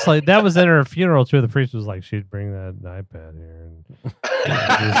that's Yeah. honestly that was in her funeral too. The priest was like, she'd bring that iPad here and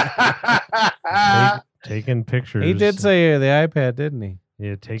taking pictures. he did say the iPad, didn't he?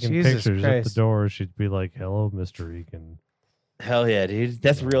 yeah, taking Jesus pictures at the Christ. door. She'd be like, "Hello, Mr. Eakin." Hell yeah, dude.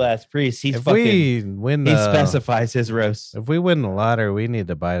 That's a real ass priest. He's If fucking. we win He the specifies his roast. if we win the lottery, we need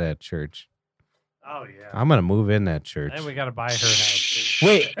to buy that church. Oh yeah. I'm gonna move in that church. And we got to buy her house. Too.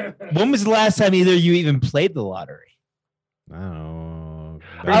 Wait, when was the last time either of you even played the lottery? I don't know.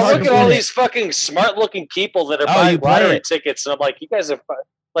 I look at all Mark- these fucking smart-looking people that are Oh, buying you play lottery it. tickets, and I'm like, you guys are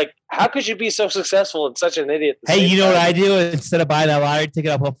like, how could you be so successful and such an idiot? at the Hey, same you know what time? I do? Instead of buying that lottery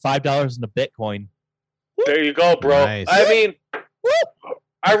ticket, I'll put $5 into Bitcoin. There you go, bro. Nice. I mean,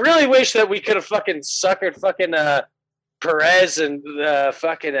 I really wish that we could have fucking suckered fucking Perez and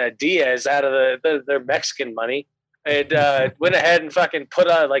fucking Diaz out of their Mexican money and went ahead and fucking put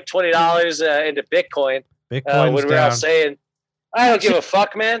like $20 into Bitcoin Bitcoin's when we were out down. saying, I don't give a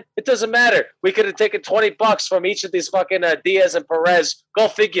fuck, man. It doesn't matter. We could have taken $20 from each of these fucking Diaz and Perez. Go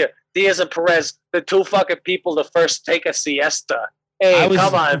figure. Diaz and Perez, the two fucking people to first take a siesta. Hey, I was-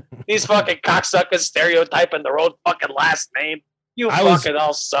 come on. These fucking cocksuckers stereotyping their own fucking last name. You I was- fucking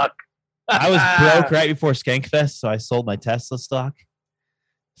all suck. I was broke right before Skankfest, so I sold my Tesla stock.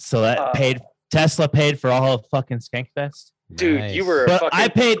 So that Tesla paid for all of fucking Skankfest. Dude, Nice. you were a But fucking. I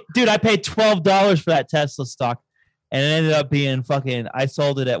paid $12 for that Tesla stock, and it ended up being fucking. I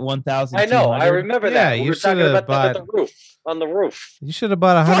sold it at 1,000. I know. I remember Yeah, that. We you were talking should've about that bought- on the roof. On the roof. You should have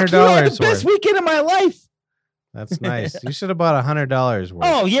bought Fuck $100 you, I had the best worth. weekend of my life. That's nice. You should have bought $100 worth.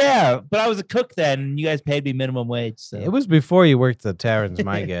 Oh yeah, but I was a cook then, and you guys paid me minimum wage. So. It was before you worked the taverns,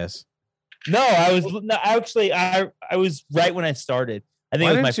 my guess. No, I was no, actually I was right when I started. I think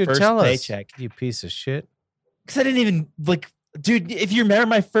Why it was my didn't you first tell us, paycheck. you piece of shit? Because I didn't even like, dude. If you remember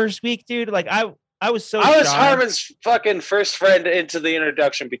my first week, dude, like I was so. I was shy. Harmon's fucking first friend into the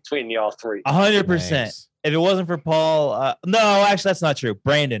introduction between y'all three. 100%. Nice. If it wasn't for Paul, no, actually that's not true.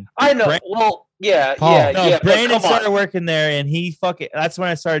 Brandon. I know. Brand- Well, yeah, Paul. yeah, No, yeah. but Brandon come on. started working there, and he fucking. That's when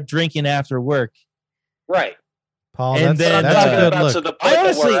I started drinking after work. Right. Paul, And that's, then I'm that's talking a good about look. to the point I that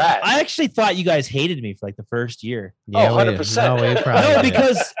honestly, we're at. I actually thought you guys hated me for like the first year. Yeah, Oh, 100%. No, we probably No, did.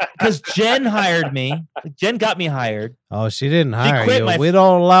 because Jen hired me. Jen got me hired. Oh, she didn't hire quit you. my- We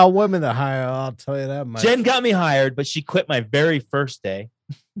don't allow women to hire. I'll tell you that much. Jen got me hired, but she quit my very first day,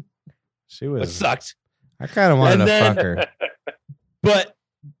 she which was. sucked. I kind of wanted And to then- fuck her. But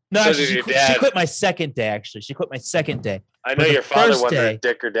No, So actually, did your she dad. quit my second day. Actually, she quit my second day. I know But the your father first wanted day- to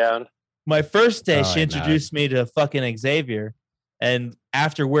dick her down. My first day, Oh, she I know. introduced me to fucking Xavier, and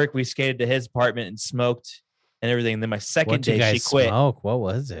after work, we skated to his apartment and smoked and everything. And then my second What'd you day, guys she quit. smoke? What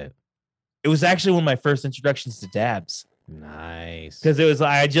was it? It was actually one of my first introductions to dabs Nice. because it was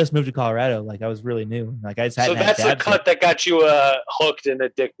I just moved to Colorado. Like I was really new. Like I just So hadn't had that's the dabs yet. cut that got you hooked and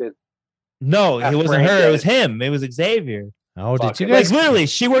addicted. No, half it wasn't brain her. dead. It was him. It was Xavier. Oh, Fuck did you it. Like guys literally,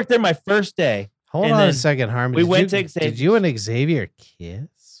 she worked there my first day. hold and on a then second, Harmon? we Did went you- to Xavier. Did you and Xavier kiss?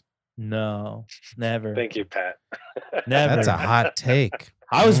 No, never. Thank you, Pat. Never. That's a hot take.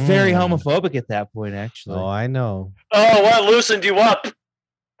 I was very Mm. homophobic at that point, actually. Oh, I know. Oh, what loosened you up?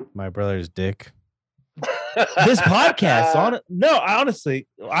 My brother's dick. This podcast, honestly,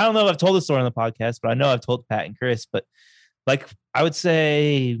 I don't know if I've told this story on the podcast, but I know I've told Pat and Chris. But like, I would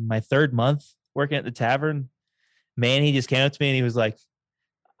say my third month working at the tavern, man, he just came up to me and he was like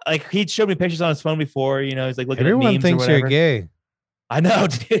he'd showed me pictures on his phone before. You know, he's like looking at Everyone memes thinks or you're whatever. gay. I know,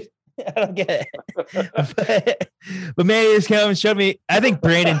 dude. I don't get it. but man, he just came up and showed me. I think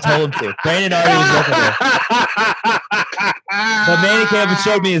Brandon told him to. Brandon already was looking at it. But man, he came up and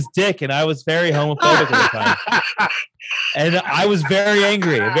showed me his dick, and I was very homophobic at the time. And I was very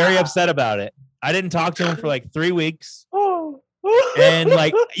angry, very upset about it. I didn't talk to him for like 3 weeks. And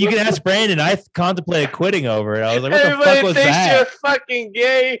like, you can ask Brandon, I contemplated quitting over it. I was like, what the fuck Everybody was thinks that? you're fucking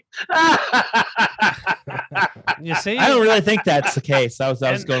gay. You see, I don't really think that's the case. I was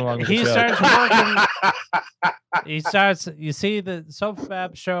going along with the he joke. starts working. He starts. You see, the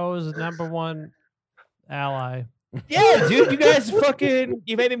SoFab show is #1 ally. Yeah, dude, you guys fucking,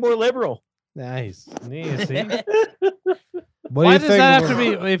 you made me more liberal. Nice. You see? What Why do you does think? that have to be?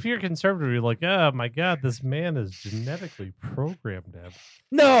 If you're conservative, you're like, oh my god, this man is genetically programmed to have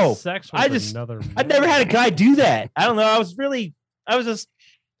No, sex with I just- another. I've never had a guy do that. I don't know. I was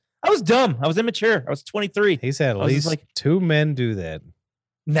dumb. I was immature. I was 23. He said at I was just least like- 2 men do that.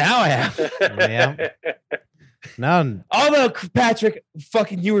 Now I have. Yeah. None. Although Patrick,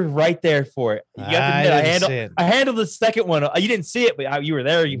 fucking, you were right there for it. You have to admit, I handled the second one. You didn't see it, but you were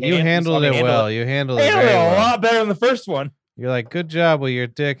there. You saw handled me it handle well. You handled it Handled very it a well. lot better than the first one. You're like, good job with your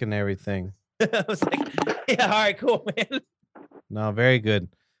dick and everything. I was like, yeah, all right, cool, man. No, very good.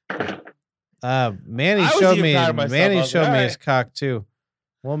 Manny I was showed even me. proud of myself. I Manny was showed like, me all his cock too.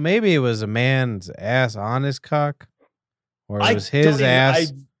 Well, maybe it was a man's ass on his cock, or it was his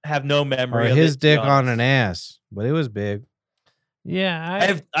ass, I have no or memory of his it, to be dick on honest. an ass. But it was big.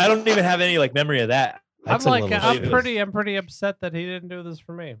 Yeah, I don't even have any like memory of that. That's I'm a like, little I'm shit. pretty upset that he didn't do this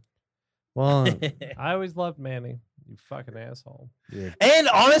for me. Well, I always loved Manny. You fucking asshole. you're- And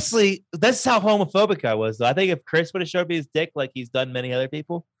honestly, that's how homophobic I was. Though. I think if Chris would have showed me his dick like he's done many other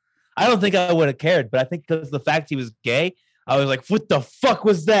people, I don't think I would have cared. But I think because the fact he was gay, I was like, what the fuck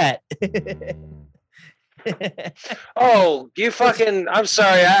was that? Oh, you fucking! I'm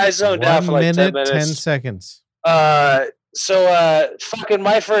sorry, I zoned out 1 for like 10 minute, minutes. 10 seconds. Fucking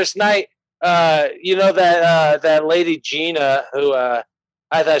my first night. You know that lady Gina who I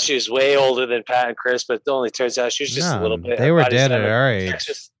thought she was way older than Pat and Chris, but it only turns out she was just a No, little bit. they her were body dead size at our was age.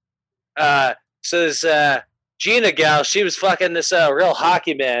 Texas. So this Gina gal, she was fucking this real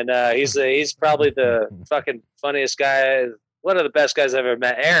hockey man. He's probably the fucking funniest guy, one of the best guys I've ever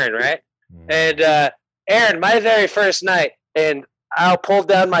met. Aaron, right? And Aaron, my very first night, and I'll pull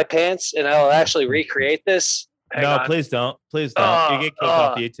down my pants and I'll actually recreate this. Hang No, on. please don't. Please don't. Oh, you get kicked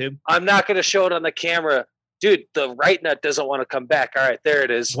off YouTube. I'm not going to show it on the camera. Dude, the right nut doesn't want to come back. All right, there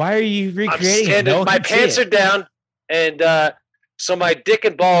it is. Why are you I'm recreating it? standing, No one my can see pants it. are down, and so my dick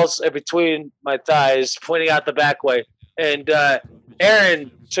and balls are between my thighs, pointing out the back way. And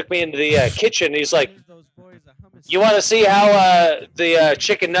Aaron took me into the kitchen. He's like, "You want to see how the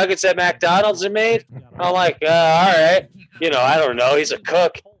chicken nuggets at McDonald's are made?" I'm like, "All right." You know, I don't know. He's a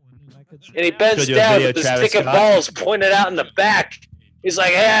cook. And he bends Showed you a down video with of his Travis dick and Scott. balls pointed out in the back. He's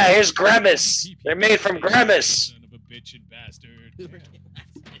like, "Yeah, here's Grimace. They're made from Grimace."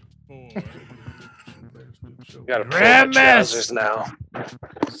 Got to pull my trousers now.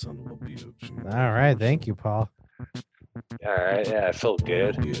 All right, thank you, Paul. All right, yeah, I feel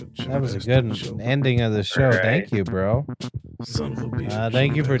good. That was a good ending of the show. All right. Thank you, bro.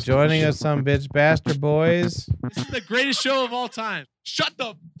 Thank you for joining us on Bitch Bastard Boys. This is the greatest show of all time. Shut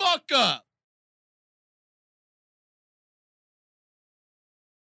the fuck up.